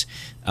 and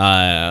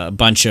a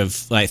bunch of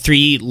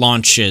 3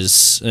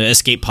 launches,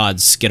 escape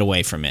pods get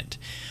away from it.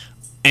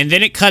 And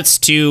then it cuts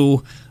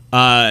to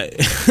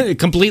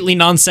completely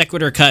non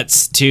sequitur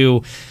cuts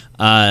to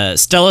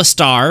Stella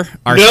Star,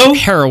 our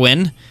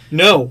heroine.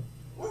 No.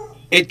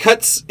 It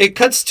cuts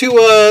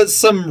to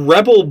some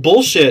rebel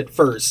bullshit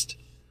first.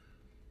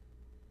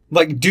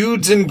 Like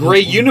dudes in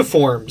gray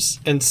uniforms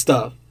and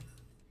stuff.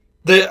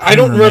 I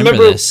don't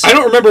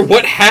remember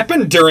what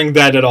happened during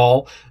that at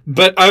all,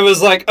 but I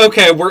was like,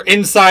 okay, we're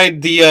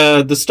inside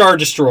the Star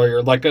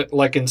Destroyer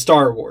like in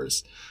Star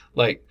Wars.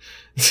 Like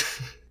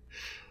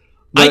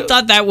I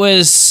thought that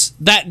was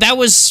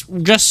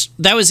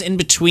in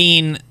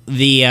between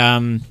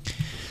the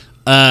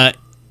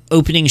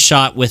opening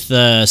shot with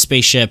the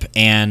spaceship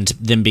and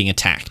them being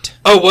attacked.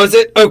 Oh, was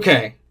it?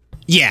 Okay.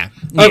 Yeah.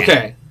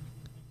 Okay.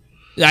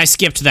 I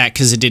skipped that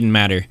because it didn't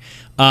matter.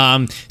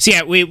 So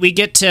yeah, we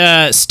get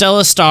to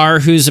Stella Star,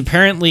 who's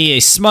apparently a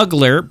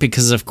smuggler,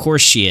 because of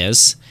course she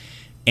is,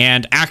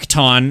 and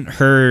Acton,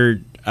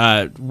 her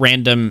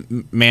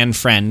random man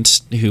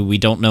friend, who we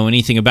don't know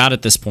anything about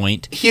at this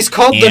point. He's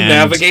called the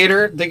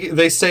Navigator.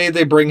 They say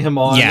they bring him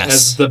on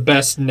as the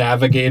best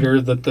navigator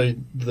that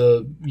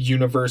the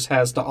universe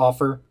has to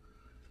offer.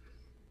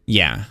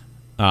 Yeah.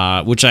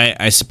 Which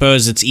I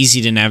suppose it's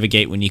easy to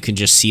navigate when you can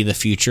just see the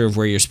future of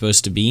where you're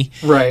supposed to be.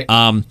 Right.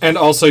 And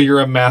also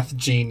you're a math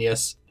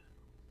genius.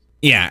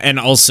 Yeah, and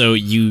also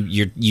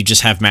you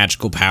just have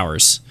magical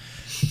powers.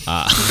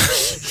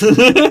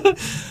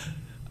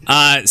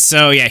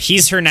 So yeah,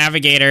 he's her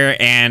navigator,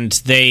 and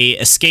they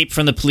escape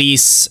from the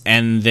police,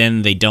 and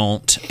then they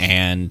don't,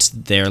 and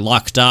they're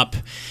locked up,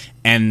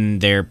 and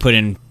they're put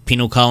in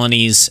penal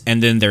colonies,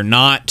 and then they're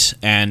not,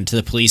 and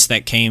the police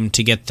that came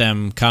to get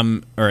them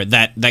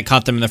that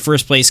caught them in the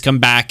first place come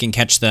back and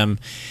catch them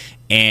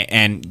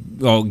and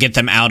get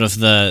them out of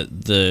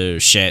the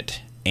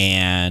shit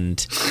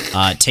and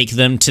take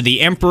them to the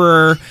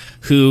Emperor,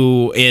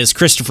 who is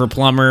Christopher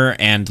Plummer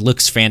and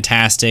looks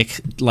fantastic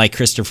like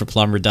Christopher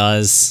Plummer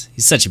does.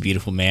 He's such a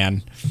beautiful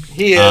man.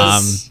 He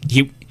is.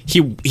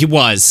 He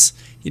was.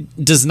 He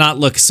does not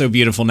look so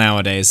beautiful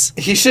nowadays.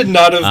 He should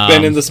not have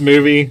been in this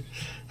movie.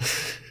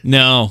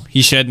 No,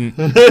 he shouldn't.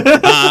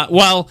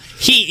 Well,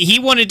 he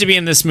wanted to be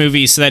in this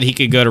movie so that he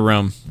could go to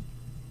Rome.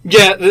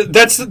 Yeah,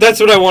 that's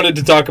what I wanted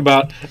to talk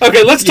about.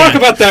 Okay, let's talk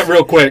about that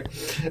real quick.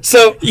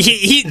 So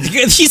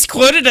he's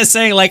quoted as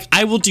saying, like,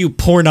 "I will do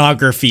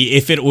pornography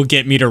if it will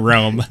get me to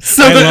Rome."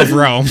 So I love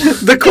Rome.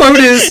 The quote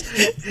is,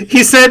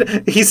 he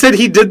said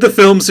he did the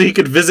film so he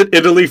could visit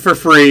Italy for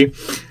free.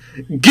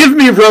 Give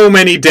me Rome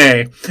any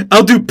day.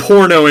 I'll do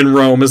porno in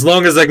Rome as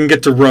long as I can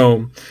get to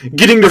Rome.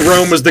 Getting to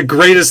Rome was the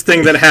greatest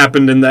thing that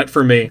happened in that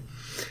for me.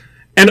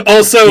 And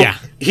also,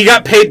 he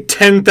got paid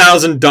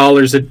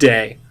 $10,000 a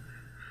day.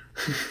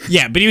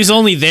 Yeah, but he was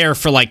only there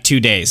for like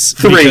 2 days.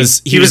 3.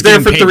 He was there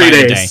for 3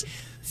 days.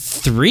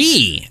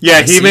 3?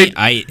 Yeah, he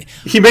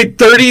made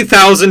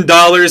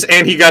 $30,000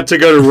 and he got to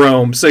go to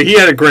Rome, so he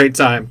had a great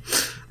time.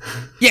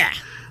 Yeah.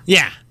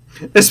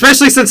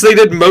 Especially since they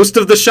did most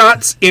of the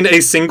shots in a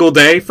single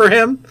day for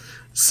him.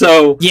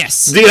 So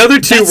yes, the other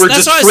two were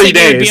just 3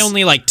 days. It would be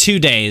only like 2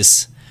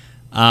 days.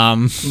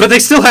 But they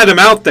still had him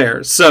out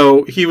there,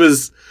 so he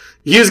was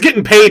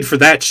getting paid for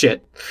that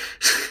shit.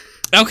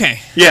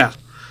 Okay. Yeah.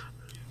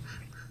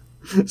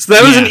 So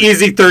that was an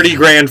easy 30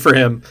 grand for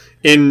him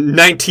in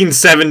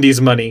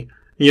 1970s money,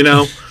 you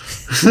know?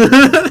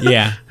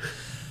 Yeah.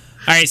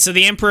 All right, so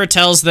the Emperor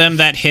tells them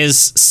that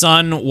his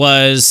son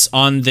was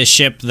on the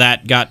ship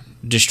that got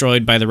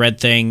destroyed by the Red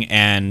Thing,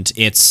 and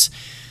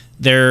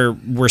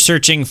we're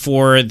searching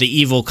for the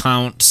evil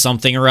Count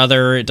something or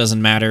other. It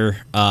doesn't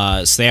matter.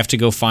 So they have to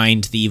go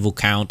find the evil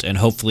Count and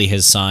hopefully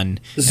his son.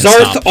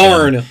 Zarth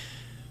Arn.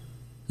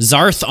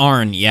 Zarth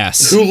Arn,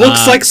 yes. Who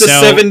looks like the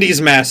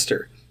 70s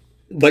master.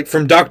 Like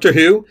from Doctor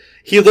Who.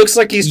 He looks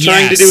like he's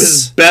trying to do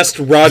his best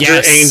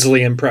Roger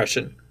Ainsley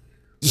impression.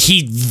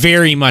 He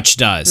very much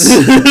does.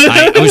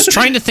 I was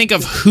trying to think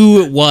of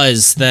who it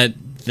was that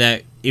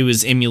it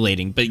was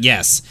emulating, but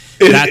yes,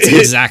 that's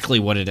exactly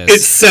what it is.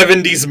 It's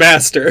 70s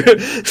master.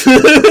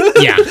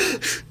 Yeah.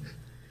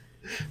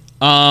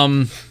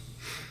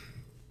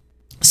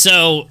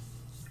 So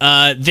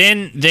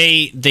then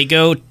they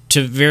go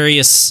to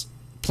various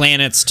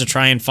planets to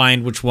try and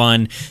find which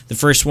one. The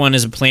first one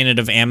is a planet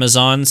of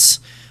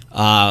Amazons.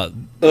 Ugh.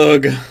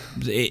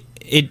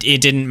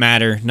 It didn't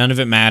matter. None of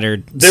it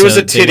mattered. There was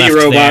a titty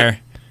robot. There.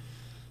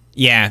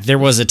 Yeah, there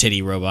was a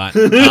titty robot.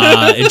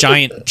 A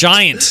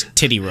giant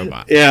titty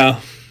robot. Yeah.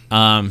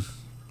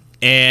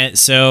 And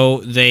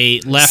so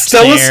they left.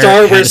 Stella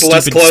Star wears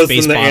less clothes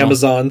than the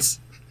Amazons.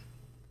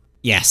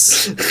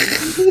 Yes.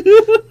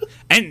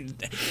 And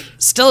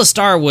Stella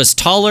Star was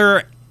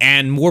taller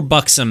and more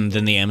buxom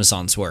than the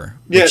Amazons were.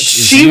 Yeah,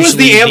 she was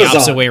the Amazon. The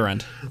opposite way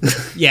around.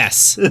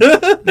 Yes.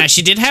 Now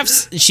she did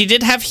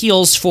have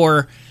heels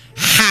for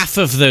half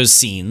of those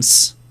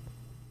scenes.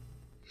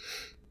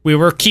 We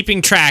were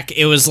keeping track.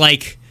 It was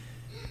like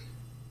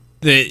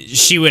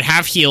she would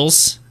have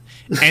heels,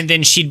 and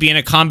then she'd be in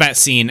a combat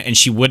scene and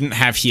she wouldn't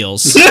have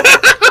heels.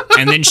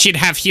 And then she'd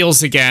have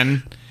heels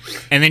again,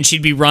 and then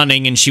she'd be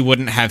running and she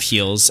wouldn't have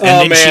heels.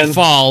 And then she'd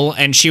fall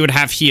and she would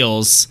have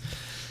heels.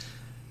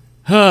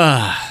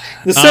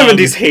 The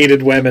 70s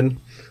hated women.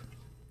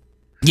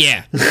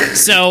 Yeah.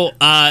 So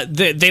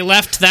they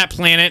left that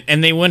planet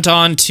and they went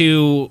on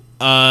to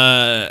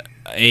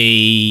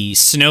a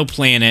snow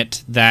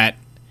planet that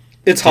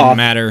it's didn't hot.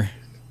 matter.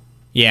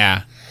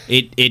 Yeah.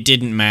 It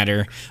didn't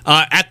matter.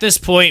 At this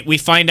point, we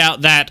find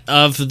out that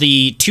of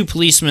the 2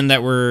 policemen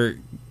that were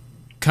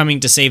coming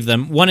to save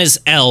them, one is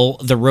L,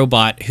 the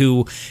robot,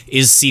 who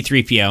is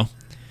C-3PO.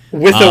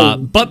 With a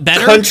but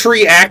better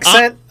country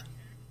accent?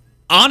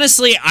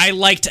 Honestly, I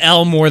liked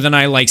L more than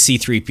I like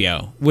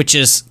C-3PO, which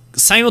is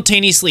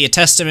simultaneously a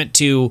testament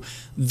to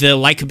the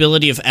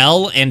likability of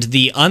L and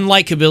the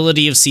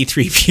unlikability of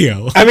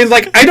C-3PO. I mean,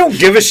 like, I don't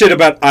give a shit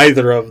about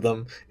either of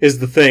them, is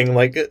the thing.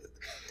 Like,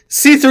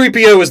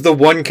 C-3PO is the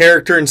one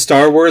character in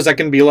Star Wars I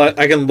can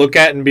look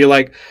at and be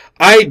like,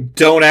 I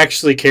don't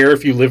actually care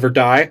if you live or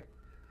die.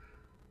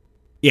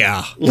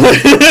 Yeah.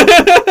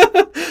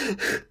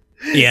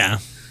 Yeah.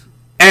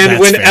 And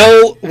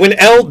when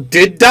L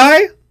did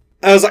die,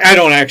 I was like, I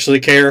don't actually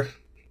care.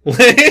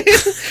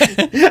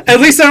 At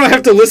least I don't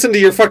have to listen to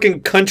your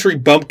fucking country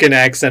bumpkin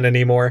accent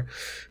anymore.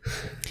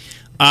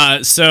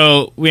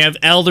 So we have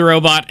L the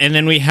robot, and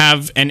then we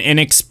have an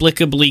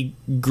inexplicably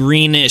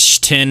greenish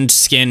tinned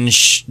skin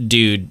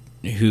dude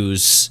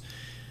who's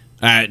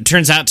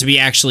turns out to be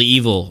actually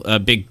evil. A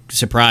big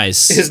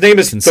surprise. His name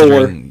is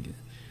Thor.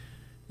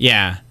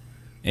 Yeah,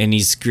 and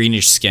he's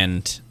greenish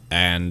skinned,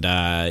 and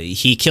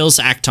he kills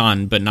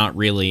Acton, but not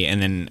really,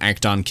 and then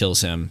Acton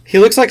kills him. He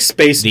looks like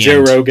Space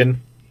Joe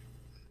Rogan.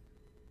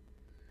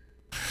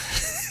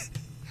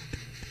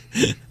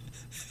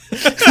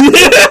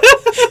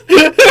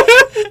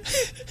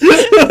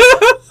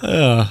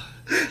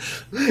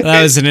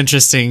 That was an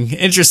interesting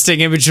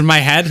image in my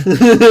head.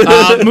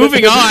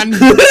 Moving on,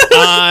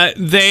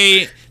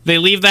 they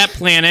leave that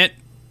planet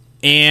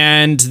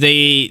and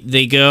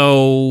they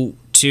go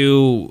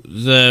to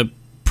the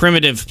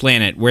primitive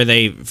planet where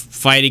they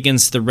fight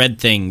against the red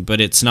thing,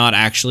 but it's not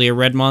actually a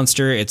red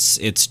monster.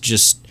 It's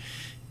just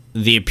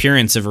the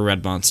appearance of a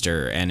red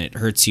monster, and it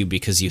hurts you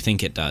because you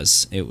think it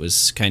does. It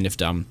was kind of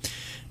dumb.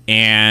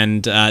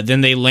 And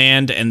then they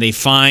land and they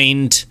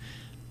find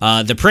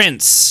the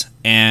prince,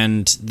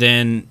 and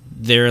then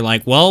they're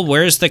like, well,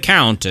 where's the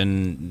Count?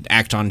 And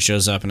Acton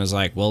shows up and is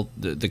like, well,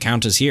 the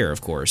Count is here,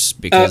 of course,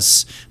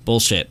 because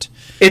bullshit.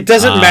 It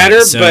doesn't matter,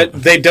 but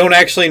they don't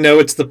actually know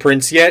it's the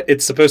prince yet.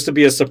 It's supposed to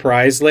be a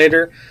surprise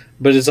later,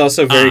 but it's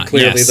also very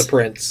clearly the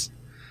prince.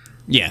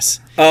 Yes.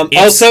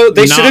 Also,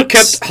 they should have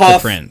kept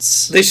Hoth.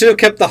 Prince. They should have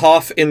kept the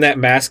Hoth in that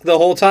mask the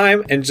whole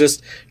time and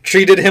just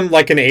treated him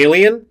like an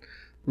alien.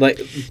 Like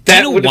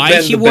that would have been the best.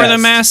 Why he wore the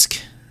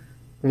mask?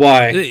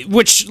 Why?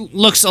 Which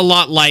looks a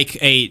lot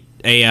like a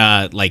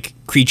like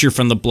creature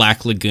from the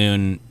Black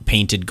Lagoon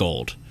painted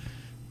gold.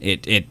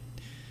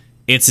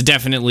 It's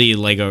definitely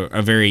like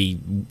a very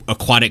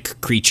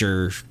aquatic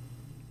creature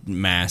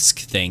mask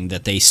thing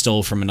that they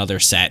stole from another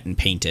set and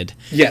painted.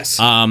 Yes.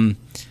 He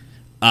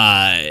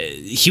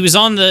was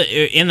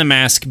in the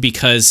mask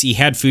because he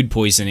had food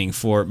poisoning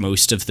for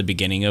most of the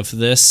beginning of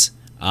this,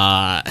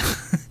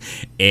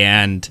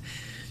 and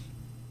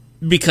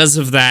because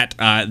of that,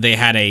 they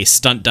had a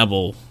stunt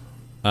double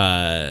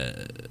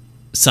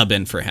sub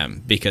in for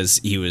him because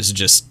he was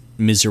just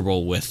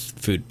miserable with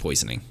food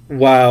poisoning.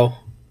 Wow.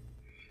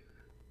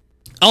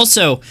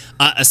 Also,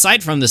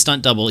 aside from the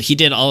stunt double, he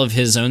did all of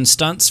his own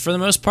stunts for the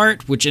most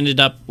part, which ended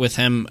up with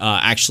him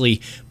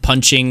actually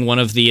punching one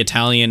of the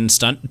Italian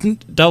stunt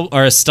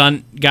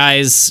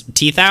guy's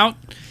teeth out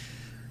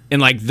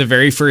in like the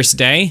very first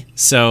day.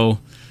 So,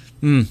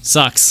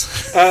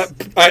 sucks.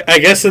 I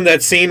guess in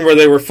that scene where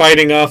they were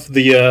fighting off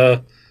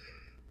the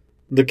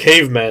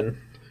cavemen.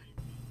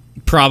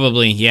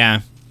 Probably,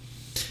 yeah.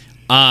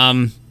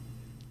 Because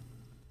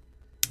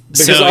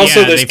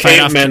there's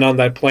cavemen on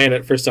that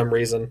planet for some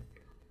reason.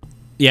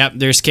 Yeah,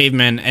 there's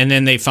cavemen, and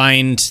then they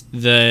find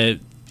the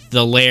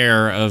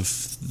lair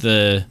of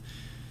the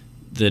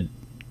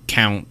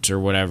Count or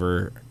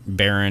whatever,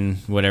 Baron,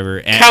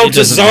 whatever. Count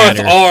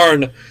Zarth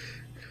Arn.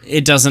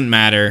 It doesn't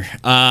matter,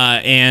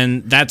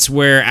 and that's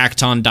where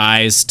Acton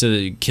dies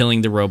to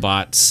killing the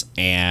robots,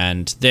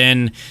 and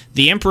then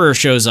the Emperor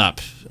shows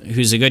up,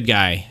 who's a good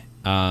guy,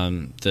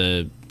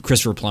 the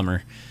Christopher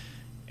Plummer,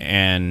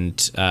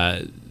 and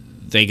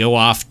they go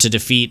off to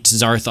defeat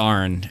Zarth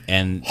Arn,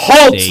 and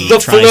halt the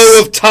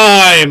flow of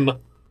time.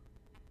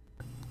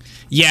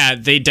 Yeah,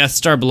 they Death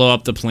Star blow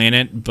up the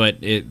planet, but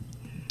it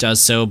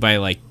does so by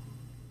like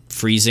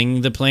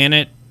freezing the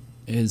planet.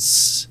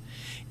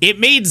 It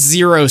made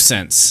zero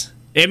sense.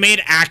 It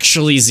made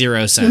actually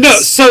zero sense. No,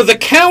 so the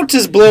Count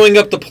is blowing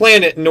up the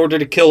planet in order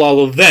to kill all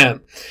of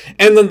them,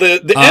 and then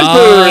the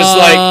Emperor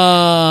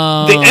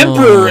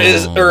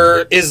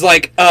is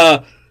like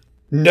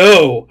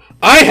no,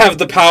 I have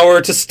the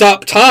power to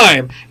stop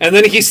time. And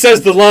then he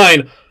says the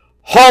line,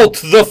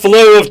 halt the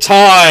flow of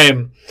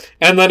time.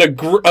 And then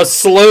a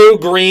slow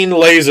green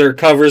laser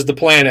covers the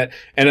planet,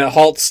 and it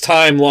halts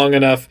time long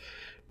enough.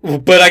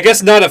 But I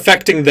guess not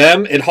affecting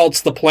them. It halts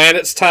the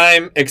planet's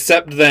time,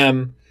 except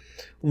them,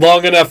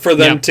 long enough for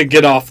them to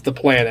get off the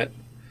planet.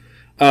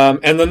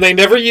 And then they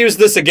never use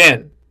this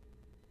again.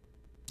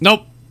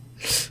 Nope.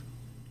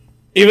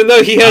 Even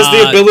though he has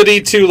the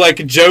ability to, like,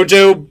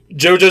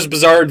 JoJo's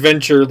Bizarre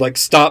Adventure, like,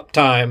 stop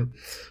time,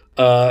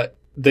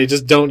 they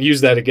just don't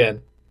use that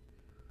again.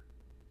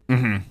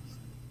 Mm-hmm.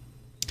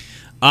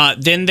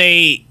 Then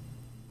they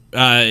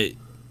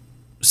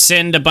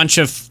send a bunch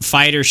of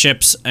fighter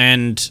ships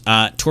and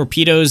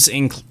torpedoes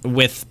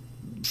with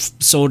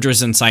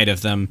soldiers inside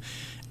of them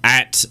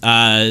at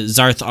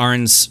Zarth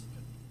Arn's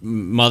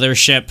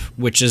mothership,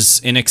 which is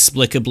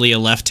inexplicably a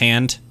left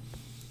hand.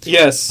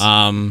 Yes.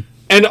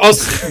 And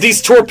also,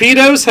 these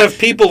torpedoes have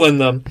people in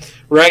them,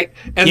 right?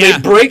 And they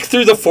break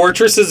through the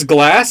fortress's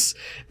glass,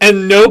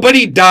 and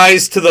nobody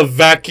dies to the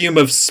vacuum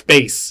of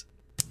space.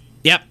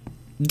 Yep.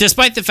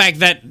 Despite the fact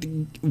that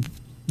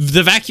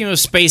the vacuum of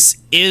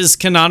space is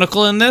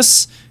canonical in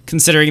this,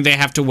 considering they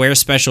have to wear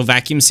special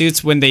vacuum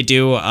suits when they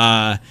do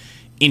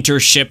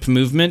intership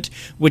movement,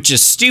 which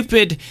is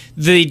stupid.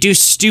 They do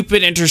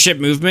stupid intership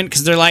movement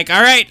because they're like,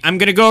 all right, I'm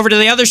going to go over to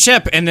the other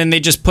ship, and then they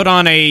just put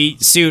on a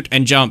suit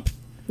and jump.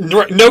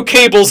 No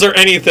cables or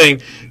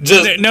anything.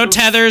 Just no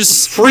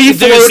tethers. Free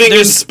floating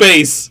in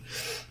space.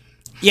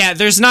 Yeah,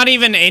 there's not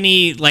even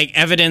any like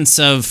evidence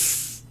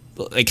of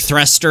like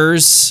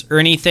thrusters or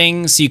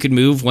anything, so you could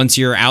move once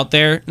you're out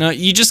there. No,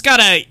 you just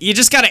gotta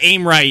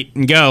aim right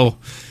and go.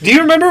 Do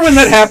you remember when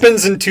that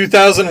happens in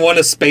 2001: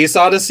 A Space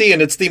Odyssey,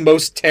 and it's the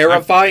most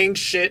terrifying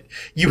shit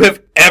you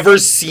have ever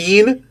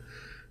seen?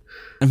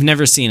 I've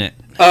never seen it.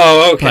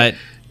 Oh, okay.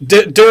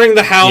 But during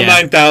the HAL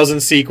 9000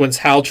 sequence,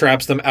 HAL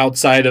traps them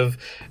outside of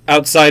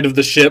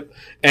the ship,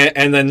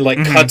 and then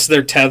like cuts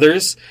their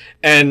tethers,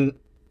 and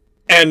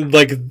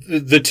like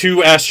the two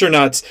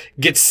astronauts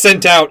get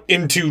sent out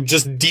into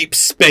just deep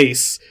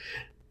space,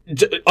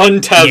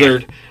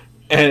 untethered,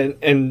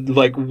 and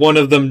like one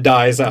of them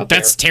dies out there.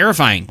 That's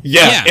terrifying.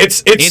 Yeah,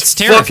 it's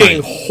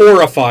terrifying. Fucking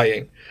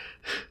horrifying.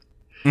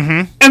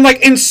 Mm-hmm. And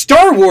like in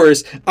Star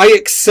Wars,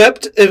 I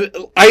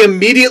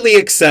immediately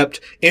accept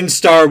in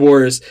Star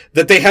Wars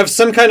that they have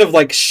some kind of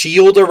like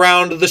shield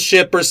around the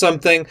ship or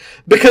something,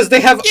 because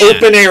they have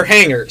open air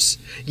hangars.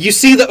 You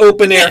see the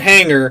open air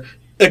hangar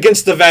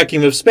against the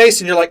vacuum of space,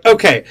 and you're like,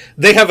 okay,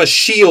 they have a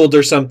shield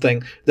or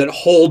something that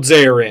holds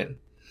air in.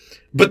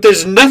 But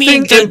there's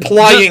nothing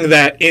implying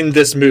that in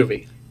this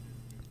movie.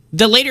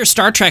 The later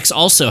Star Treks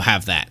also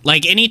have that.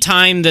 Like,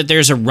 anytime that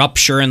there's a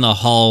rupture in the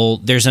hull,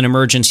 there's an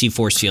emergency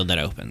force field that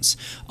opens.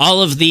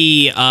 All of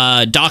the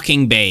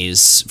docking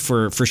bays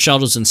for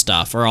shuttles and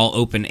stuff are all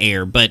open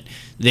air, but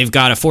they've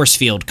got a force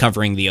field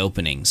covering the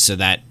openings so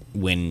that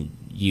when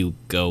you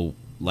go,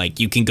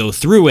 like, you can go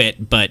through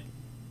it, but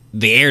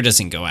the air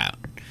doesn't go out.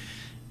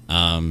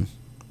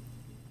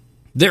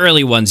 The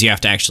early ones, you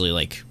have to actually,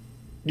 like,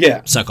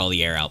 suck all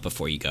the air out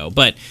before you go.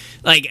 But,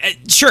 like,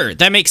 sure,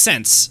 that makes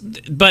sense.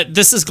 But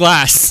this is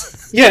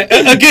glass. Yeah,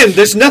 again,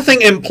 there's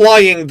nothing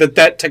implying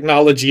that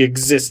technology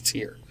exists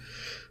here.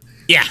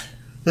 Yeah.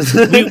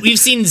 We've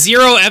seen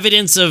zero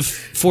evidence of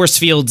force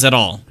fields at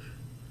all.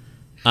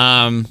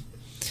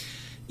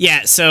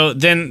 Yeah, so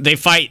then they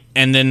fight,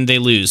 and then they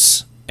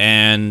lose.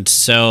 And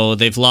so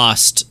they've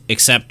lost,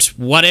 except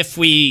what if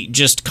we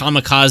just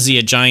kamikaze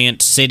a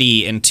giant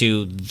city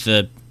into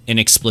the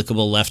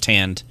inexplicable left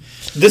hand?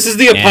 This is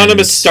the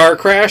eponymous star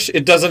crash.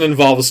 It doesn't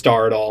involve a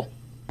star at all.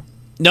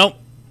 Nope.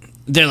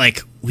 They're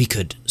like, we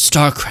could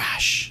star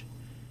crash.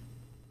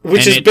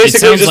 Which is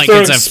basically just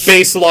throwing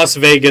space Las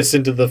Vegas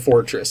into the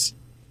fortress.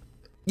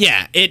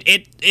 Yeah,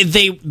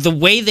 the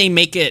way they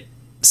make it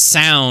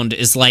sound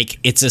is like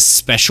it's a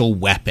special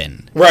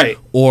weapon. Right.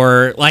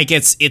 Or like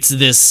it's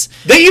this.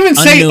 They even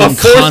say a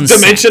fourth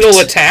dimensional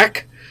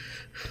attack.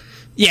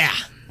 Yeah.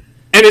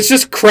 And it's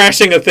just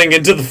crashing a thing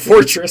into the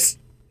fortress.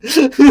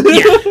 Yeah.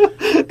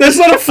 That's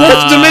not a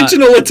fourth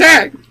dimensional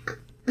attack.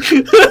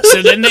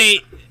 So then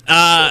they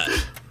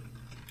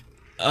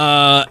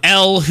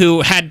L,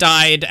 who had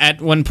died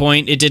at one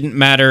point, it didn't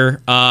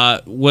matter,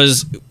 who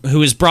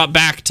was brought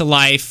back to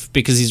life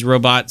because he's a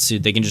robot, so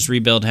they can just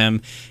rebuild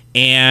him.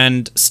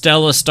 And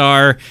Stella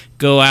Star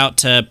go out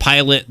to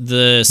pilot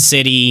the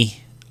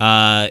city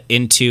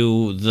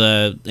into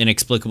the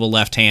inexplicable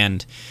left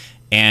hand,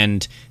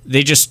 and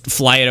they just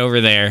fly it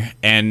over there,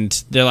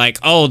 and they're like,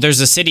 oh, there's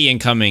a city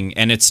incoming,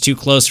 and it's too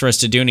close for us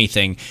to do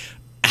anything.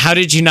 How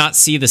did you not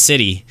see the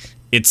city?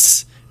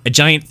 It's a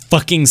giant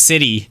fucking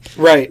city.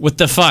 Right. What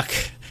the fuck?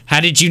 How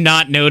did you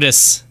not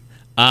notice?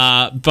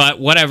 But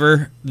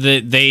whatever.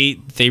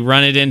 They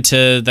run it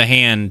into the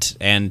hand,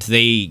 and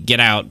they get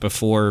out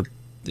before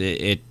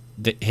it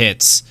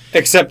hits.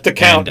 Except the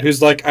Count,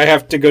 who's like, I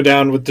have to go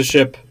down with the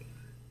ship.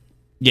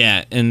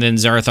 Yeah, and then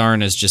Zarth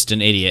Arn is just an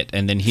idiot,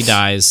 and then he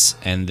dies,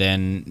 and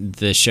then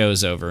the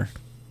show's over.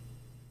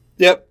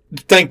 Yep.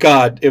 Thank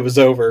God it was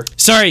over.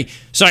 Sorry.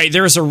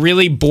 There was a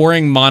really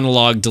boring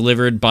monologue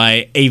delivered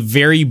by a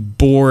very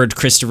bored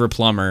Christopher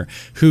Plummer,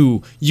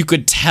 who you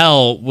could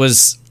tell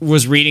was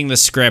reading the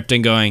script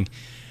and going,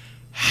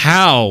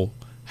 how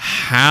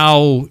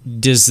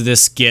does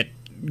this get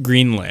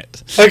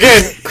greenlit?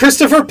 Again,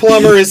 Christopher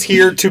Plummer is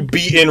here to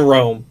be in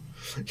Rome.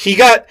 He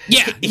had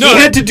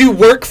to do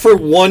work for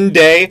one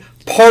day,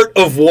 part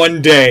of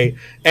one day,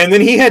 and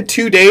then he had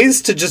 2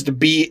 days to just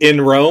be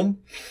in Rome.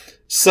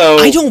 So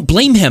I don't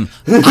blame him.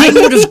 I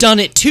would have done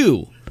it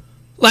too.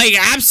 Like,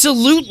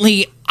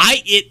 absolutely.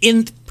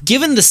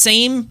 Given the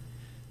same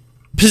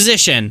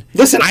position.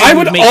 Listen, I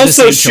would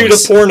also shoot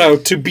a porno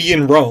to be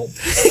in Rome.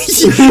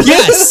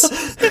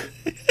 Yes.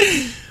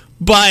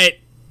 But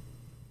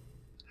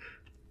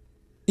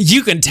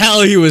you can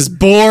tell he was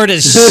bored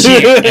as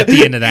shit at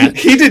the end of that.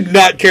 He did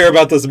not care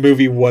about this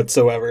movie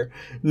whatsoever.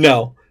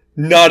 No,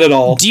 not at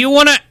all. Do you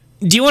want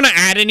to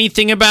add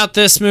anything about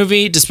this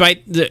movie,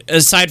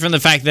 aside from the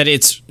fact that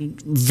it's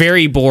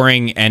very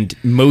boring and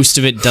most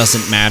of it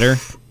doesn't matter?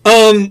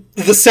 The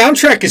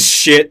soundtrack is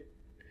shit.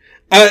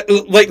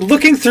 Like,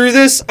 looking through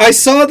this, I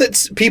saw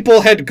that people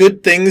had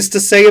good things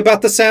to say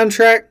about the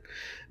soundtrack,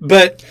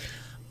 but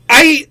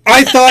I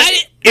thought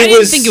I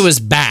didn't think it was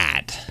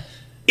bad.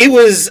 It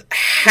was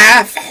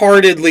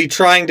half-heartedly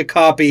trying to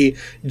copy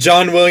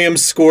John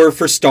Williams' score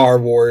for Star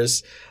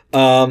Wars,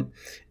 and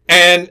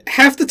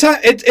half the time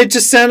it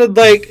just sounded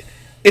like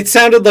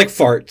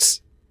farts.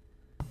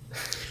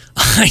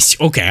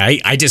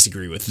 Okay, I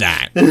disagree with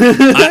that.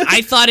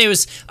 I thought it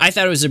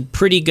was a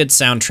pretty good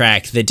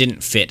soundtrack that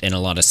didn't fit in a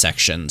lot of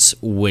sections,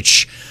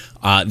 which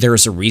there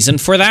was a reason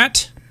for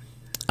that.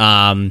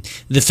 The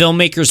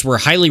filmmakers were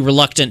highly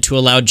reluctant to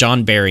allow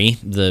John Barry,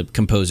 the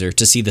composer,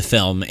 to see the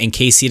film in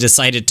case he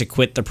decided to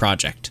quit the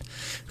project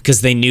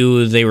because they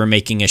knew they were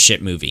making a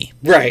shit movie.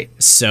 Right.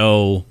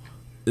 So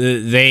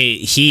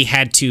he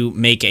had to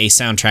make a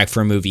soundtrack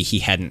for a movie he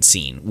hadn't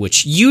seen,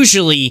 which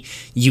usually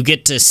you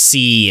get to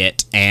see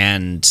it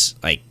and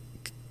like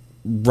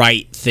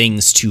write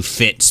things to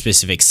fit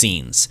specific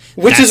scenes.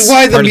 Which is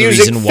why the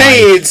music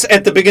fades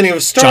at the beginning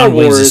of Star John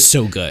Wars. Williams is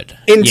so good.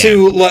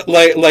 Into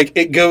like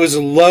it goes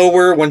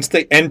lower once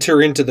they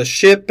enter into the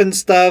ship and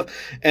stuff,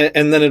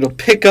 and then it'll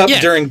pick up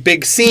during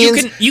big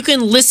scenes. You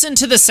can listen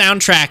to the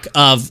soundtrack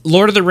of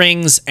Lord of the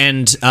Rings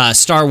and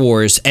Star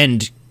Wars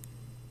and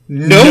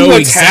know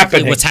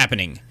exactly what's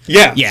happening.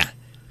 Yeah.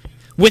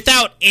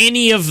 Without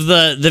any of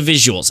the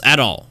visuals at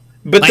all.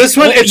 But this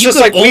one, it's just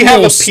like, we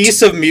have a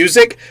piece of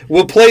music,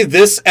 we'll play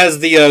this as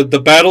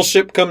the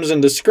battleship comes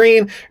into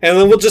screen, and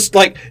then we'll just,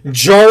 like,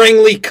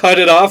 jarringly cut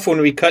it off when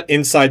we cut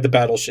inside the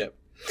battleship.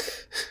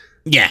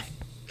 Yeah.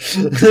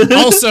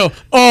 Also,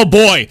 oh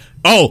boy,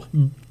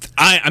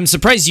 I'm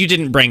surprised you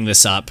didn't bring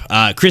this up.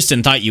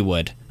 Kristen thought you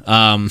would.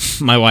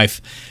 My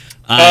wife.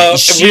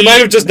 We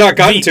might have just not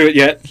gotten to it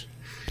yet.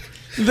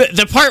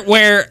 The part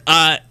where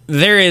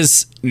there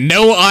is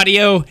no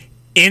audio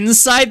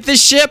inside the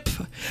ship,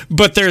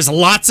 but there's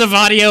lots of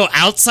audio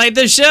outside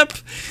the ship.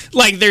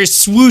 Like, there's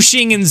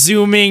swooshing and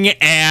zooming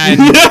and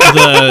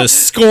the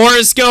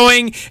score's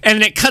going,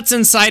 and it cuts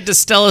inside to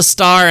Stella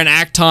Star and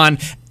Acton.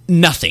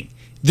 Nothing.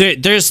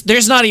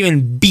 There's not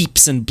even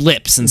beeps and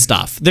blips and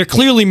stuff. They're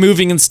clearly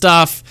moving and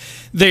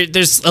stuff.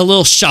 There's a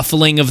little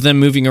shuffling of them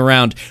moving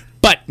around,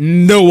 but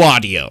no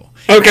audio.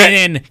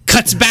 Okay. And then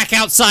cuts back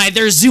outside.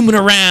 They're zooming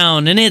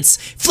around, and it's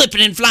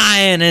flipping and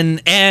flying,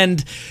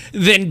 and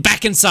then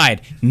back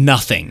inside.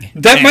 Nothing.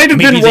 That might have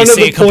been one of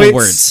the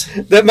points.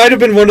 That might have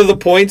been one of the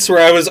points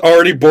where I was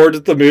already bored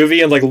with the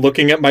movie and like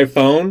looking at my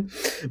phone.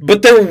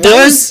 But there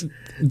was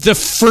the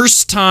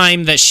first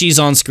time that she's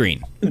on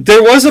screen.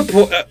 There was a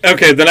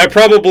okay. Then I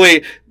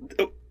probably.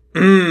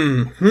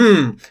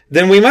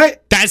 Then we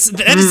might. That is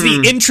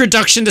the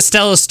introduction to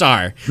Stella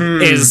Star.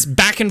 Is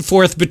back and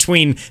forth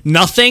between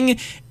nothing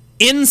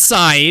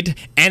inside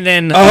and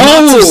then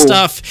lots of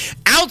stuff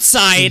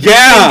outside.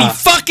 Yeah. In the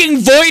fucking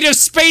void of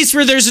space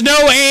where there's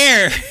no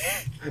air.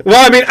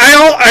 Well, I mean,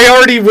 I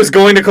already was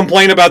going to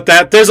complain about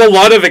that. There's a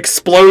lot of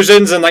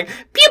explosions and like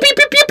pew pew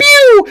pew pew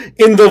pew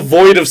in the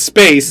void of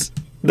space,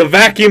 the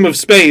vacuum of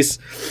space,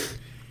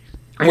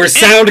 where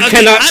sound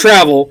cannot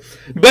travel.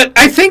 But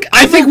I think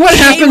what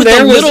happened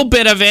there was a little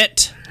bit of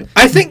it.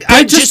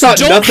 I just thought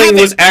nothing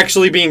was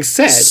actually being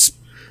said.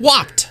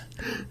 Swapped.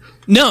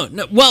 No.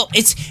 Well,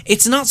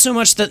 it's not so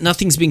much that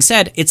nothing's being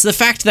said. It's the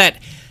fact that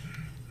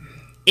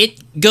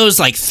it goes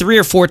like 3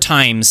 or 4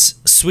 times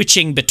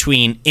switching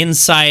between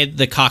inside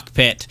the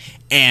cockpit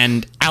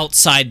and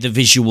outside the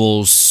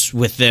visuals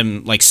with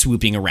them like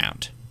swooping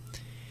around.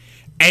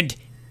 And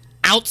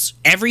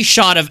every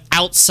shot of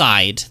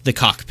outside the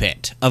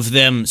cockpit of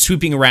them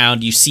swooping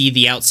around, you see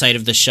the outside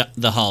of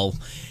the hull.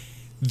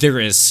 There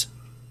is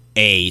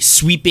a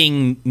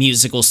sweeping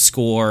musical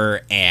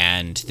score,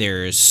 and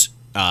there's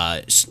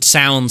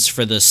sounds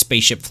for the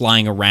spaceship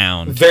flying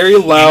around. Very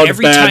loud, and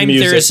every bad time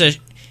music. there's a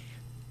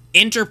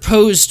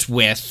interposed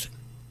with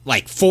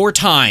like 4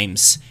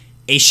 times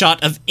a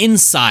shot of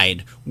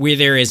inside where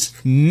there is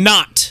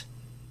not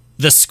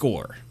the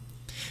score,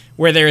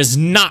 where there is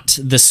not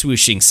the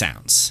swooshing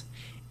sounds.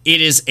 It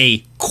is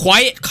a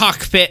quiet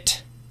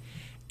cockpit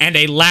and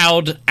a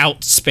loud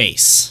out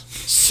space.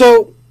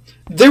 So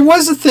there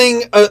was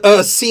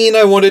a scene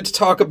I wanted to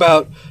talk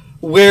about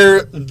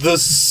where the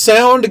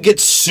sound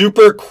gets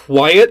super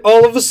quiet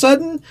all of a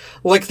sudden,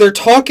 like they're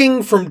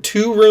talking from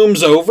 2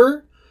 rooms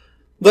over.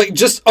 Like,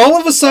 just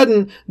all of a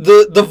sudden,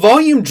 the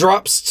volume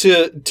drops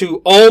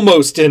to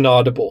almost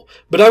inaudible,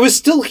 but I was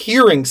still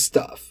hearing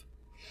stuff.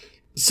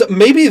 So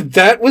maybe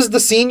that was the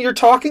scene you're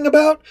talking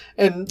about,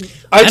 and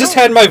I just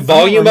had my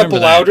volume up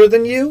louder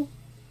than you?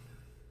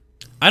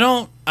 I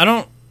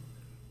don't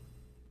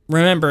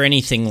remember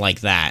anything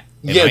like that.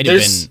 It might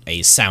have been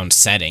a sound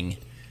setting.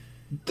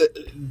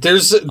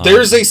 There's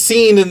a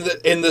scene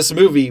in this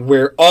movie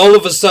where all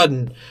of a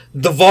sudden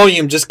the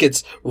volume just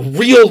gets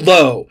real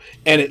low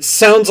and it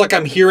sounds like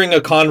I'm hearing a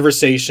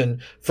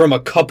conversation from a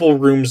couple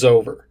rooms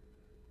over.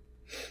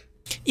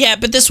 Yeah,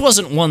 but this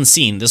wasn't one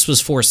scene. This was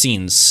 4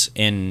 scenes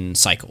in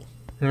Cycle.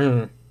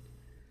 And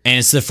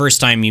it's the first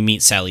time you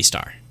meet Sally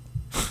Starr.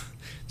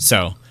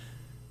 So,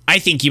 I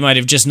think you might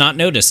have just not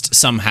noticed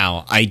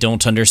somehow. I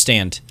don't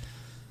understand.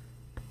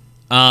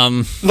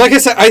 Like I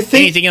said, I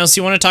think... Anything else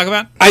you want to talk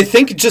about? I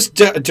think just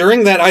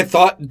during that, I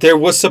thought there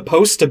was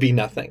supposed to be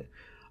nothing.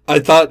 I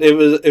thought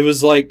it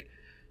was like...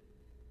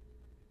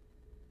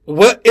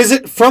 What is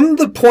it from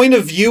the point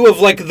of view of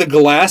like the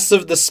glass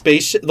of the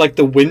spaceship, like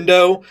the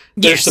window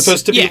they're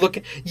supposed to be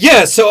looking?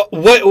 Yeah, so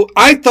what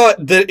I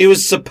thought that it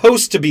was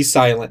supposed to be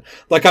silent.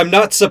 Like I'm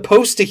not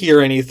supposed to hear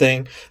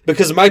anything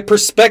because my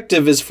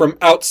perspective is from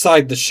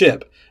outside the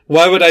ship.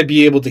 Why would I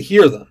be able to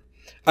hear them?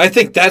 I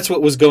think that's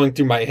what was going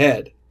through my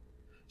head.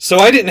 So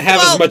I didn't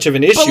have as much of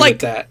an issue with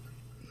that.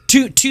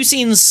 Two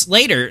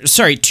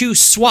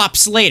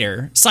swaps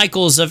later,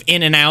 cycles of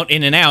in and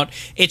out,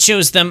 it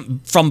shows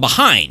them from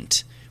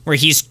behind, where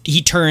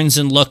he turns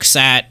and looks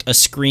at a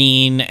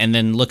screen and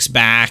then looks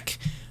back,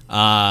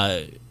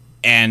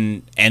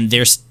 and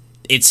it's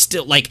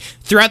still like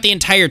throughout the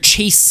entire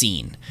chase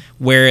scene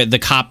where the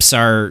cops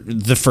are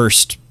the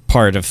first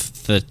part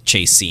of the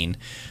chase scene,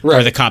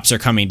 where the cops are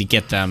coming to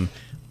get them.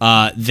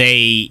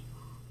 They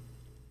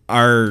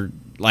are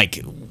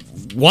like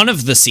one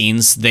of the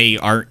scenes, they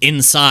are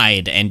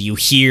inside and you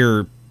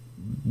hear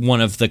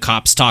one of the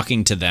cops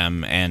talking to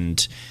them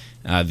and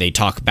they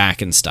talk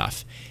back and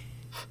stuff.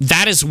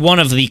 That is one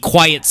of the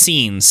quiet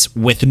scenes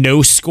with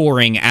no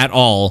scoring at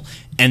all,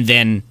 and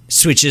then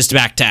switches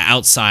back to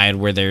outside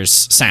where there's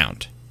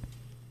sound.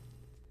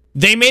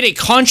 They made a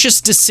conscious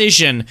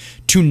decision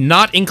to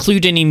not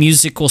include any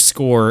musical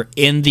score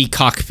in the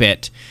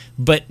cockpit,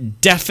 but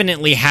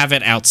definitely have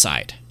it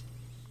outside.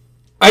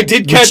 I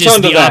did catch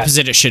on to that. Which is the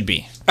opposite it should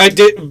be. I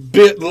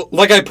did,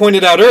 like I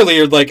pointed out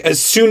earlier, like as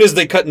soon as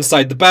they cut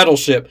inside the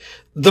battleship,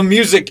 the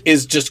music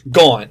is just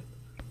gone.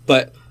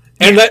 That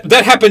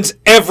happens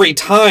every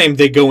time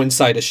they go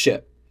inside a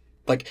ship.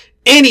 Like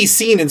any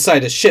scene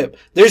inside a ship,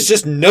 there's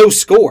just no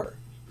score.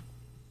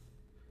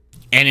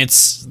 And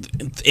it's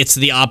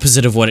the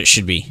opposite of what it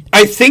should be.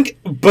 I think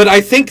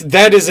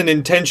that is an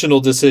intentional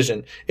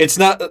decision. It's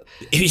not...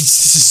 It's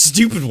a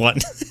stupid one.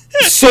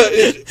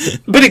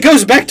 But it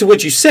goes back to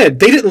what you said.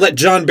 They didn't let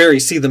John Barry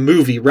see the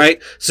movie, right?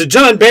 So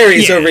John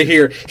Barry's over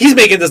here. He's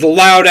making this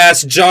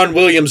loud-ass John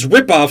Williams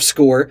ripoff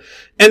score,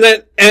 and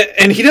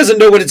he doesn't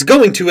know what it's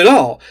going to at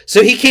all.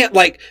 So he can't,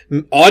 like,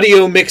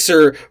 audio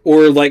mixer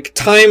or, like,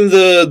 time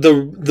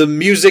the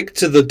music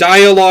to the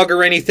dialogue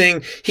or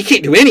anything. He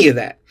can't do any of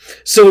that.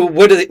 So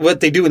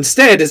what they do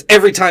instead is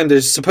every time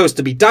there's supposed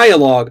to be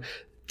dialogue,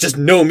 just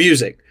no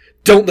music.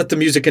 Don't let the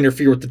music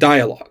interfere with the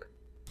dialogue.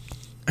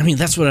 I mean,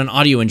 that's what an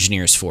audio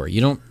engineer is for. You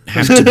don't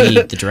have to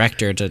be the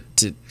director to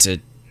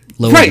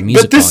lower the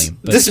music volume.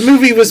 But this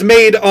movie was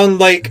made on,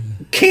 like,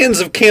 cans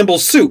of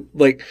Campbell's soup.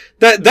 Like,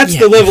 that's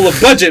the level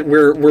of budget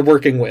we're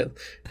working with.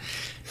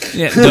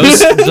 Yeah,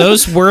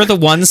 those were the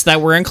ones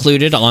that were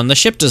included on the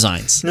ship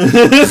designs.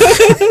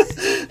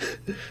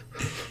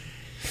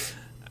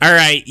 All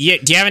right. Do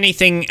you have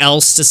anything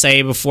else to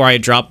say before I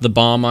drop the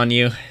bomb on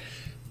you?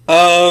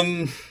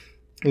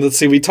 Let's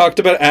see. We talked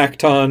about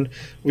Acton.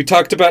 We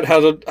talked about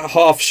how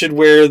Hoff should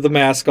wear the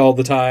mask all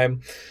the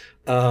time.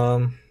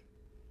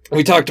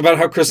 We talked about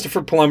how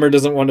Christopher Plummer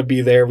doesn't want to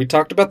be there. We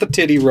talked about the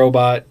titty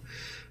robot.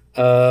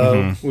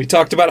 We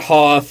talked about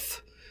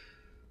Hoth.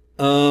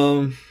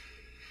 No,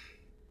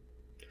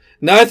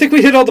 I think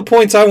we hit all the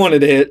points I wanted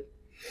to hit.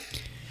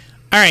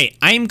 All right.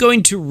 I'm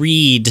going to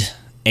read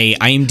a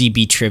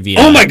IMDb trivia.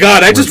 Oh my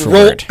god, I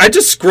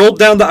just scrolled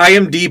down the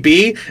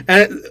IMDb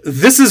and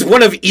this is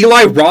one of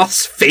Eli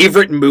Roth's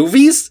favorite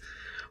movies?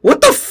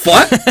 What the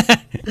fuck?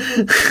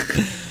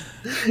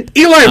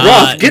 Eli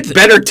Roth, get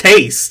better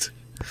taste.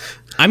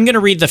 I'm going to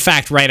read the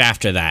fact right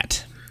after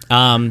that.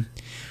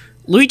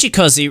 Luigi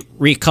Cozzi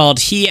recalled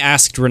he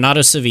asked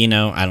Renato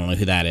Savino, I don't know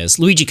who that is,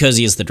 Luigi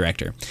Cozzi is the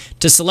director,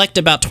 to select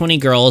about 20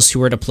 girls who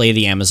were to play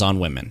the Amazon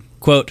women.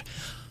 Quote,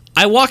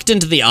 I walked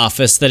into the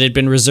office that had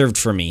been reserved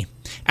for me.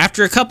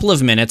 After a couple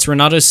of minutes,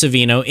 Renato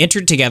Savino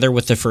entered together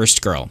with the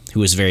first girl, who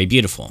was very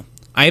beautiful.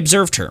 I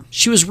observed her.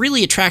 She was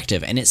really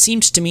attractive, and it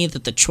seemed to me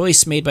that the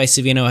choice made by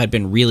Savino had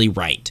been really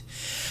right.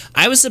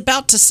 I was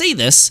about to say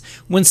this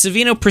when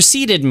Savino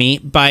preceded me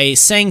by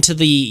saying to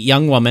the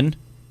young woman,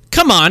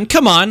 Come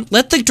on,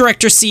 let the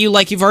director see you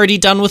like you've already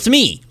done with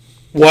me.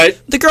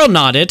 What? The girl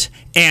nodded,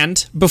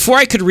 and before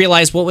I could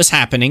realize what was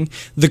happening,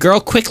 the girl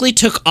quickly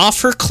took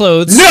off her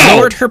clothes,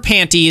 lowered her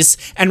panties,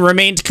 and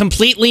remained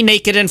completely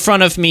naked in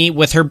front of me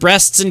with her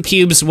breasts and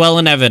pubes well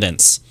in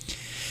evidence.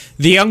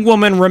 The young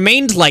woman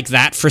remained like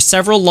that for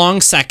several long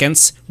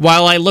seconds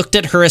while I looked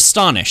at her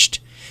astonished.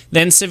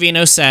 Then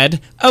Savino said,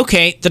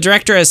 "Okay, the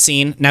director has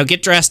seen. Now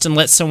get dressed and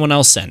let someone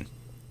else in."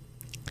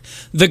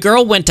 The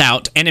girl went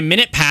out, and a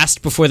minute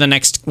passed before the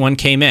next one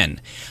came in.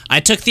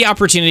 I took the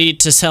opportunity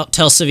to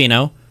tell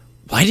Savino,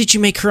 "Why did you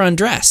make her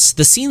undress?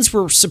 The scenes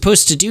we're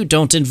supposed to do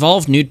don't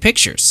involve nude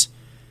pictures."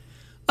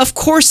 "Of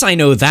course I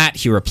know that,"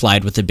 he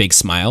replied with a big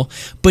smile,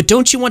 "but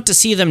don't you want to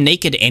see them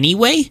naked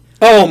anyway?"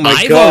 Oh my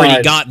God. I've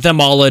already got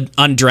them all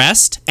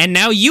undressed, and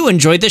now you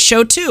enjoy the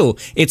show too.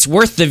 It's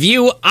worth the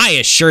view, I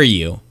assure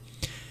you.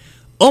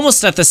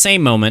 Almost at the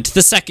same moment,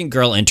 the second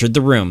girl entered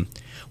the room.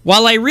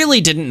 While I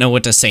really didn't know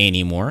what to say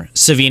anymore,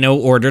 Savino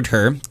ordered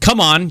her, "Come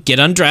on, get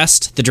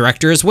undressed, the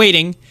director is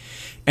waiting."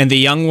 And the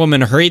young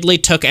woman hurriedly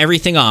took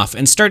everything off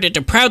and started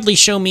to proudly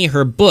show me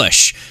her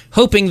bush,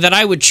 hoping that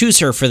I would choose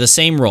her for the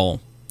same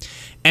role.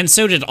 And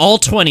so did all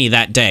 20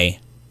 that day.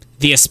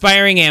 The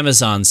aspiring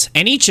Amazons,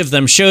 and each of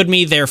them showed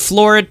me their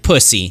florid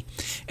pussy.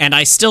 And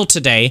I still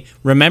today,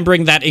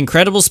 remembering that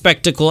incredible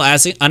spectacle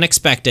as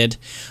unexpected,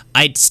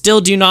 I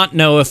still do not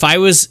know if I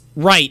was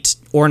right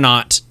or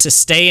not to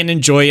stay and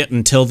enjoy it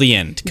until the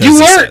end. You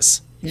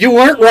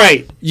weren't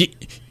right.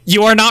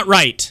 You are not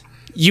right.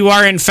 You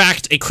are, in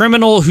fact, a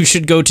criminal who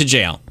should go to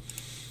jail.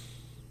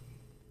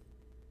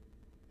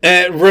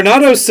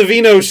 Renato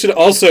Savino should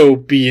also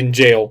be in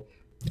jail.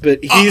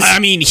 But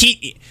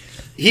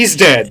he's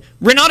dead.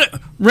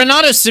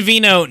 Renato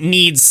Savino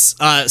needs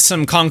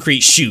some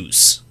concrete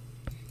shoes.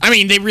 I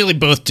mean, they really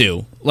both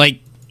do. Like,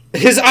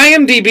 his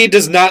IMDb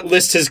does not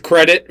list his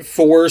credit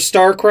for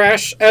Star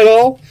Crash at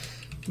all,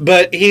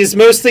 but he's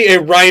mostly a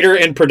writer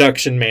and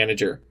production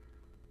manager.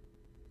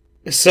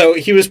 So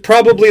he was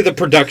probably the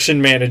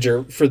production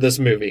manager for this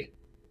movie.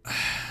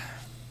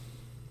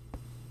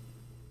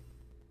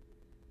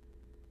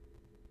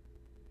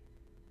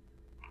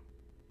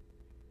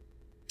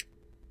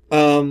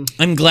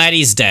 I'm glad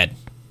he's dead.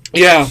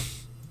 Yeah.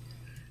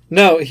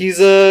 No, he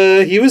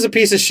was a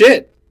piece of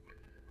shit.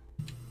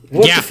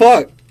 What the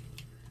fuck?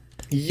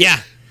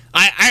 Yeah.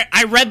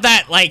 I read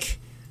that like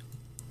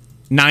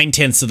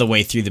 9/10 of the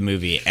way through the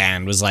movie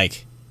and was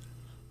like,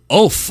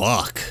 oh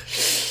fuck.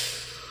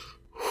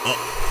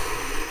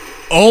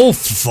 Oh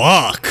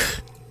fuck.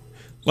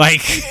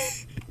 Like,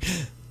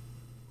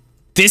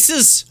 this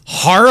is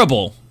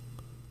horrible.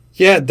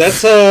 Yeah,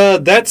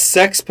 that's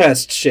sex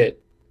pest shit.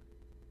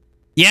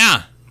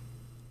 Yeah.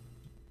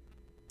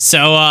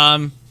 So,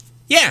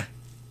 yeah.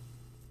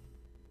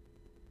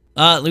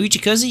 Luigi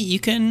Cozzi, you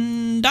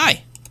can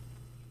die.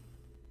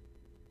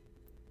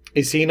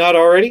 Is he not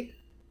already?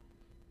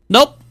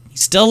 Nope.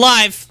 He's still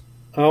alive.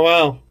 Oh,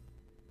 wow.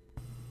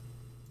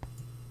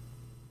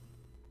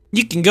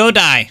 You can go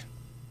die.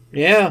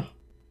 Yeah.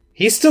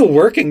 He's still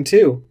working,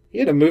 too. He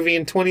had a movie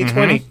in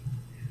 2020. Mm-hmm.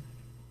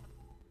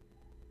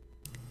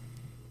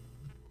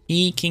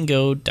 He can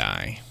go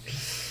die.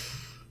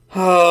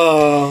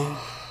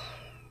 Oh.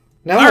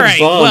 Now all I'm right,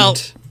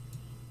 bummed.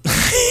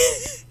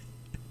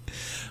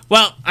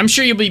 Well, I'm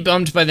sure you'll be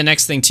bummed by the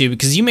next thing, too,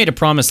 because you made a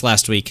promise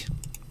last week.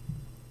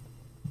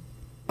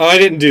 Oh, I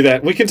didn't do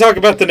that. We can talk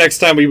about the next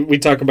time we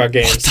talk about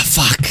games. What the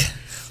fuck?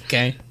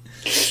 Okay.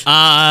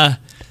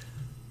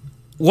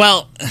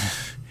 Well...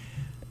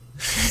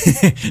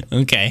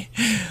 okay.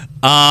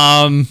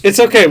 It's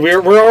okay.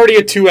 We're already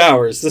at 2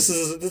 hours. This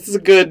is a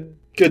good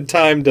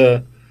time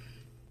to...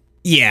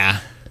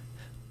 Yeah.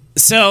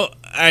 So,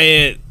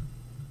 I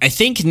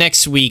think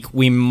next week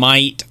we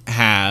might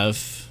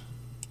have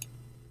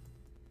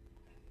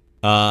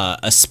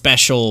a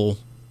special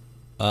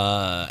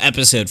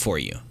episode for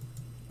you.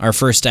 Our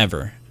first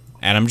ever.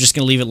 And I'm just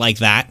going to leave it like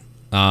that.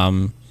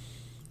 And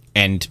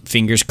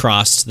fingers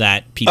crossed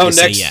that people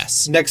say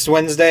yes. Next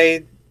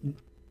Wednesday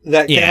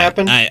that can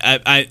happen?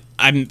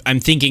 I'm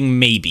thinking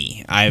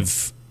maybe.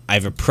 I've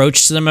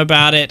approached them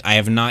about it. I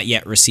have not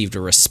yet received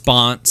a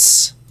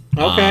response.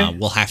 Okay.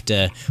 We'll have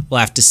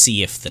to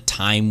see if the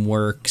time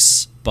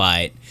works,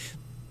 but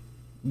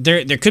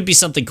there could be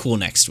something cool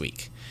next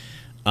week.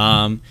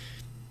 What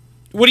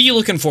are you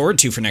looking forward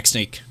to for next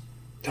week?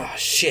 Oh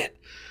shit.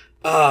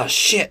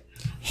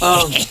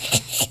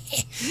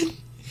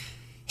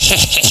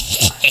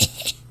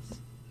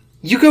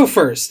 You go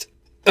first.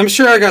 I'm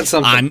sure I got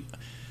something.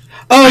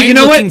 I'm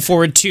looking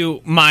forward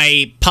to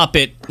my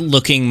puppet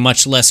looking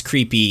much less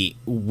creepy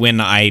when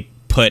I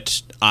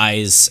put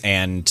eyes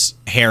and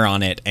hair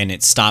on it, and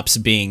it stops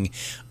being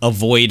a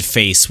void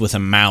face with a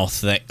mouth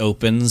that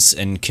opens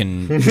and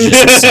can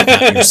just suck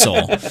out your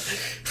soul.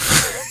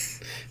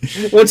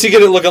 Once you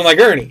get it looking like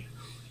Ernie.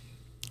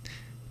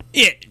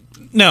 Yeah,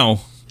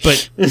 no,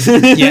 but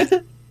yeah.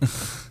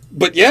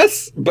 But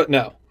yes, but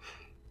no.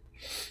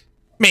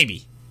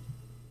 Maybe.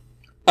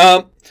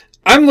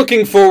 I'm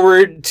looking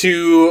forward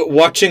to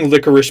watching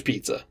Licorice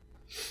Pizza.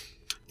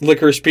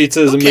 Licorice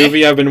Pizza is a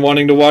movie I've been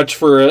wanting to watch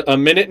for a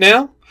minute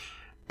now.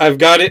 I've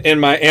got it in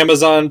my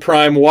Amazon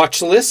Prime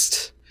watch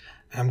list.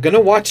 I'm gonna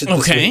watch it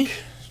this week.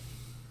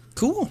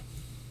 Cool.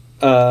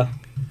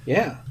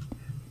 Yeah.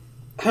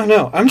 I don't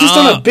know. I'm just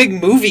on a big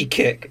movie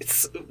kick.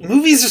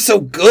 Movies are so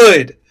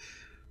good.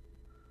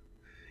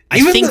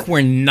 I think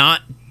we're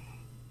not...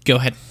 Go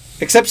ahead.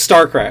 Except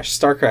Star Crash.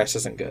 Star Crash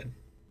isn't good.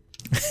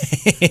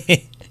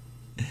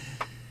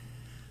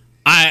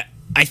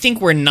 I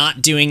think we're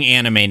not doing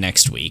anime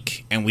next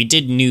week, and we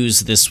did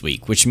news this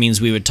week, which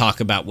means we would talk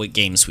about what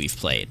games we've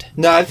played.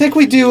 No, I think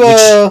we do.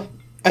 I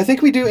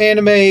think we do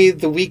anime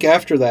the week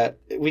after that.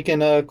 We can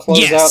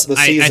close out the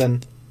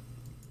season.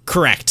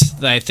 Correct.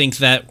 I think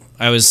that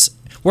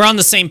we're on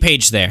the same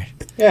page there.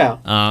 Yeah.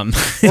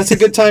 That's a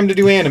good time to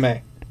do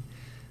anime.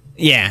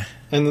 Yeah.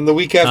 And then the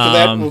week after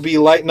that will be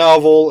light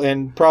novel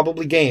and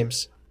probably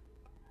games.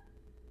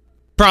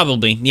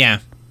 Probably, yeah.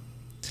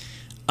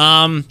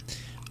 All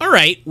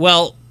right.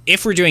 Well,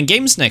 if we're doing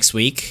games next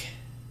week,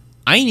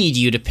 I need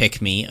you to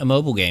pick me a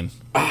mobile game.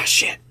 Ah,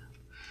 shit.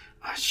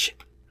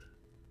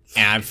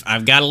 And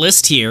I've got a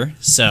list here,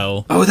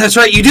 so... Oh, that's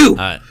right, you do!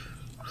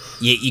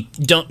 You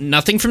don't...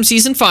 Nothing from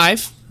Season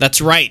 5. That's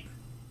right.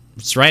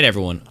 That's right,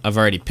 everyone. I've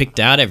already picked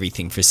out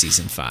everything for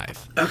Season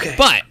 5. Okay.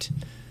 But...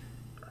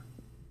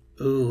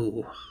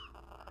 Ooh.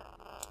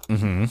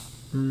 I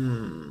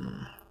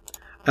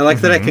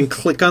like that I can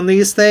click on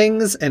these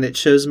things, and it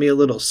shows me a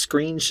little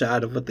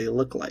screenshot of what they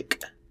look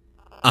like.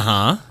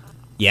 Uh-huh.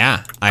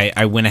 Yeah.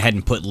 I went ahead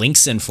and put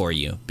links in for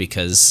you,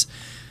 because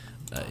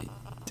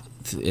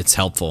it's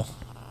helpful.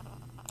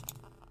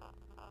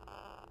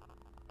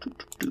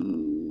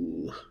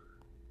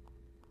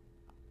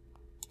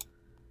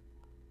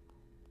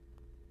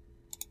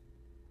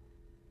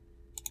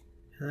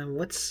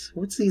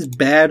 What's these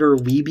bad or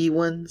weeby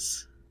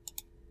ones?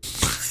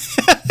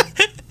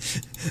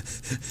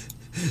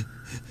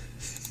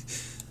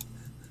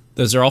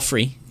 Those are all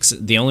free.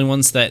 The only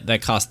ones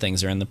that cost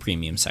things are in the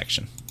premium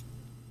section.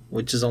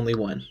 Which is only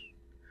one.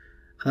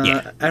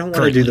 Yeah, I don't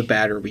want to do the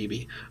bad or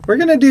weeby. We're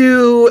gonna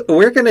do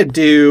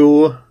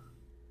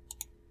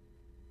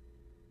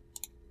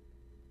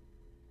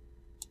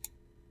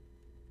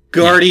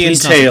Guardian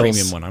Tales. Not the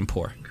premium one. I'm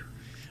poor.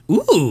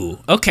 Ooh,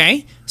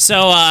 okay.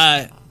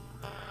 So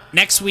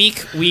next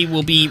week we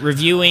will be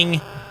reviewing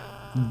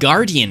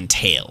Guardian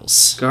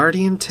Tales.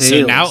 Guardian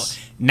Tales.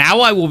 So now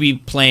I will be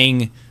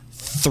playing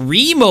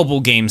 3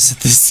 mobile games at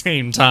the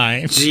same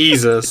time.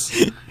 Jesus.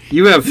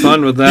 You have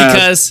fun with that.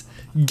 Because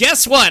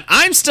guess what?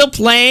 I'm still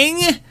playing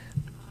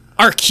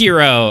Arc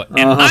Hero,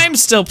 and I'm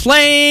still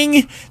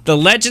playing The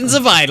Legends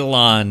of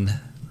Eidolon.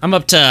 I'm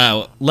up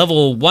to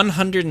level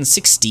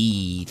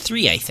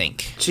 163, I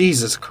think.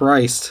 Jesus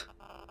Christ.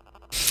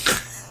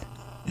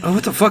 Oh,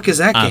 what the fuck is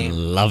that game?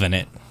 I'm loving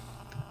it.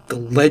 The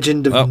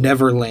Legend of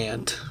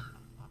Neverland.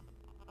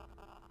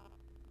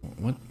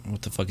 What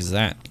the fuck is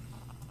that?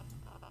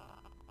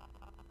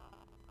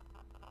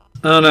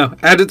 I don't know.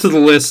 Add it to the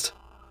list.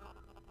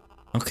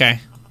 Okay.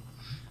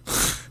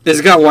 It's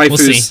got waifus. We'll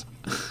see.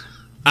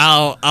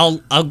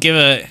 I'll give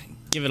it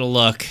a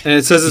look. And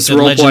it says it's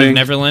role Legend playing. of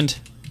Neverland.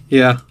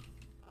 Yeah.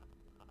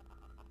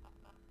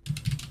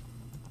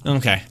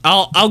 Okay.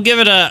 I'll give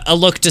it a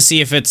look to see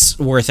if it's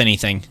worth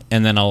anything,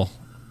 and then I'll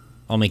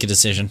make a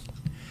decision.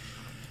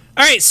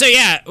 All right, so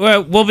yeah,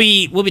 we'll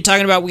be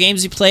talking about what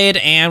games we played,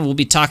 and we'll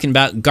be talking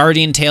about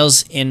Guardian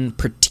Tales in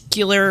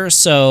particular.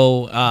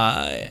 So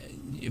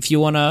if you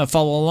want to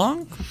follow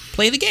along,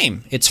 play the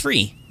game. It's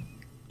free.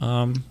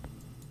 Or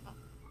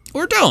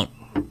don't.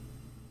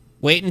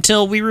 Wait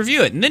until we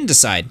review it and then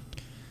decide.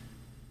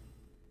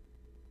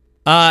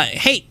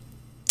 Hey,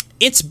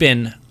 it's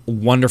been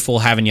wonderful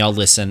having y'all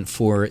listen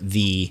for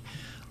the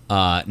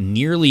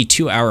nearly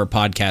 2-hour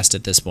podcast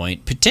at this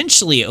point.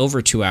 Potentially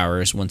over 2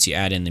 hours once you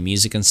add in the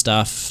music and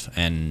stuff.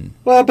 And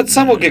well, but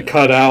some will get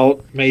cut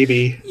out,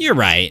 maybe. You're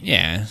right,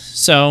 yeah.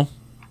 So,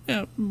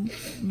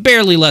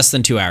 barely less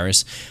than 2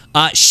 hours.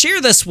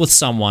 Share this with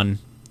someone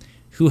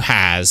who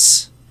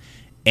has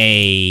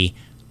a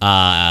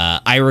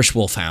Irish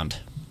Wolfhound.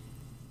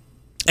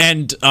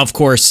 And, of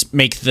course,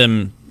 make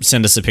them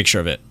send us a picture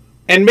of it.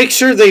 And make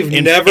sure they've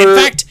never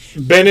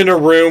been in a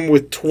room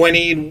with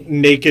 20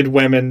 naked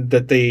women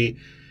that they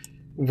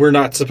were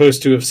not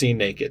supposed to have seen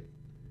naked.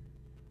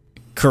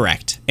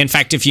 Correct. In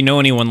fact, if you know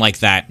anyone like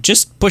that,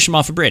 just push them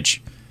off a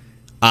bridge.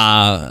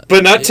 But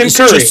not Tim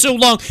Curry. Just so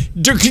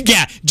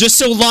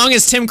long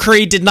as Tim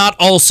Curry did not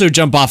also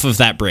jump off of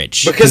that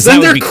bridge. Because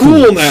then they're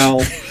cool now.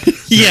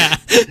 Yeah.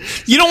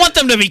 You don't want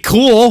them to be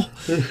cool.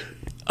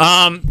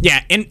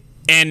 Yeah, and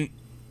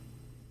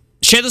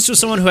share this with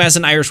someone who has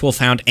an Irish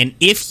Wolfhound, and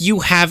if you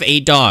have a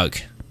dog,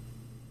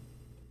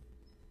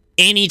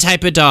 any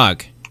type of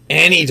dog,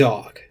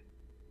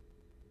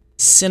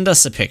 send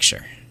us a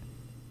picture.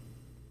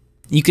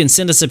 You can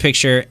send us a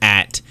picture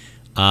at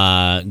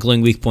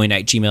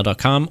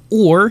glowingweakpoint@gmail.com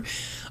or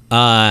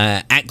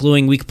at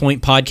glowingweakpoint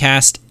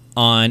podcast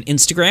on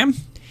Instagram.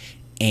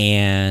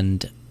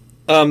 And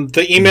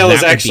the email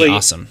is actually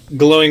awesome.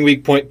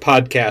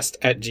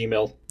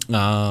 glowingweakpointpodcast@gmail.com.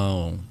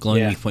 Oh,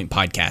 Glowing Weak Point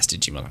podcast at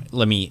Gmail.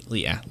 Let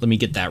me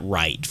get that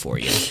right for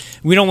you.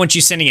 We don't want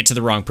you sending it to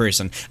the wrong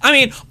person. I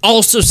mean,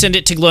 also send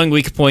it to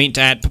glowingweakpoint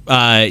at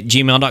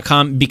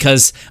gmail.com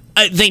because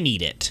they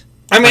need it.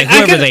 I mean,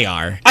 whoever they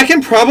are. I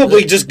can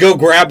probably just go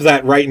grab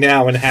that right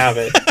now and have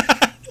it.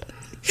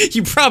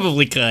 You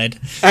probably could.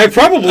 I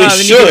probably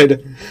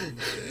should.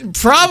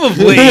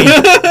 Probably.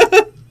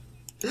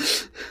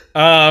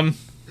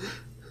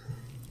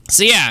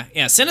 So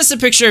yeah, send us a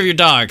picture of your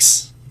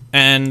dogs.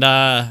 And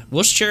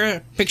we'll share a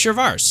picture of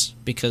ours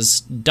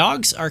because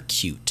dogs are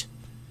cute.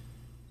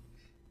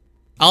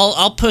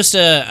 I'll post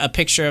a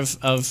picture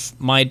of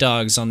my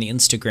dogs on the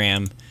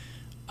Instagram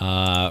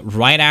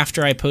right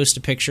after I post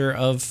a picture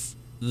of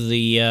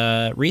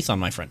the wreath on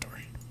my front door.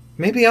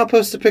 Maybe I'll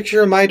post a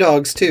picture of my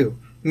dogs too.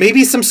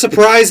 Maybe some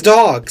surprise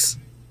dogs.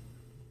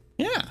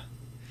 Yeah.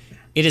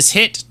 It has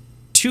hit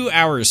 2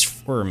 hours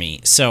for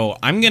me, so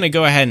I'm going to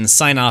go ahead and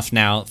sign off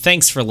now.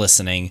 Thanks for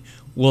listening.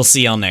 We'll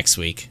see y'all next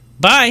week.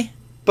 Bye.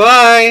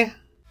 Bye.